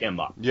pick him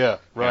up. Yeah,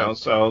 right.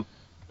 So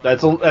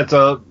that's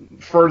a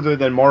further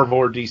than Marvel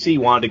or DC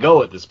wanted to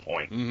go at this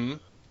point. Mm-hmm.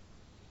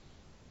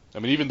 I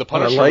mean, even the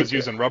Punisher was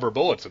using rubber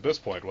bullets at this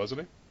point,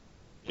 wasn't he?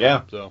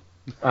 Yeah. So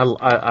I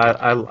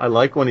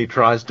like when he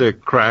tries to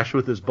crash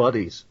with his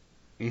buddies,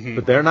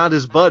 but they're not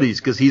his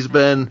buddies because he's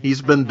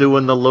been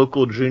doing the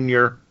local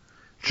junior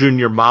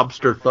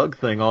mobster thug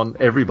thing on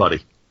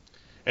everybody.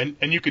 And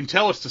you can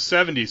tell it's the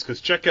 70s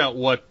because check out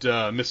what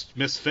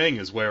Miss Thing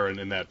is wearing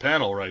in that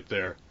panel right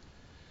there.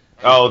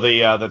 Oh,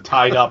 the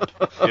tied up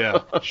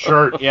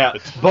shirt. Yeah,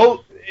 it's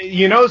both.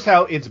 You notice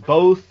how it's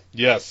both.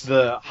 Yes.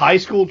 The high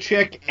school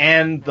chick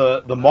and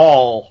the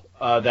mall.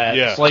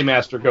 That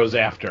Slaymaster goes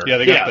after. Yeah,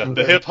 they got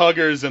the hip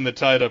huggers and the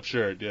tied up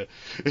shirt. Yeah,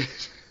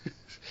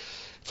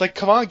 it's like,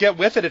 come on, get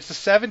with it. It's the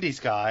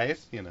 70s,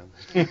 guys.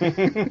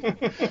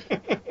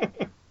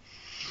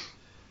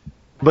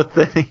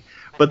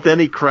 But then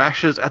he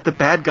crashes at the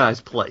bad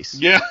guy's place.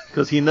 Yeah,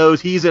 because he knows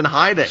he's in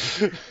hiding.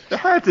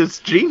 That is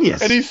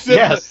genius. And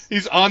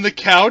he's on the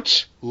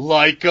couch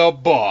like a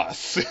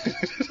boss.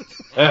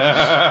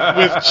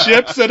 With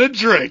chips and a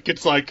drink.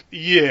 It's like,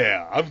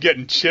 I'm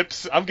getting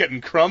chips, I'm getting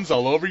crumbs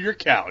all over your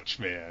couch,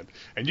 man.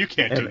 And you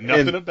can't do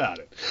nothing about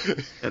it.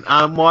 And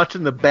I'm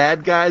watching the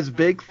bad guy's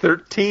big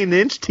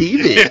 13-inch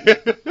TV.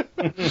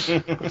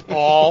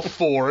 All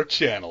 4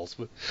 channels,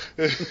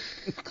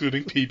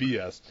 including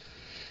PBS.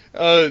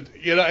 And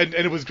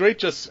it was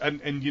great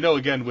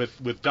again,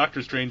 with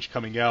Doctor Strange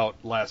coming out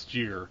last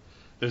year,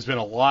 there's been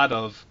a lot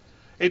of...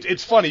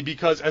 It's funny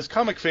because as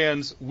comic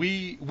fans,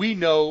 we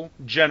know,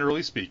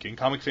 generally speaking,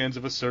 comic fans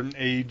of a certain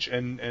age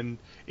and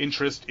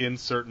interest in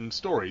certain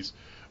stories,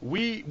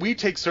 we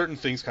take certain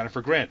things kind of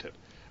for granted.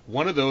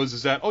 One of those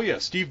is that,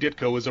 Steve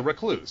Ditko is a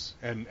recluse,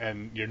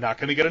 and you're not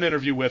going to get an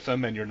interview with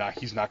him, and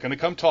he's not going to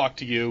come talk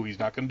to you, he's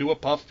not going to do a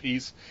puff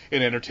piece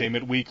in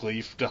Entertainment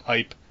Weekly to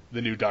hype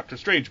the new Doctor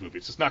Strange movie.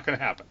 It's just not going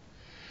to happen.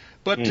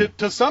 But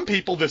to some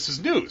people, this is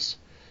news.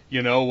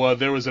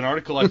 There was an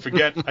article, I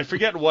forget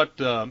what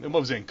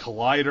was it, in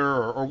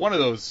Collider or one of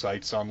those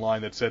sites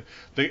online that said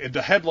the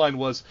headline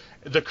was,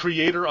 "The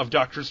creator of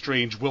Doctor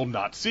Strange will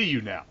not see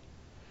you now,"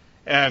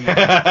 and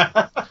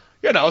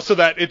so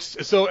that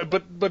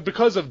but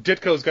because of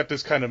Ditko's got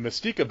this kind of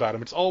mystique about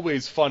him, it's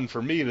always fun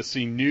for me to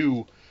see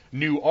new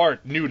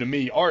to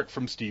me art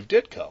from Steve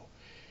Ditko,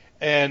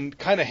 and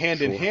kind of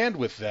hand in hand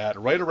with that,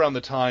 right around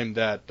the time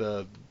that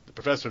the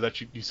professor that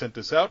you sent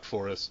this out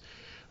for us.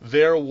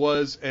 There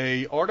was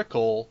a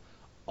article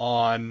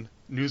on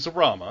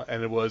Newsarama,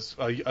 and it was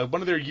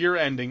one of their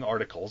year-ending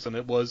articles, and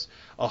it was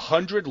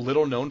 100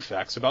 little-known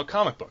facts about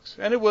comic books.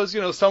 And it was,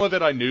 some of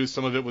it I knew,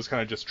 some of it was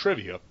kind of just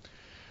trivia.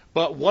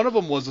 But one of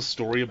them was a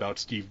story about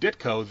Steve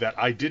Ditko that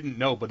I didn't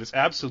know, but is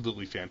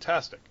absolutely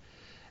fantastic.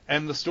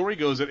 And the story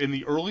goes that in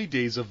the early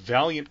days of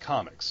Valiant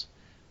Comics,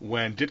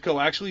 when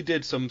Ditko actually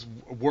did some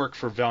work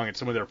for Valiant,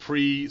 some of their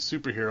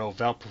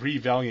pre-superhero,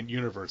 pre-Valiant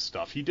Universe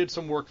stuff, he did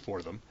some work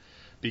for them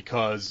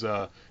because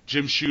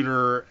Jim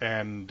Shooter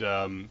and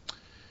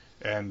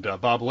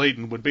Bob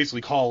Layton would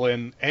basically call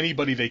in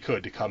anybody they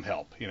could to come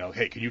help.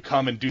 Hey, can you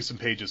come and do some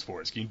pages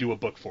for us? Can you do a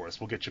book for us?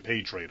 We'll get you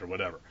page rate or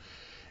whatever.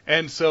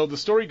 And so the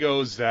story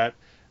goes that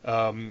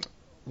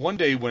one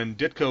day when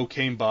Ditko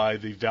came by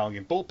the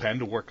Valiant bullpen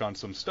to work on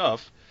some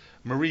stuff,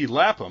 Marie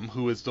Lapham,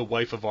 who is the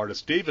wife of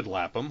artist David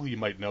Lapham, who you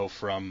might know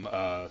from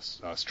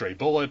Stray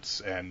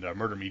Bullets and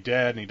Murder Me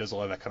Dead, and he does a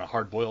lot of that kind of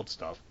hard-boiled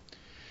stuff.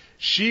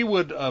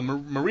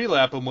 Marie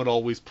Lapham would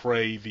always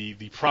play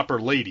the proper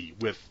lady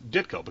with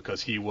Ditko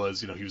because he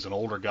was an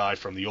older guy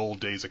from the old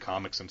days of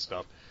comics and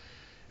stuff.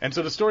 And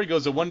so the story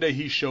goes that one day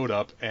he showed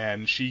up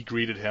and she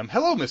greeted him,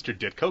 "Hello, Mr.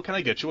 Ditko, can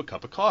I get you a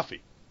cup of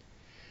coffee?"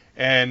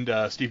 And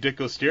Steve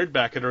Ditko stared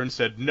back at her and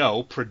said,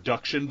 "No,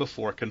 production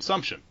before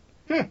consumption."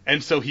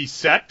 And so he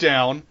sat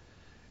down,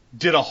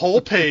 did a whole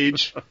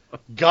page,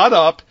 got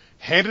up,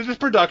 handed it to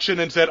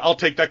production, and said, "I'll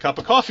take that cup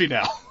of coffee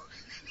now."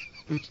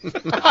 So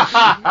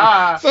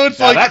it's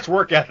now that's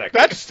work ethic.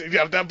 But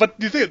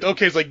you think,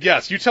 okay, it's like,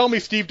 yes, you tell me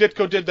Steve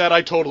Ditko did that,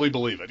 I totally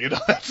believe it.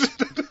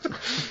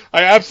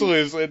 I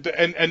absolutely,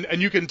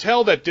 and you can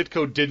tell that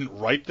Ditko didn't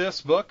write this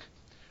book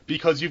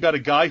because you've got a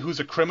guy who's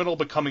a criminal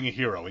becoming a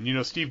hero,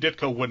 and Steve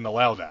Ditko wouldn't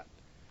allow that.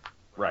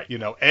 Right.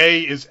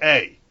 A is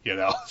A.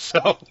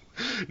 So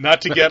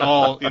not to get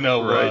all,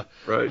 right.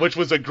 Which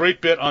was a great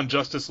bit on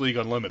Justice League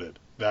Unlimited,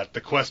 that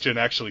the question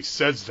actually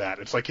says that.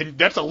 It's like,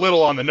 that's a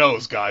little on the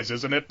nose, guys,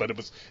 isn't it? But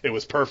it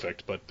was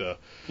perfect.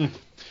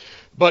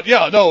 But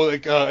yeah, no,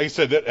 like I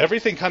said, that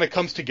everything kind of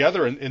comes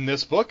together in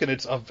this book, and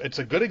it's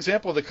a good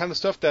example of the kind of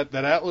stuff that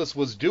Atlas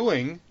was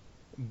doing,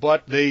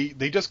 but they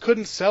just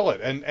couldn't sell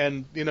it.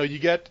 And you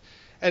get.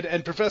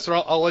 And Professor,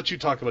 I'll let you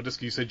talk about this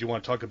because you said you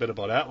want to talk a bit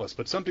about Atlas.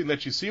 But something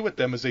that you see with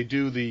them is they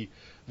do the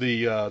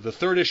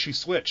third issue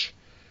switch,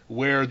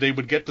 where they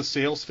would get the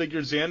sales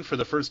figures in for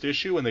the first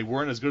issue and they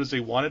weren't as good as they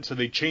wanted, so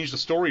they changed the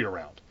story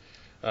around.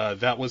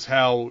 That was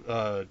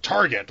how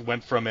Target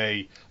went from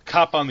a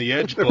cop on the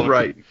edge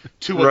book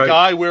to a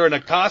guy wearing a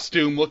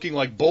costume looking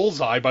like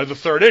Bullseye by the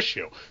third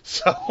issue.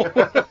 So.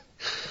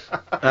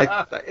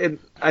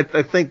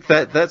 I think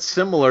that's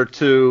similar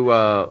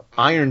to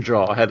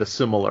Ironjaw had a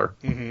similar.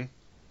 Mm-hmm.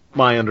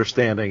 My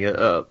understanding,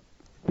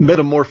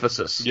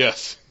 Metamorphosis.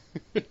 Yes.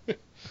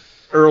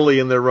 Early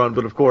in their run,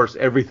 but of course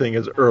everything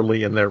is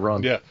early in their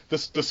run. Yeah, the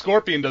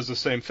Scorpion does the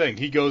same thing.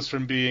 He goes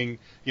from being,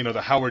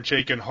 the Howard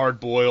Chaykin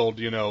hard-boiled,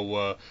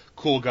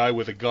 cool guy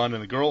with a gun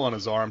and a girl on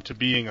his arm to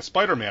being a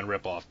Spider-Man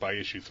ripoff by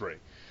issue 3,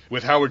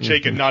 with Howard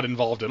Chaykin not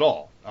involved at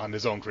all on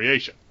his own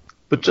creation.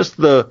 But just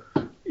the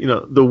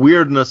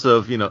weirdness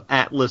of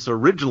Atlas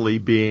originally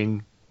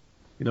being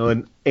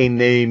a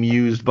name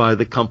used by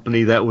the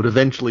company that would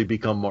eventually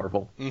become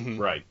Marvel. Mm-hmm.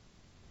 Right.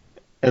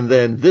 And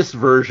then this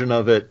version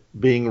of it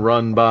being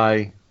run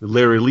by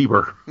Larry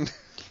Lieber.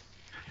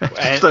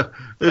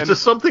 There's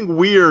just something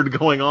weird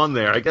going on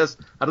there. I guess,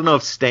 I don't know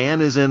if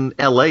Stan is in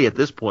L.A. at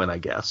this point, I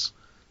guess.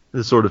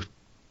 It's sort of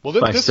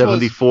by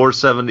 74,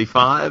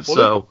 75,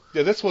 so...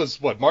 This was,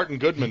 Martin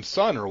Goodman's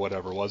son or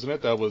whatever, wasn't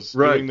it? That was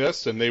doing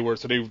this, and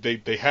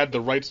they had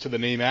the rights to the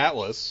name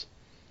Atlas.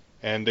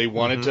 And they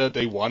wanted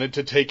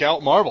to take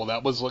out Marvel.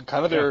 That was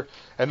kind of their,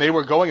 and they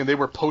were going and they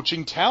were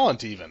poaching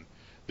talent even.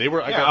 They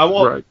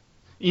were.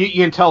 You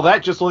can tell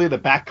that just looking at the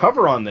back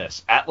cover on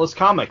this Atlas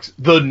Comics,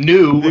 the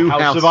new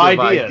House of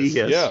Ideas.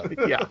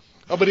 Yeah.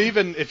 Oh, but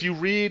even if you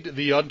read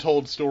the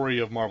Untold Story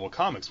of Marvel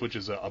Comics, which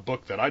is a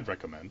book that I'd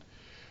recommend,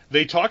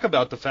 they talk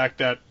about the fact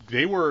that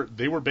they were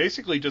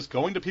basically just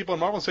going to people in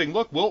Marvel and saying,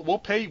 look,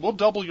 we'll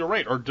double your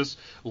rate, or just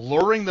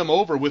luring them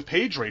over with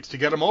page rates to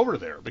get them over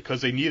there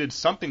because they needed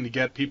something to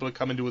get people to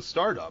come into a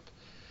startup.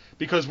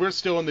 Because we're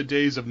still in the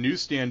days of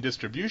newsstand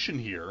distribution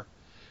here,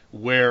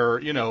 where,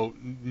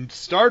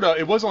 startup,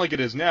 it wasn't like it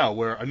is now,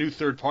 where a new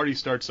third party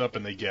starts up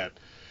and they get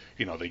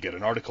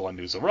an article on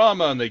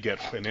Newsarama, and they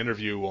get an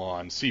interview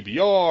on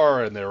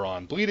CBR, and they're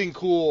on Bleeding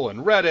Cool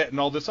and Reddit and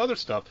all this other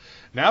stuff.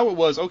 Now it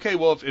was, okay,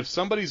 well, if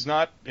somebody's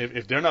not,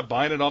 if they're not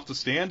buying it off the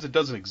stands, it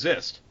doesn't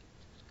exist.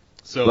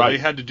 So they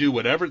had to do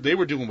they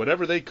were doing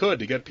whatever they could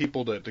to get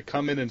people to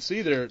come in and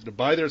to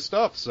buy their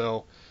stuff.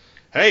 So,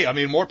 hey, I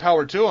mean, more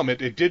power to them.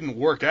 It didn't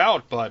work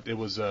out, but it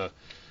was a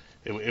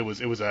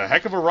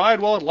heck of a ride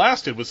while it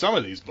lasted with some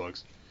of these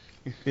books.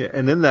 Yeah,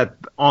 and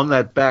on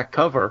that back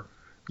cover,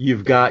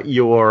 you've got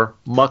your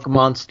Muck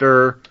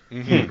Monster.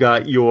 Mm-hmm. You've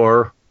got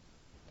your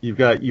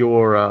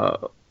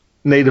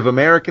Native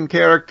American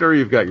character.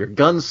 You've got your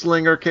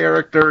Gunslinger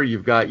character.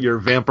 You've got your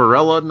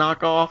Vampirella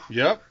knockoff.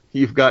 Yep.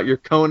 You've got your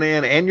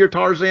Conan and your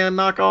Tarzan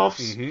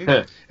knockoffs.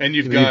 Mm-hmm. And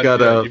you've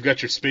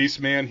got your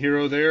Spaceman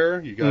hero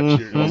there. You got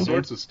your all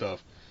sorts of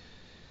stuff.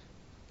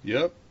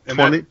 Yep.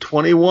 And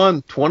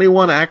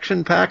 21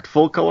 action-packed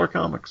full-color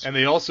comics. And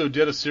they also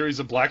did a series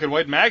of black and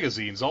white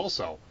magazines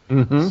also.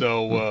 Mm-hmm.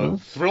 So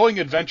thrilling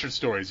adventure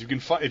stories. You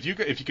can if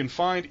you can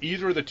find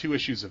either of the 2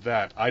 issues of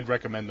that, I'd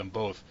recommend them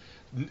both.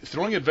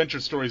 Thrilling Adventure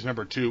Stories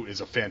 #2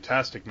 is a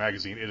fantastic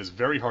magazine. It is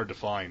very hard to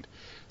find.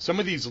 Some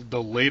of these,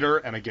 the later,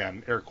 and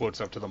again, air quotes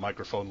up to the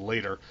microphone,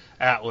 later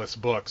Atlas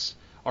books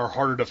are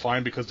harder to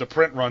find because the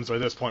print runs by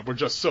this point were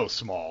just so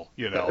small.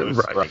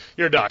 Right.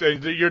 You're not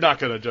going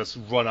to just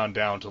run on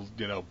down to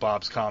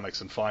Bob's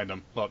Comics and find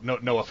them. Well,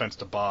 no offense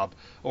to Bob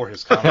or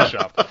his comic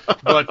shop,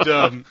 but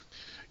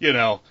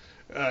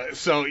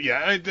so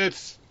yeah,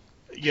 it's.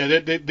 Yeah,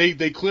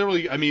 they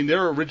clearly, I mean,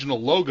 their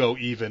original logo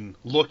even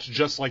looked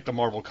just like the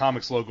Marvel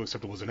Comics logo,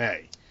 except it was an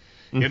A.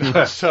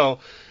 So,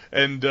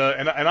 and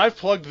I've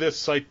plugged this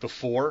site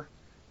before,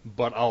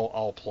 but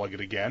I'll plug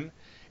it again.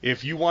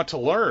 If you want to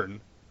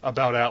learn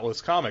about Atlas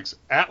Comics,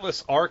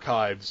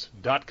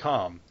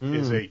 atlasarchives.com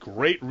is a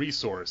great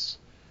resource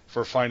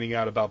for finding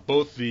out about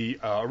both the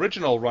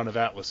original run of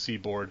Atlas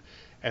Seaboard,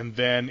 and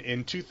then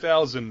in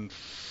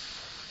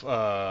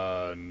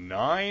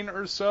 2009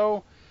 or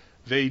so,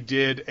 they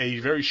did a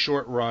very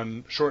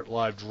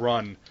short-lived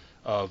run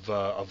of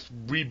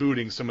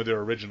rebooting some of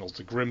their originals,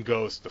 the Grim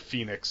Ghost, the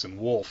Phoenix, and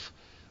Wolf,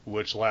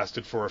 which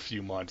lasted for a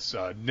few months.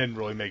 Didn't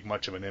really make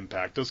much of an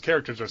impact. Those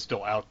characters are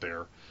still out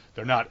there.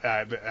 They're not.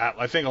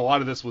 I think a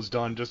lot of this was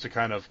done just to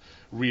kind of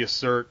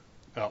reassert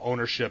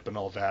ownership and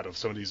all that of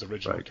some of these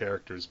original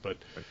characters, but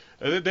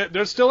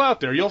they're still out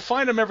there. You'll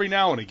find them every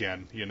now and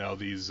again.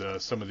 These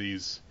some of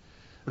these.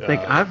 I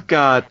think I've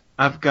got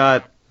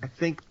I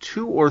think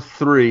 2 or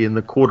 3 in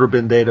the Quarter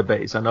Bin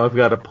database. I know I've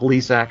got a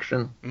Police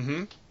Action,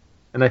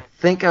 and I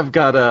think I've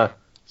got a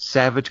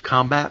Savage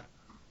Combat.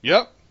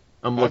 Yep.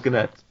 I'm looking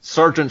at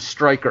Sergeant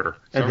Stryker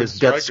and his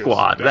Death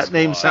Squad. That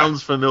name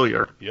sounds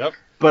familiar. Yep.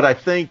 But I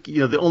think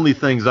the only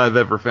things I've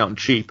ever found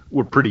cheap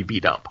were pretty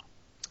beat up.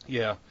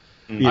 Yeah.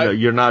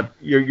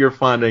 You're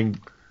finding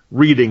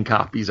reading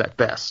copies at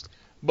best.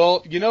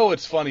 Well,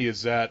 what's funny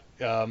is that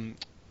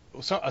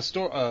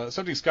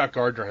something Scott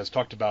Gardner has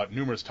talked about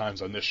numerous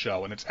times on this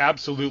show, and it's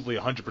absolutely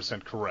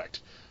 100% correct.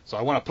 So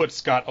I want to put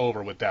Scott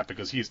over with that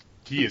because he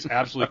is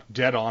absolutely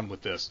dead on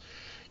with this.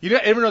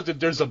 Ever know that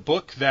there's a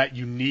book that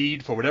you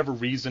need for whatever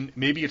reason?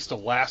 Maybe it's the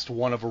last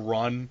one of a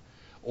run,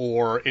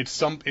 or it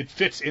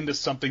fits into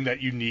something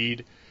that you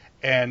need,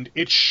 and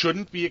it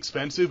shouldn't be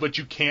expensive, but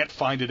you can't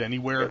find it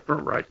anywhere.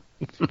 Right.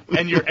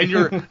 and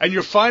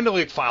you're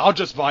finally like, I'll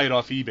just buy it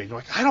off eBay. And you're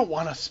like, I don't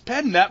want to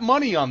spend that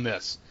money on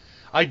this.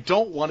 I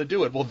don't want to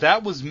do it. Well,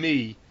 that was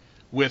me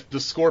with the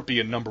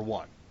Scorpion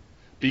 #1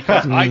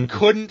 because I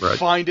couldn't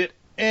find it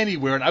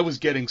anywhere, and I was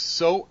getting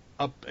so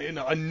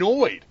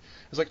annoyed.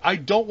 I was like, I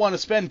don't want to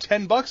spend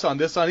 $10 on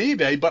this on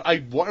eBay, but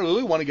I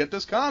really want to get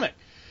this comic.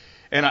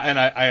 And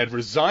I had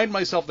resigned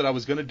myself that I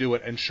was going to do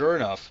it, and sure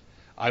enough,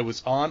 I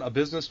was on a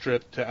business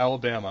trip to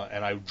Alabama,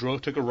 and I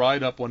took a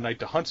ride up one night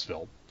to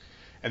Huntsville,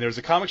 and there was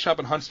a comic shop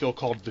in Huntsville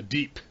called The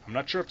Deep. I'm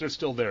not sure if they're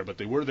still there, but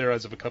they were there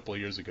as of a couple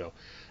of years ago.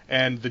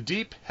 And The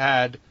Deep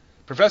had,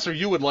 Professor,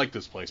 you would like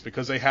this place,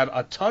 because they had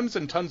tons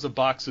and tons of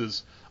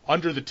boxes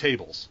under the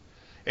tables.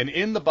 And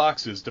in the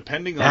boxes,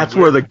 depending on that's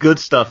where the good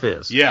stuff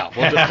is. Yeah,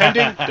 well,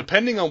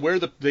 depending on where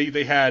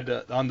they had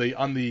on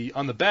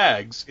the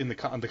bags on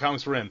the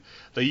comics we're in,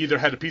 they either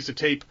had a piece of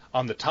tape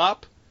on the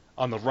top,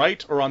 on the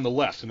right, or on the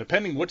left, and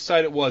depending which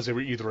side it was, they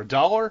were either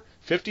 $1,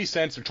 50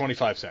 cents, or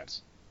 25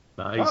 cents.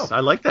 Nice, I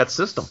like that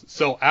system.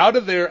 So out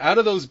of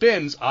those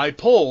bins, I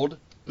pulled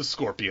the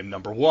Scorpion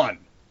 #1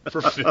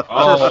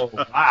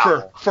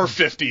 for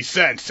 50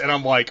 cents, and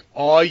I'm like,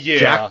 oh yeah,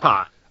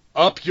 jackpot,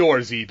 up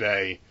yours,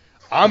 eBay.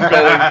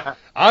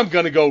 I'm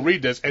going to go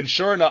read this. And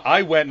sure enough,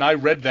 I went and I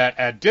read that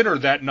at dinner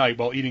that night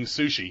while eating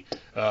sushi,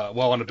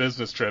 while on a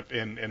business trip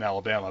in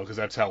Alabama, because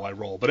that's how I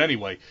roll. But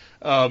anyway,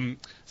 when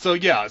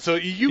I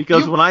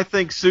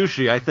think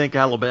sushi, I think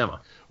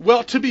Alabama.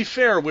 Well, to be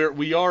fair,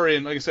 we are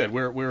in, like I said,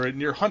 we're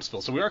near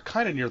Huntsville, so we are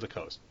kind of near the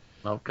coast.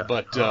 Okay.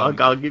 But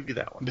I'll give you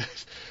that one.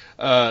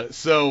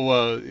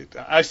 So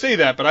I say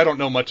that, but I don't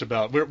know much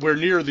about. We're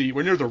near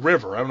the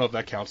river. I don't know if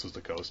that counts as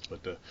the coast,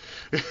 but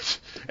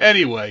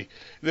anyway,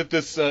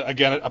 this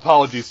again.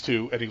 Apologies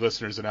to any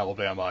listeners in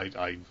Alabama.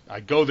 I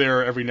go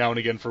there every now and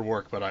again for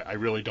work, but I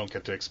really don't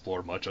get to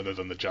explore much other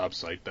than the job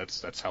site.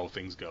 That's how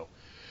things go.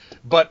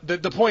 But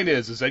the point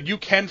is that you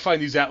can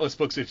find these Atlas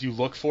books if you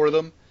look for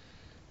them,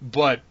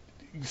 but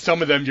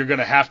some of them you're going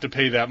to have to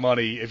pay that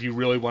money if you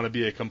really want to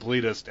be a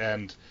completist,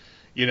 and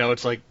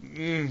it's like,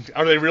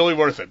 are they really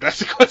worth it? That's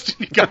the question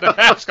you got to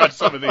ask on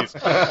some of these.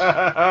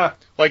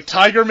 Like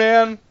Tiger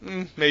Man,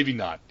 maybe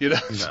not.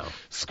 No.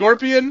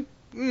 Scorpion,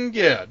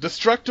 yeah.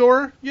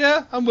 Destructor,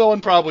 yeah. I'm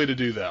willing probably to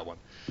do that one.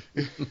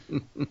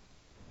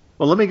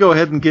 Well, let me go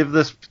ahead and give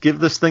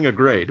this thing a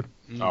grade.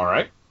 All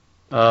right.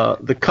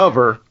 The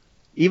cover,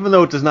 even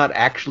though it does not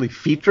actually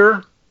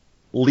feature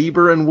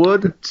Lieber and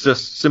Wood, it's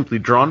just simply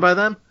drawn by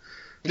them.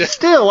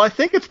 Still, I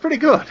think it's pretty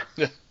good.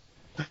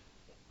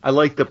 I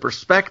like the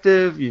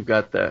perspective. You've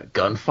got the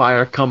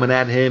gunfire coming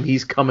at him.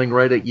 He's coming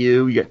right at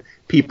you. You got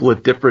people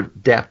at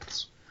different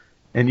depths,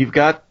 and you've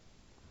got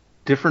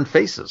different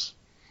faces.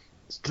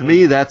 To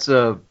me, that's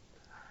a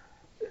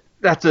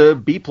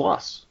B+.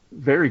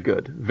 Very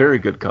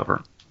good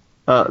cover.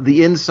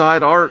 The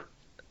inside art,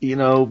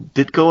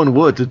 Ditko and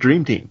Woods, a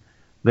dream team.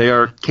 They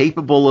are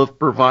capable of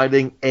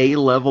providing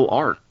A-level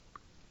art.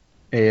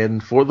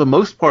 And for the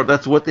most part,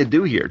 that's what they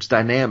do here. It's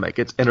dynamic.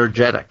 It's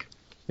energetic.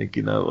 I think,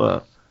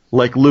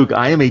 like Luke,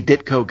 I am a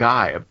Ditko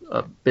guy,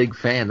 a big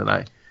fan, and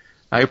I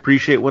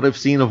appreciate what I've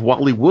seen of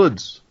Wally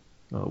Wood's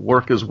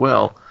work as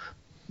well.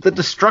 The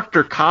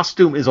Destructor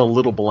costume is a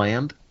little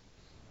bland,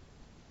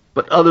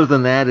 but other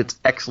than that, it's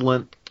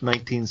excellent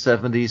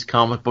 1970s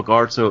comic book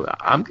art, so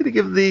I'm going to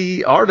give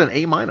the art an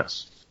A-.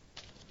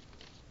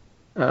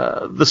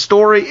 The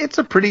story, it's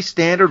a pretty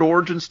standard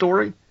origin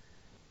story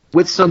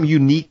with some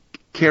unique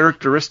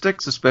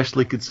characteristics,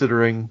 especially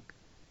considering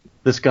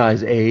this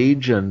guy's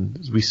age and,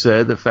 as we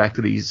said, the fact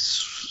that he's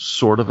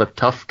sort of a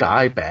tough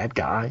guy, bad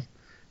guy,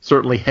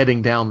 certainly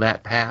heading down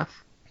that path.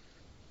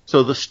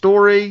 So the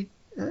story,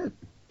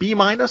 B-.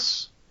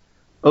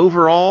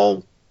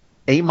 Overall,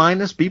 A-,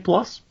 B+.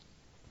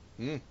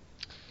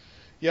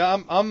 Yeah,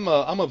 I'm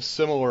of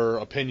similar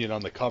opinion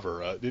on the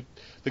cover.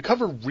 The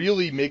cover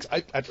really makes.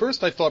 At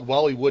first, I thought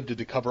Wally Wood did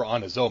the cover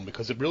on his own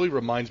because it really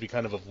reminds me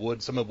kind of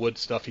Wood, some of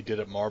Wood's stuff he did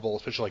at Marvel,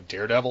 especially like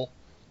Daredevil.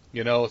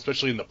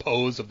 Especially in the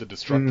pose of the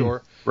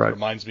Destructor, right.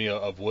 Reminds me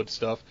of Wood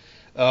stuff.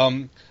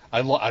 I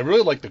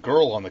really like the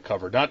girl on the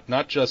cover,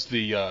 not just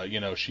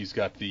the she's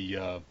got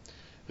the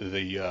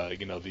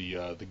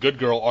good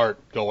girl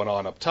art going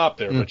on up top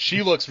there, but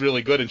she looks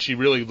really good, and she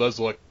really does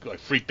look like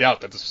freaked out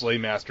that the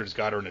Slaymaster's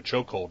got her in a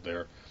chokehold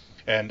there.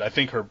 And I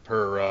think her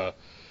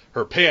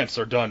pants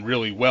are done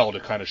really well to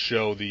kind of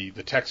show the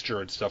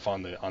texture and stuff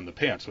on the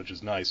pants, which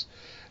is nice.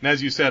 And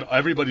as you said,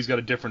 everybody's got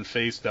a different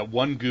face. That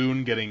one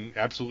goon getting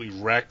absolutely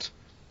wrecked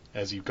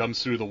as he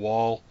comes through the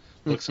wall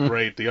looks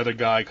great. The other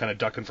guy kind of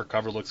ducking for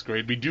cover looks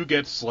great. We do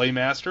get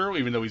Slaymaster,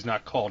 even though he's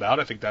not called out.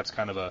 I think that's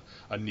kind of a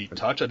neat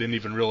touch. I didn't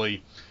even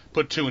really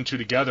put two and two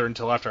together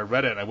until after I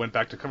read it, and I went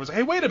back to cover and said,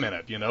 hey, wait a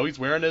minute, he's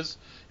wearing it's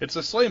a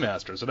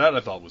Slaymaster, so that I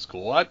thought was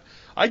cool.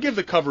 I give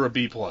the cover a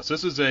B+.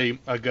 This is a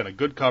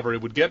good cover.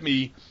 It would get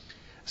me,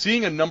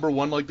 seeing a number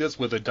one like this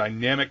with a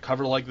dynamic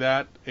cover like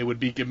that, it would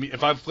give me,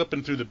 if I'm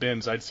flipping through the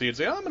bins, I'd see it and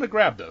say, I'm going to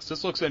grab this.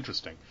 This looks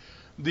interesting.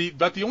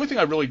 But the only thing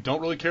I really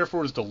don't really care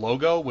for is the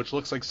logo, which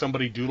looks like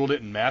somebody doodled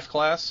it in math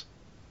class.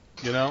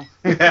 I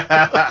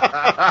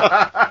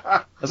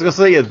was going to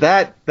say,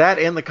 that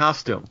and the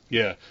costume.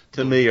 Yeah.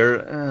 To me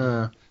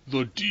are...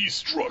 The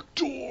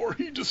Destructor,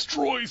 he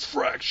destroys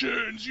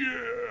fractions,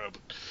 yeah.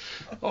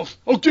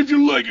 I'll give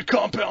your leg a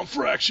compound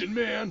fraction,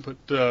 man.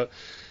 But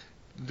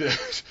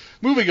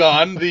moving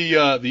on,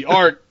 the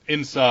art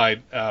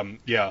inside,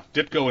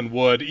 Ditko and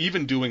Wood,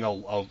 even doing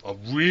a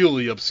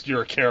really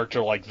obscure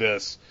character like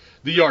this,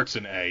 the art's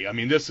an A. I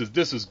mean, this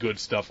is good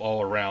stuff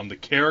all around. The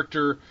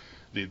character,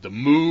 the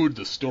mood,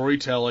 the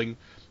storytelling,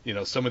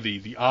 some of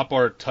the op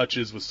art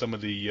touches with some of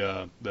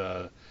the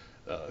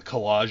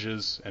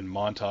collages and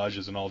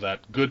montages and all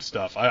that good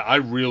stuff. I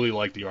really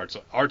like the art.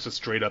 So art's a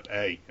straight up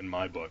A in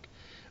my book.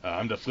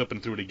 I'm just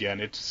flipping through it again.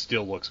 It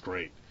still looks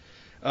great.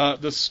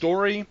 The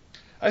story,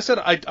 I said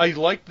I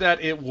liked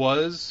that it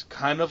was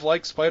kind of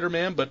like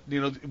Spider-Man, but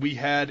we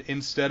had,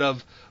 instead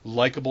of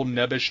likable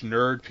nebbish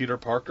nerd Peter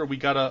Parker, we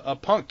got a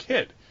punk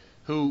kid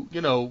who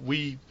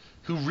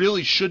who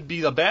really should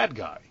be the bad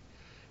guy.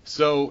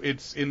 So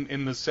it's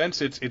in the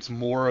sense it's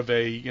more of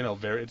a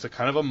it's a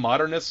kind of a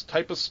modernist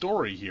type of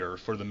story here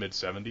for the mid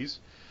 70s,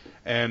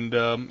 and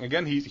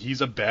again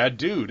he's a bad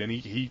dude, and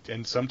he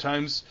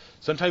sometimes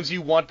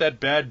you want that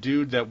bad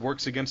dude that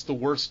works against the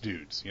worst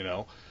dudes,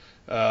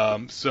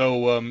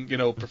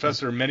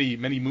 Professor,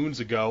 many moons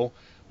ago,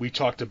 we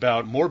talked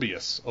about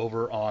Morbius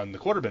over on the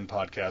Quarterbin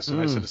podcast, and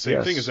I said the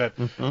same thing, is that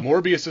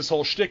Morbius'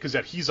 whole shtick is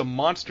that he's a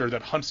monster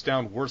that hunts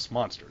down worse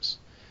monsters.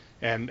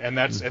 And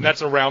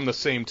that's around the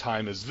same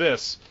time as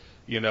this,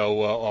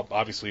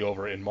 obviously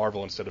over in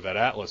Marvel instead of at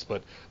Atlas.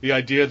 But the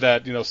idea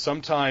that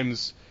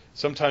sometimes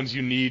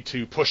you need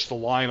to push the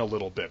line a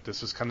little bit.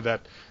 This is kind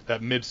of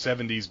that mid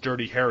 70s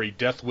Dirty Harry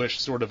Death Wish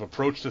sort of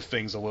approach to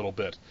things a little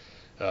bit.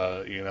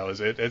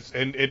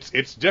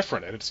 It's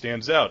different and it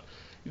stands out.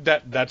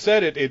 That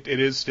said, it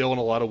is still in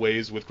a lot of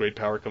ways, with great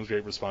power comes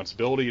great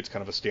responsibility. It's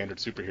kind of a standard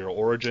superhero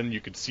origin.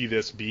 You could see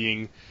this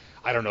being,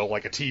 I don't know,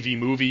 like a TV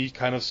movie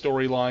kind of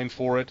storyline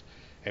for it,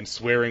 and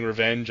swearing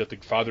revenge at the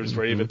father's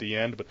grave at the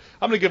end. But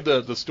I'm going to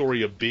give the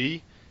story a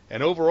B,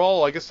 and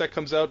overall, I guess that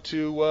comes out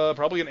to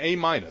probably an A-.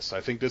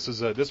 I think this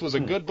was a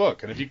good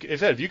book, and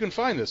if you can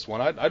find this one,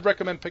 I'd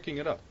recommend picking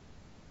it up.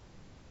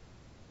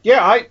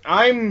 Yeah,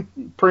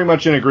 I'm pretty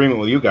much in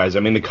agreement with you guys. I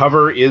mean, the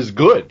cover is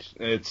good.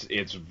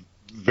 It's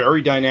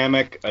very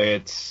dynamic.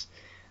 It's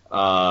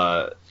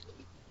the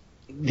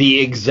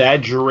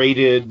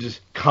exaggerated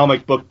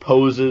comic book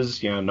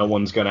poses. No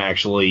one's going to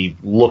actually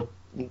look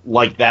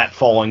like that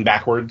falling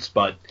backwards,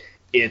 but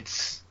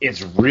it's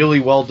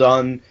really well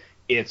done.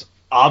 It's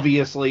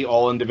obviously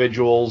all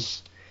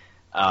individuals.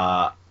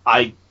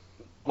 I,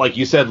 like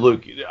you said,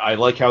 Luke, I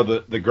like how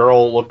the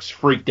girl looks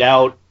freaked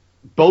out,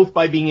 both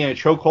by being in a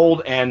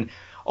chokehold and,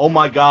 oh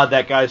my God,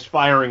 that guy's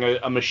firing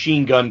a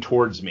machine gun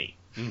towards me.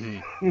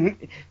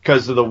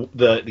 Because of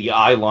the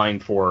eye line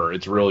for her.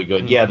 It's really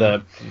good.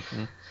 Yeah,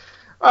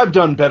 I've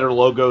done better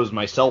logos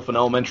myself in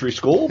elementary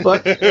school,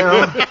 but, you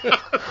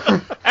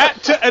know.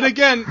 And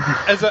again,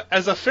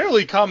 as a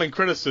fairly common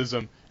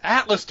criticism,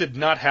 Atlas did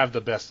not have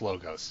the best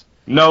logos.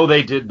 No,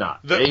 they did not.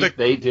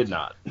 They did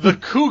not. The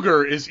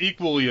Cougar is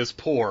equally as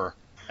poor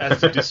as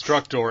the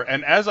Destructor,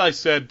 and as I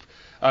said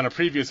on a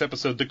previous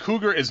episode, the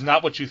Cougar is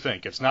not what you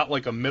think. It's not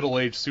like a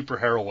middle-aged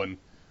superheroine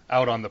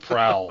out on the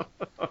prowl.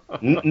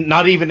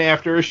 Not even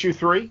after issue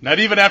 3? Not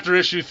even after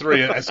issue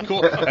 3. As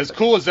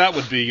cool as that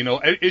would be,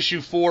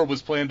 issue 4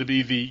 was planned to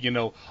be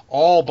the,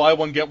 all buy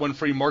one get one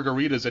free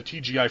margaritas at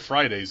TGI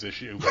Fridays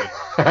issue, but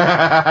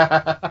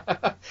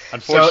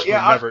unfortunately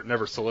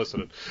never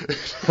solicited.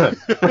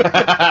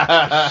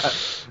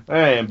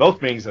 Hey, in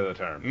both meanings of the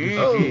term.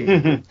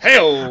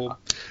 Hey-o!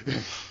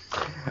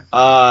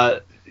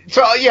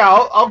 So yeah,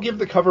 I'll give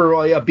the cover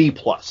a B+.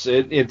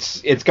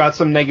 It's got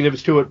some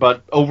negatives to it,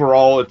 but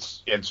overall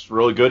it's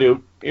really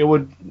good. It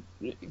would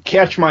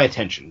catch my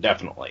attention,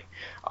 definitely.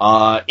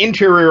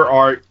 Interior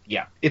art,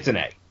 yeah, it's an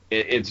A.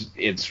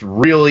 It's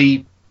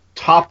really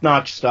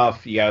top-notch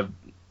stuff. You have,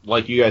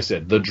 like you guys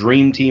said, the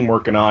dream team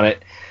working on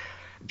it.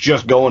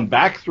 Just going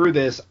back through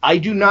this, I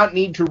do not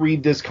need to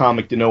read this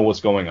comic to know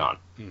what's going on.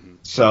 Mm-hmm.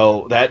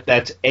 So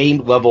that's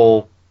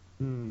A-level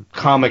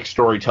comic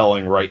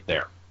storytelling right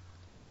there.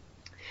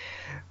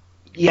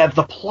 Yeah,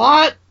 the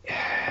plot,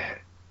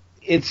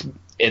 it's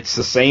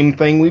the same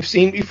thing we've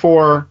seen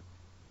before.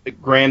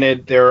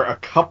 Granted, there are a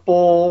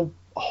couple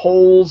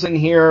holes in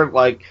here,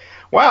 like,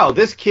 wow,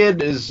 this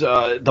kid is,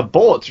 the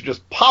bullets are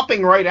just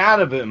popping right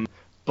out of him,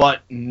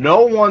 but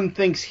no one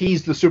thinks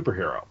he's the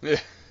superhero.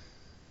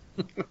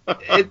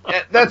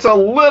 That's a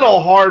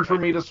little hard for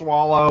me to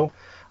swallow,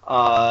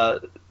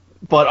 but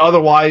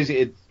otherwise,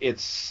 it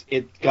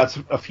got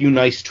a few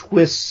nice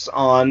twists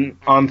on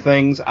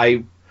things.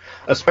 I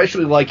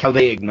especially like how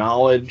they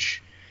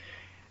acknowledge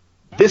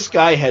this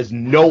guy has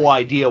no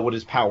idea what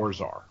his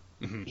powers are.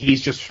 Mm-hmm.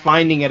 He's just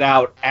finding it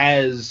out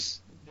as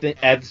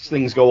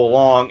things go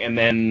along, and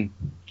then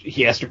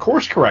he has to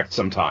course correct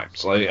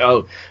sometimes. Like,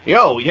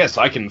 yes,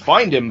 I can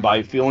find him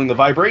by feeling the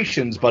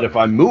vibrations, but if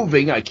I'm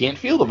moving, I can't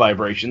feel the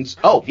vibrations.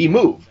 Oh, he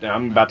moved. Now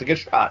I'm about to get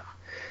shot.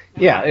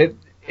 Yeah,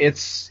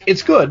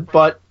 it's good,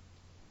 but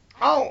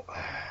I'll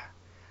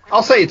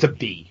say it's a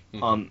B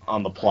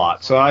on the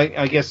plot. So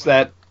I guess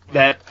that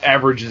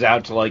averages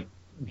out to like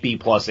B+,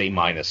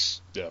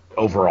 A-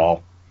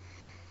 overall.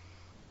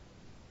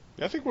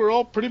 I think we're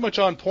all pretty much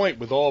on point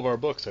with all of our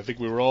books. I think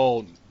we were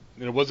all,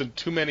 there wasn't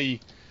too many.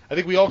 I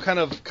think we all kind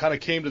of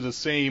came to the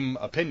same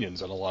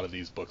opinions on a lot of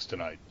these books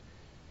tonight.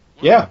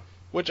 Yeah.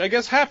 Which I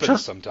guess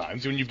happens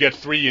sometimes when you get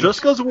 3. Just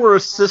because we're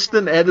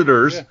assistant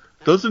editors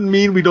doesn't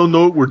mean we don't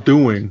know what we're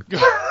doing.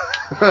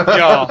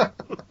 Yeah.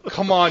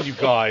 Come on, you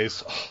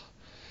guys.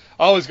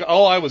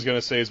 All I was going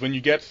to say is when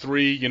you get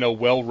 3,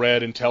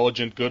 well-read,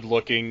 intelligent,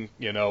 good-looking,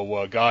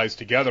 guys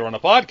together on a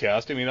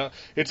podcast, I mean,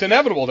 it's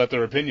inevitable that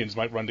their opinions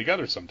might run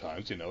together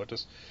sometimes, it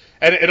just...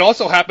 And it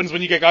also happens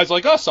when you get guys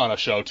like us on a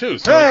show, too.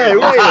 So hey,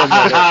 wait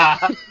a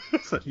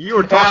minute. You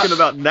were talking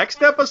about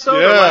next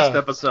episode or last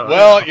episode?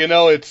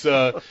 Well, it's...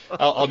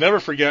 I'll never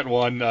forget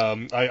one.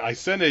 I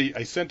sent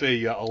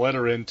a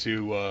letter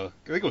into, I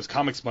think it was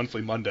Comics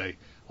Monthly Monday,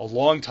 a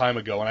long time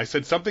ago, and I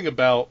said something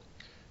about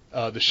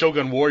the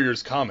Shogun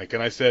Warriors comic,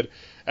 and I said,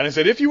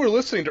 if you were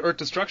listening to Earth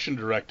Destruction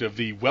Directive,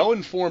 the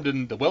well-informed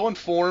and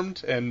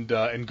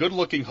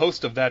good-looking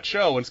host of that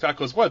show, and Scott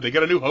goes, what? They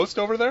got a new host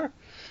over there?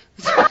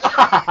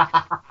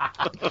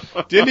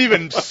 Didn't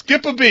even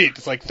skip a beat.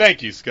 It's like,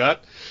 thank you,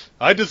 Scott.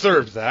 I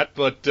deserved that,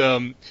 but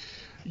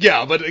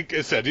but like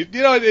I said,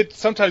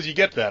 sometimes you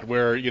get that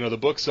where the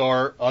books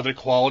are the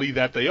quality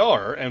that they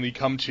are, and we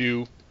come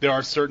to there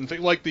are certain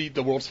things like the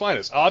World's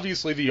Finest.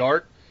 Obviously, the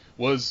art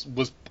was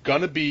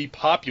gonna be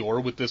popular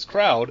with this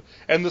crowd,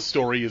 and the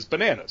story is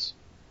bananas,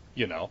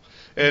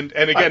 And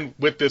again,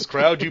 with this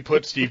crowd, you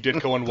put Steve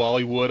Ditko and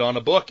Wally Wood on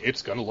a book,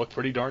 it's gonna look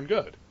pretty darn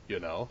good,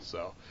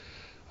 So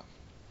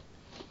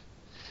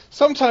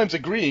sometimes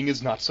agreeing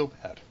is not so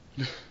bad.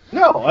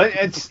 No,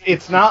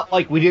 it's not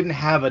like we didn't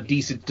have a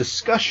decent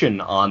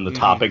discussion on the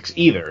topics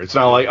either. It's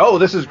not like, oh,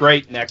 this is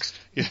great, next.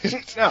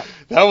 No.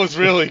 That was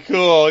really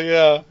cool,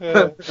 yeah.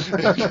 Do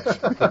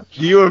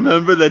you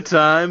remember the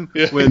time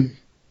when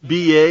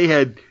BA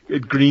had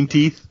green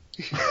teeth?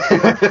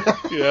 Yeah,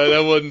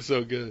 that wasn't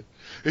so good.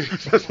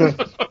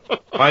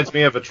 Reminds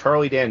me of a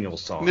Charlie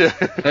Daniels song. Yeah.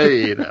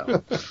 Hey, I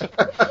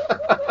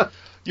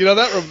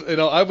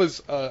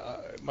was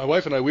my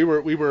wife and I we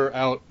were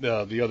out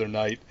the other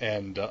night,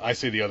 and I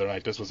say the other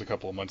night, this was a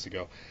couple of months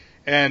ago,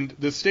 and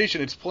the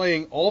station, it's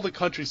playing all the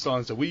country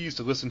songs that we used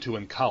to listen to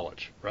in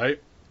college,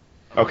 right?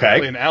 Okay.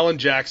 Playing Alan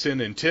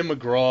Jackson and Tim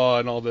McGraw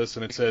and all this,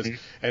 and it says,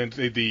 and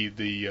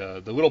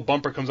the little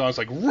bumper comes on. It's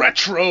like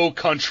retro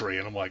country,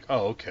 and I'm like,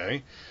 oh,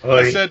 okay.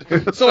 I said,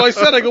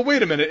 I go,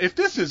 wait a minute. If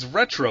this is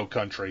retro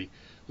country,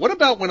 what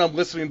about when I'm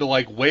listening to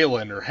like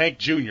Waylon or Hank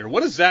Jr.?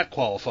 What does that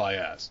qualify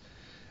as?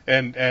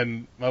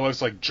 And my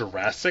wife's like,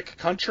 Jurassic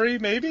country,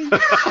 maybe?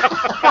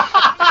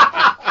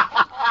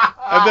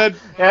 And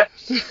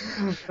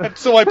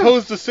so I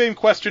posed the same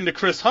question to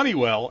Chris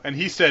Honeywell, and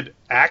he said,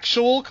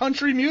 actual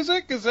country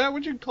music? Is that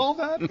what you'd call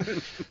that?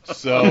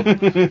 So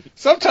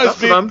sometimes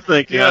that's what I'm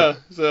thinking. Yeah.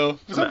 So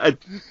at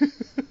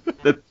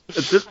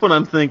this point,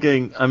 I'm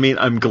thinking. I mean,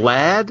 I'm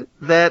glad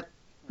that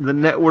the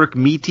network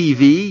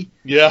MeTV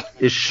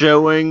is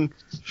showing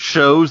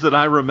shows that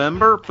I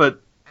remember,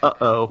 but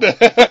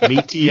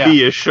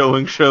MeTV is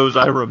showing shows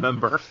I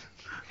remember.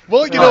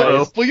 Well,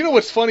 you know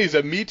what's funny is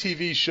that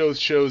MeTV shows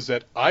shows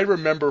that I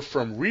remember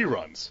from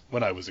reruns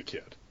when I was a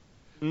kid.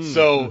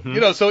 So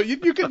you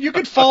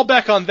could fall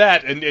back on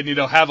that and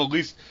have at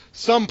least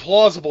some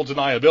plausible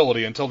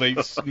deniability until they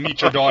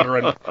meet your daughter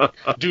and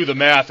do the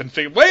math and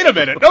think, wait a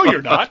minute, no,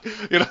 you're not.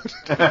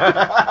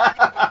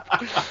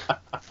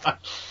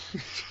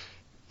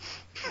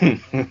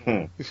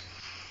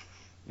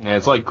 Yeah,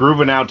 it's like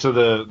grooving out to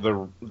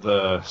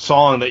the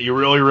song that you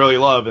really, really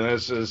love,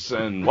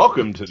 and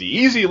welcome to the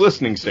easy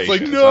listening station.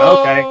 It's like,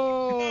 no!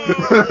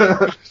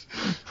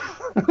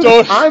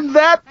 Okay. I'm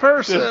that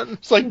person!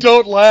 It's like,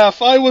 don't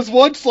laugh, I was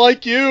once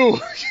like you!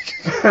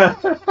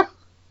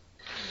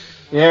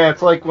 Yeah,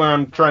 it's like when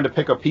I'm trying to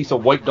pick a piece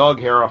of white dog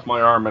hair off my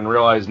arm and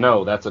realize,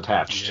 no, that's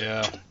attached.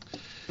 Yeah.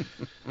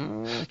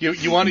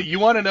 You want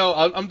to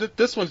know?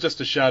 This one's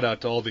just a shout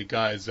out to all the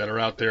guys that are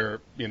out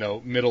there,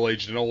 middle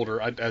aged and older.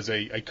 As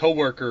a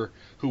coworker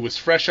who was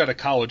fresh out of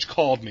college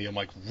called me. I'm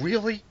like,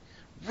 really?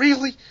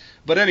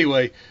 But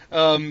anyway,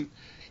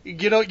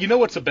 you know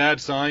what's a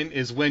bad sign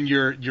is when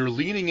you're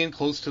leaning in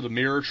close to the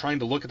mirror trying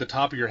to look at the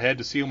top of your head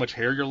to see how much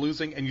hair you're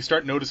losing, and you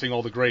start noticing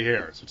all the gray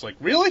hairs. It's like,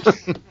 really?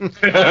 One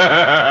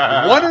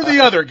or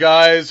the other,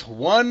 guys.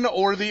 One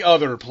or the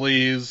other,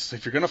 please.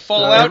 If you're gonna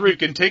fall out, you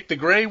can take the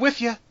gray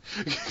with you.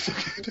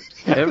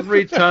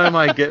 Every time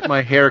I get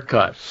my hair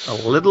cut, a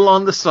little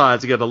on the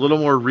sides, I get a little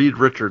more Reed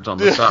Richards on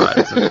the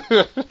sides.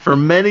 And for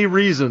many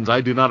reasons,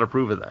 I do not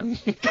approve of that.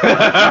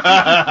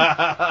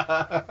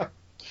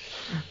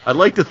 I'd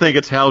like to think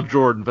it's Hal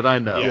Jordan, but I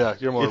know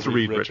you're more it's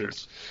Reed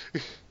Richards.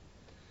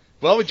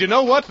 Well, but you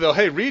know what, though?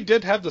 Hey, Reed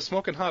did have the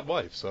smoking hot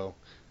wife, so...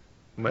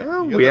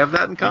 Well, we have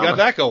that in common. We got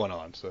that going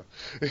on, so...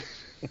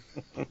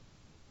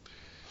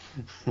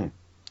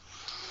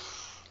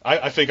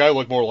 I think I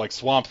look more like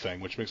Swamp Thing,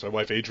 which makes my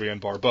wife Adrienne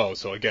Barbeau,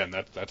 so again,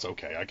 that's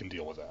okay. I can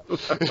deal with that.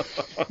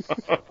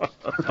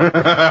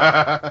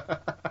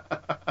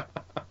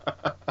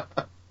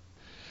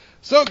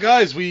 So,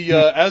 guys, we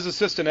as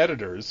assistant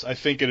editors, I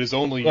think it is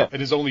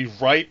only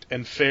right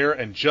and fair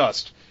and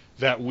just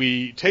that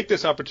we take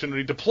this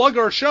opportunity to plug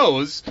our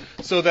shows,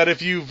 so that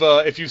if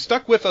you've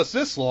stuck with us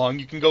this long,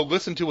 you can go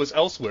listen to us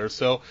elsewhere.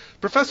 So,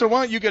 Professor,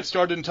 why don't you get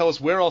started and tell us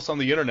where else on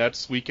the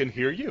internet we can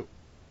hear you?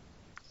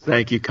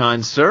 Thank you,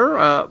 kind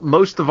sir.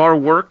 Most of our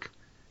work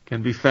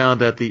can be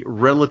found at the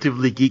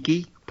Relatively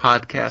Geeky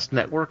Podcast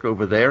Network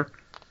over there.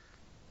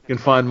 You can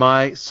find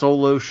my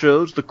solo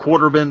shows, the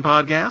Quarterbin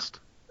Podcast,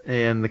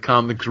 and the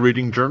Comics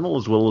Reading Journal,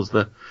 as well as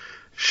the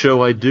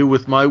show I do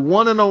with my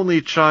one and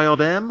only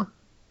child, M,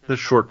 the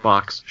Short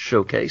Box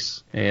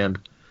Showcase. And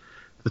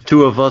the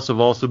two of us have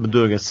also been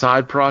doing a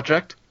side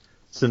project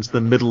since the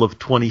middle of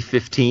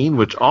 2015,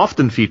 which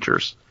often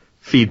features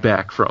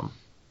feedback from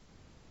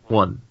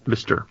one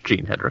Mr.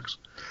 Gene Hendricks.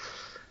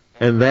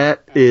 And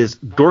that is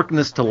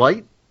Dorkness to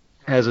Light,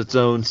 has its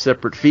own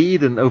separate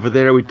feed, and over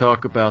there we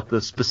talk about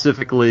the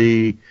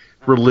specifically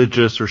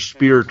religious or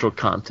spiritual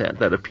content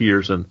that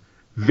appears in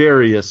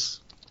various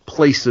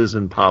places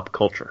in pop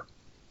culture.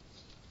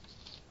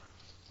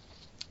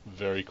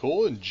 Very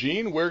cool. And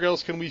Gene, where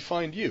else can we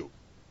find you?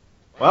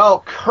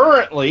 Well,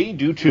 currently,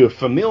 due to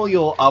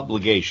familial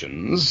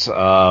obligations,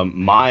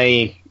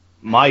 my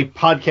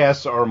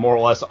podcasts are more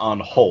or less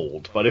on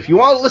hold. But if you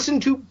want to listen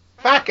to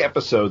back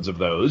episodes of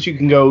those, you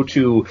can go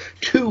to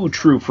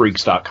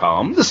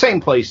twotruefreaks.com, the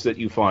same place that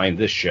you find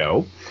this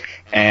show.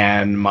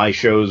 And my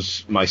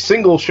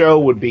single show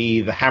would be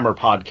the Hammer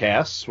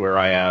Podcasts, where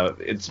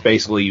it's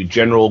basically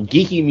general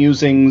geeky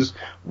musings,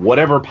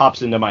 whatever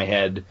pops into my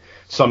head,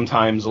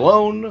 sometimes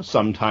alone,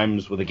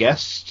 sometimes with a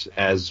guest,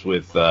 as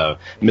with Mr.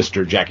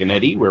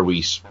 Giaconetti, where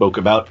we spoke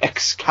about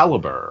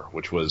Excalibur,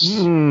 which was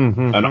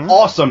an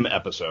awesome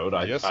episode,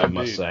 I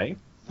must say.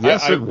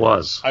 Yes, it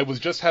was. I was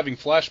just having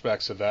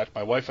flashbacks of that.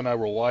 My wife and I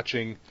were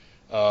watching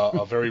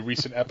a very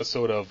recent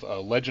episode of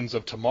Legends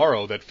of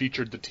Tomorrow that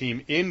featured the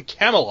team in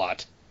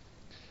Camelot.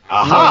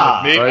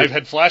 Aha! Right. I've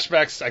had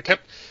flashbacks. I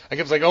kept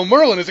like, oh,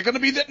 Merlin, is it going to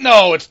be that?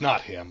 No, it's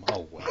not him.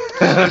 Oh, well.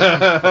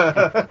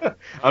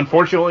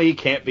 Unfortunately, it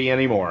can't be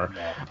anymore.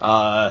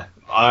 No.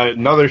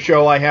 Another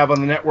show I have on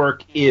the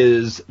network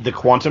is the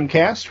Quantum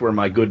Cast, where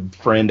my good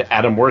friend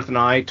Adam Worth and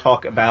I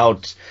talk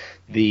about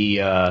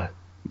the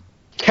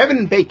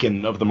Kevin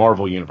Bacon of the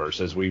Marvel Universe,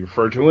 as we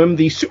refer to him,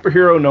 the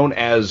superhero known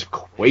as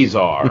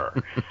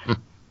Quasar.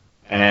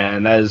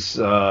 And as,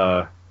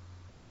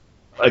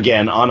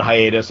 again, on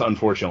hiatus,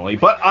 unfortunately.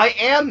 But I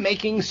am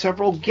making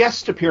several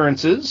guest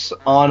appearances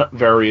on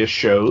various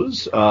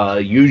shows,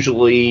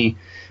 usually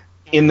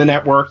in the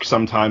network,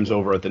 sometimes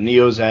over at the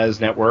Neozaz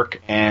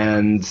network,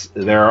 and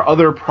there are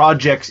other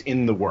projects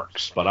in the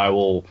works, but I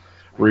will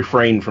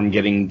refrain from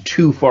getting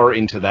too far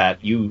into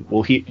that. You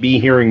will be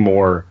hearing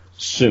more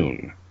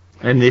soon.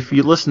 And if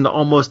you listen to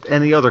almost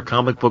any other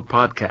comic book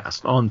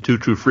podcast on Two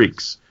True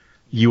Freaks,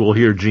 you will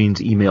hear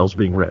Gene's emails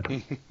being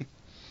read.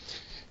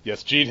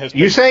 Yes, Gene has...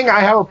 You saying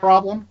I have a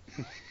problem?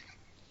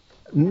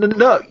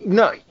 No,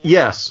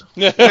 yes.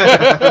 No,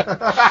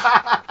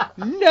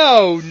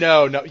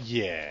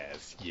 yes.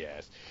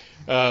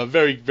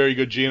 Very, very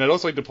good, Gene. I'd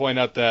also like to point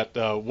out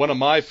that one of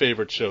my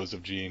favorite shows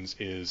of Gene's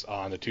is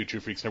on the Two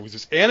True Freaks Network, which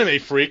is Anime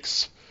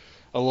Freaks,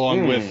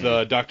 along with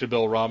Dr.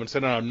 Bill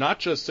Robinson. And I'm not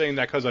just saying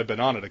that because I've been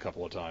on it a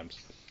couple of times.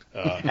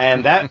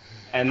 And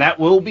that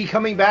will be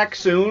coming back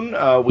soon.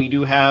 We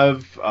do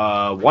have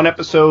one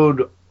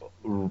episode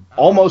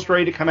almost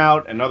ready to come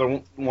out,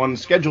 another one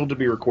scheduled to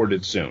be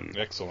recorded soon.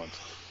 Excellent.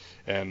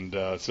 And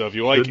so if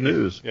you like... Good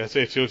news. Yeah, so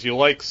if you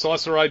like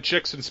saucer-eyed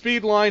chicks and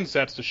speed lines,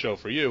 that's the show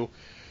for you.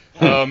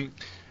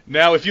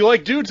 Now, if you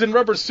like dudes in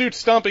rubber suits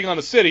stomping on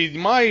a city,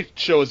 my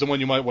show is the one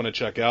you might want to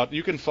check out.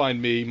 You can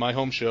find me. My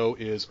home show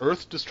is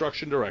Earth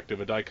Destruction Directive,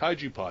 a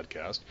Daikaiju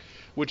podcast,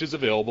 which is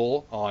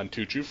available on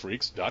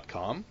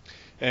twotruefreaks.com.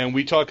 And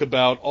we talk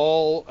about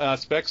all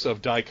aspects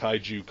of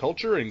Daikaiju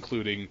culture,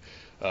 including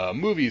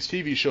movies,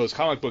 TV shows,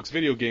 comic books,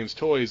 video games,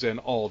 toys, and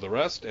all the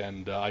rest.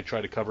 And I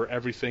try to cover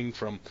everything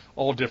from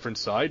all different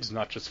sides,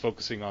 not just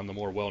focusing on the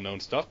more well-known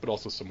stuff, but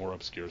also some more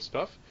obscure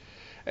stuff.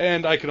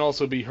 And I can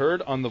also be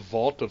heard on the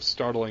Vault of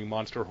Startling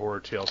Monster Horror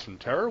Tales from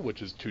Terror,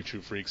 which is Two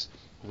True Freaks'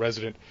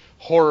 resident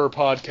horror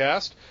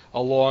podcast,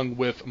 along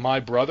with my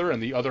brother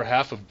and the other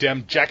half of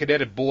Dem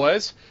Jackanetti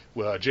Boys,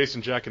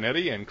 Jason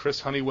Jackanetti and Chris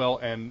Honeywell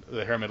and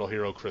the hair metal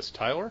hero Chris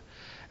Tyler.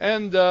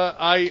 And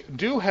I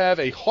do have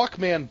a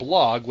Hawkman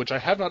blog, which I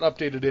have not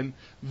updated in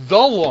the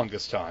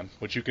longest time,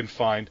 which you can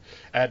find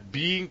at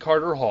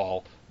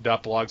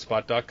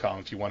beingcarterhall.blogspot.com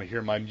if you want to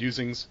hear my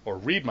musings, or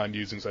read my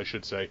musings, I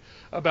should say,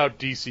 about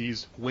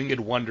DC's Winged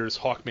Wonders,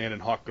 Hawkman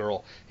and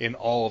Hawkgirl, in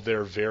all of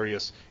their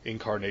various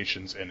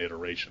incarnations and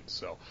iterations.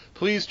 So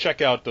please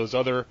check out those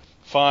other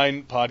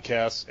fine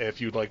podcasts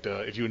if you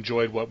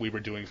enjoyed what we were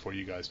doing for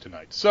you guys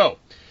tonight. So,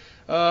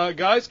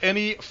 guys,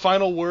 any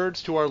final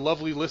words to our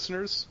lovely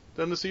listeners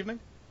then this evening?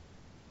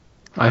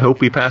 I hope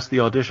we pass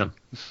the audition.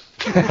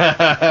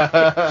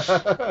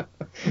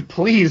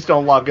 Please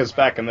don't lock us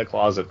back in the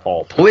closet,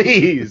 Paul.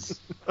 Please.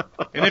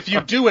 And if you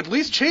do, at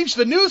least change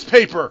the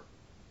newspaper.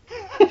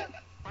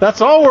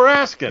 That's all we're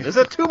asking. Is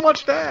that too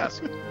much to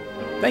ask?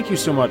 Thank you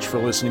so much for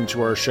listening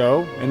to our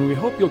show, and we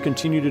hope you'll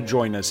continue to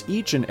join us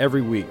each and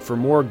every week for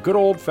more good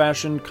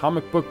old-fashioned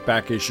comic book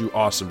back-issue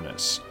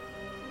awesomeness.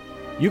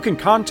 You can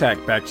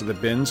contact Back to the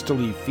Bins to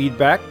leave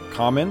feedback,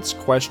 comments,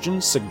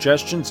 questions,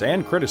 suggestions,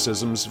 and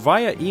criticisms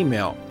via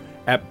email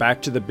at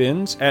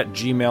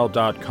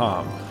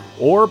backtothebins@gmail.com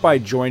or by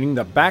joining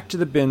the Back to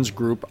the Bins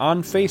group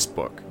on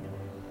Facebook.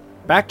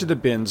 Back to the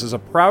Bins is a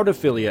proud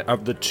affiliate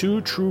of the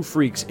Two True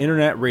Freaks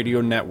Internet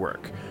Radio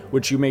Network,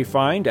 which you may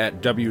find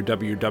at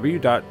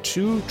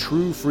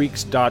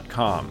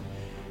www.twotruefreaks.com.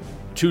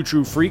 Two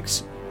True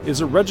Freaks is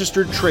a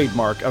registered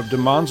trademark of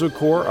DiManzo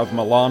Corps of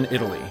Milan,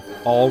 Italy.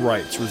 All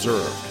rights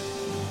reserved.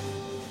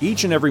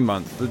 Each and every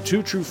month, the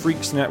Two True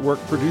Freaks Network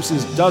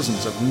produces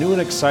dozens of new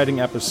and exciting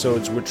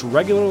episodes which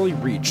regularly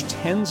reach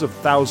tens of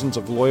thousands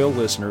of loyal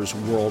listeners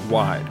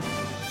worldwide.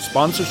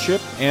 Sponsorship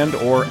and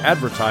or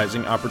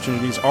advertising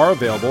opportunities are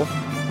available.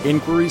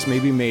 Inquiries may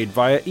be made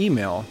via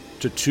email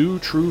to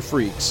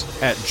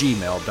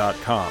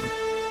twotruefreaks@gmail.com.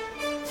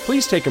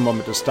 Please take a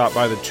moment to stop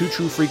by the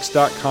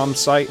twotruefreaks.com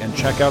site and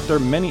check out their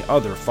many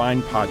other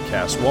fine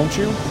podcasts, won't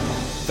you?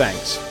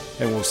 Thanks.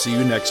 And we'll see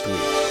you next week.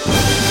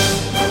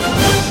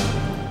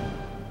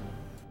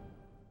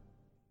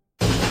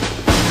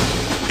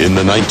 In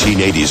the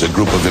 1980s, a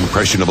group of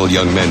impressionable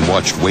young men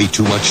watched way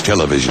too much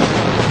television.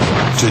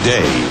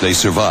 Today, they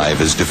survive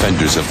as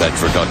defenders of that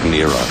forgotten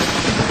era.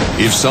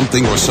 If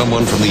something or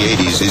someone from the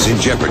 80s is in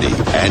jeopardy,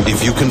 and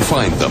if you can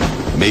find them,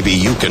 maybe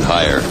you can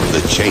hire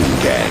the Chain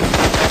Gang.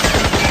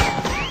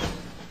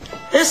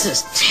 This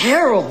is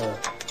terrible.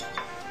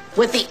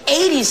 With the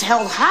 80s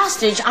held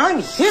hostage,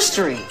 I'm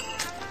history.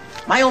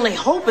 My only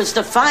hope is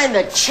to find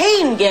the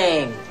Chain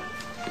Gang.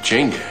 The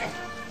Chain Gang?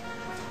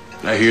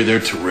 I hear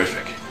they're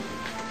terrific.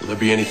 Will there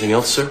be anything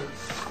else, sir?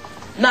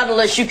 Not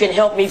unless you can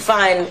help me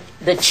find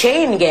the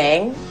Chain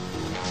Gang.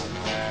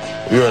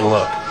 You're in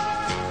luck.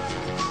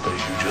 But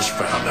you just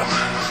found them.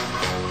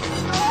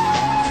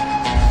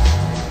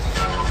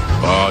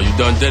 Oh, you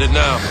done did it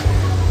now.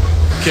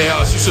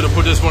 Chaos, you should have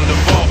put this one in the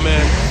vault,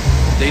 man.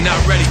 They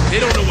not ready. They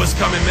don't know what's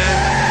coming, man.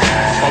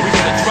 Oh, we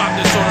gotta drop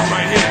this on them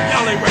right here.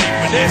 Y'all ain't ready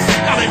for this.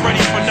 Y'all ain't ready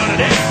for none of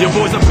this. Your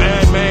boy's a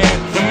bad man.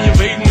 And when you're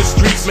invading the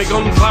streets, make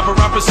them clap a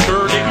rapper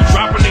skirt. They be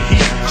dropping the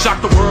heat. Shock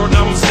the world,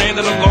 now I'm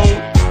standing alone.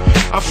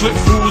 I flip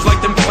fools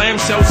like them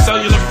clamshell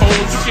cellular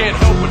phones. You can't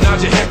help but nod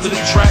your head to the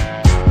track.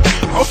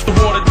 Off the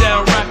water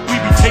down rap, we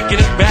be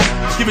taking it back.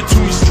 Give it to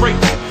me straight,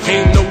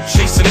 ain't no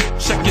chasing it.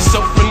 Check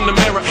yourself in the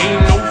mirror,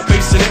 ain't no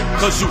facing it.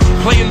 Cause you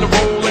playing the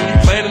role and you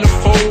planning to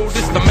fold.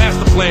 It's the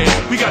master plan,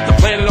 we got the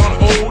planet on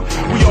hold.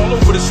 We all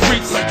over the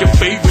streets like your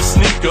favorite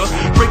sneaker.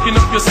 Breaking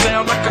up your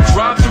sound like a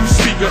drive-through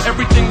speaker.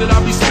 Everything that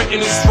I be spitting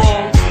is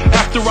strong.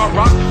 After I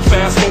rock,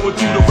 fast forward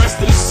through the rest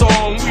of the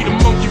song. We the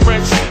monkey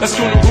wrench that's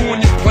gonna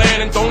ruin your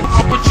plan. And don't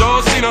fuck with John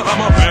Cena,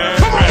 I'm a bad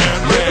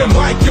man. With the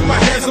mic in my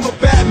hands, I'm a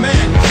bad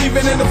man.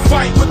 Even in the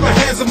fight with my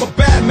hands, I'm a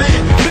bad man.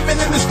 Living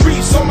in the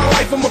streets all my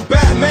life, I'm a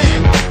bad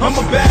man. I'm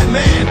a bad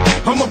man.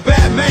 I'm a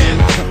bad man.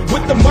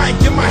 With the mic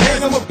in my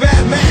hands, I'm a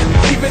bad man.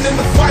 Even in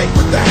the fight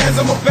with the hands,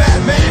 I'm a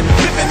bad man.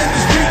 Living in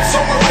the streets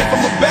all my life,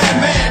 I'm a bad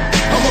man.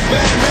 I'm a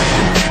bad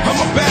man. I'm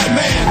a bad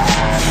man.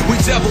 We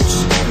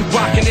devils,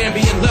 rockin'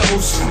 ambient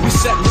levels. We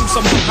set loose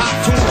on hot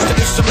tunes to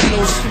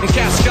instrumentals and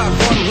cascade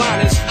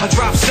one-liners. I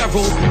drop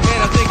several, and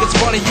I think it's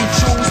funny you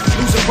choose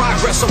losing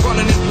progress or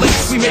running in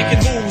place. We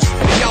making moves,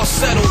 and y'all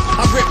settle.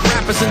 I rip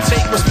rappers and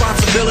take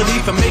responsibility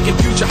for making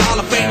future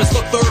Hall of Famers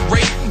look third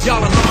rate.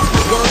 Y'all are lost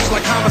with words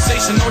like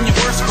conversation on your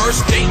worst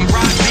first date and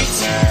ride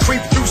beats.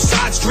 Creep through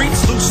side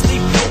streets, loose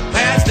leaf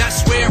notepads.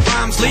 That's where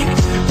rhymes leak.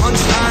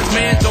 Punchlines,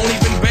 man, don't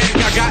even beg.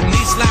 I got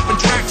knee slapping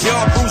tracks,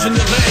 y'all bruising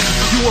your leg.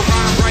 You a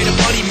rhyme writer,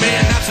 buddy,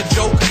 man, that's a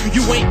joke.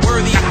 You ain't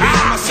worthy of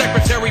being my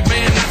secretary,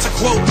 man, that's a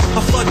quote. I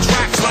flood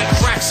tracks like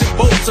cracks and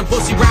bolts, and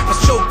pussy rappers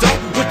choked up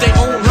with their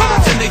own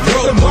lines in their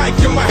throat. With the mic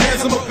in my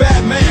hands, I'm a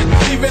bad man.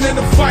 Even in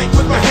the fight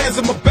with my hands,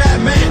 I'm a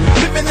bad man.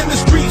 Living in the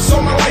streets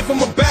all my life,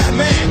 I'm a bad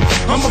man.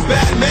 I'm a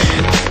bad man.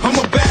 I'm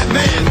a bad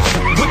man.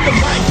 With the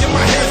mic in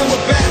my hands, I'm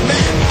a bad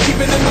man.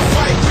 Even in the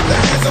fight with the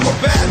hands, I'm a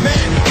bad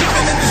man.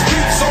 Living in the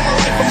streets all my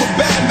life, I'm a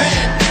bad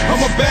man.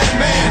 I'm a bad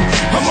man.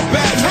 I'm a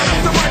bad man. Turn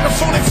up the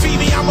microphone and feed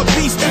me. I'm a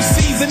beast.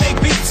 MCs and they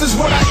beats is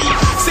what I eat.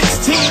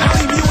 16, I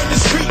leave you in the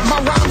street.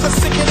 My rhymes are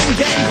sicker than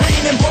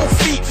gangrene in both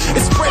feet.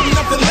 It's spreading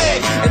up the leg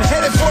and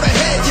headed for the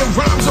head. Your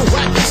rhymes are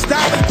whack. Your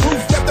style is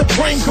proof that the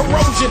brain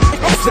corrosion.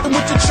 I'm sitting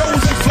with your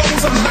chosen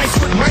flows. I'm nice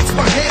with mics.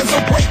 My hands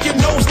will break your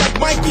nose like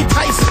Mikey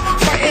Tyson.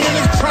 Fighting in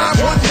his prime,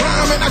 one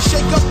rhyme, and I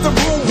shake up the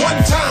room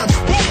one time.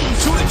 Boom,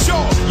 to the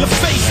jaw. Your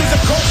face is a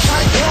cold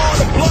tight raw.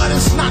 The blood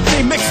and snot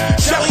they mix.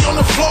 Jelly on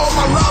the floor.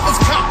 My love is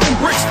copping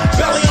bricks.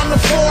 Belly on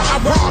the floor. I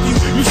rob you.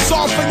 You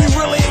soft and you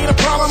really ain't a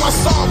problem. I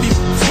solve you.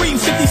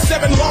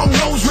 357 long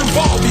nose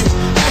revolve you.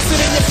 Acid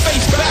in your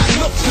face, bad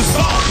look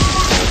dissolve you.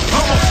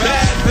 I'm a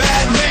bad,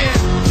 bad man.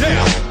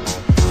 Yeah.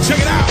 Check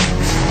it out.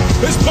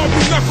 It's Bumpy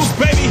Knuckles,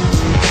 baby.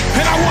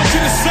 And I want you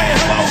to say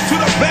hello to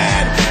the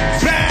bad,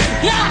 bad.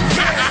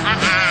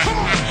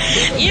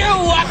 You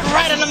walked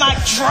right into my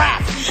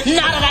trap.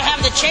 Now that I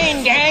have the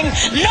chain gang,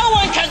 no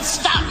one can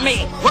stop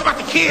me. What about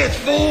the kids,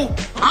 fool?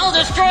 I'll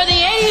destroy the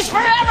 80s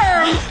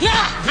forever.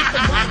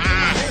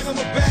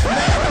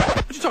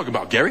 What you talking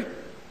about, Gary?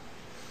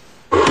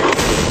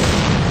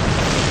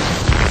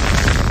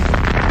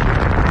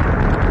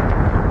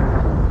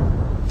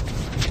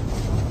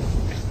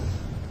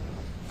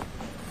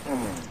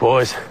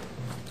 Boys,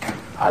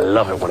 I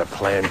love it when a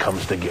plan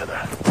comes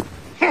together.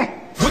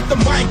 With the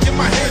mic in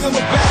my hands, I'm a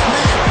bad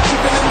man.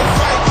 Even in the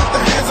fight with the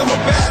hands, I'm a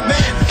bad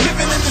man.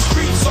 Living in the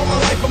streets all my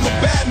life, I'm a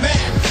bad man.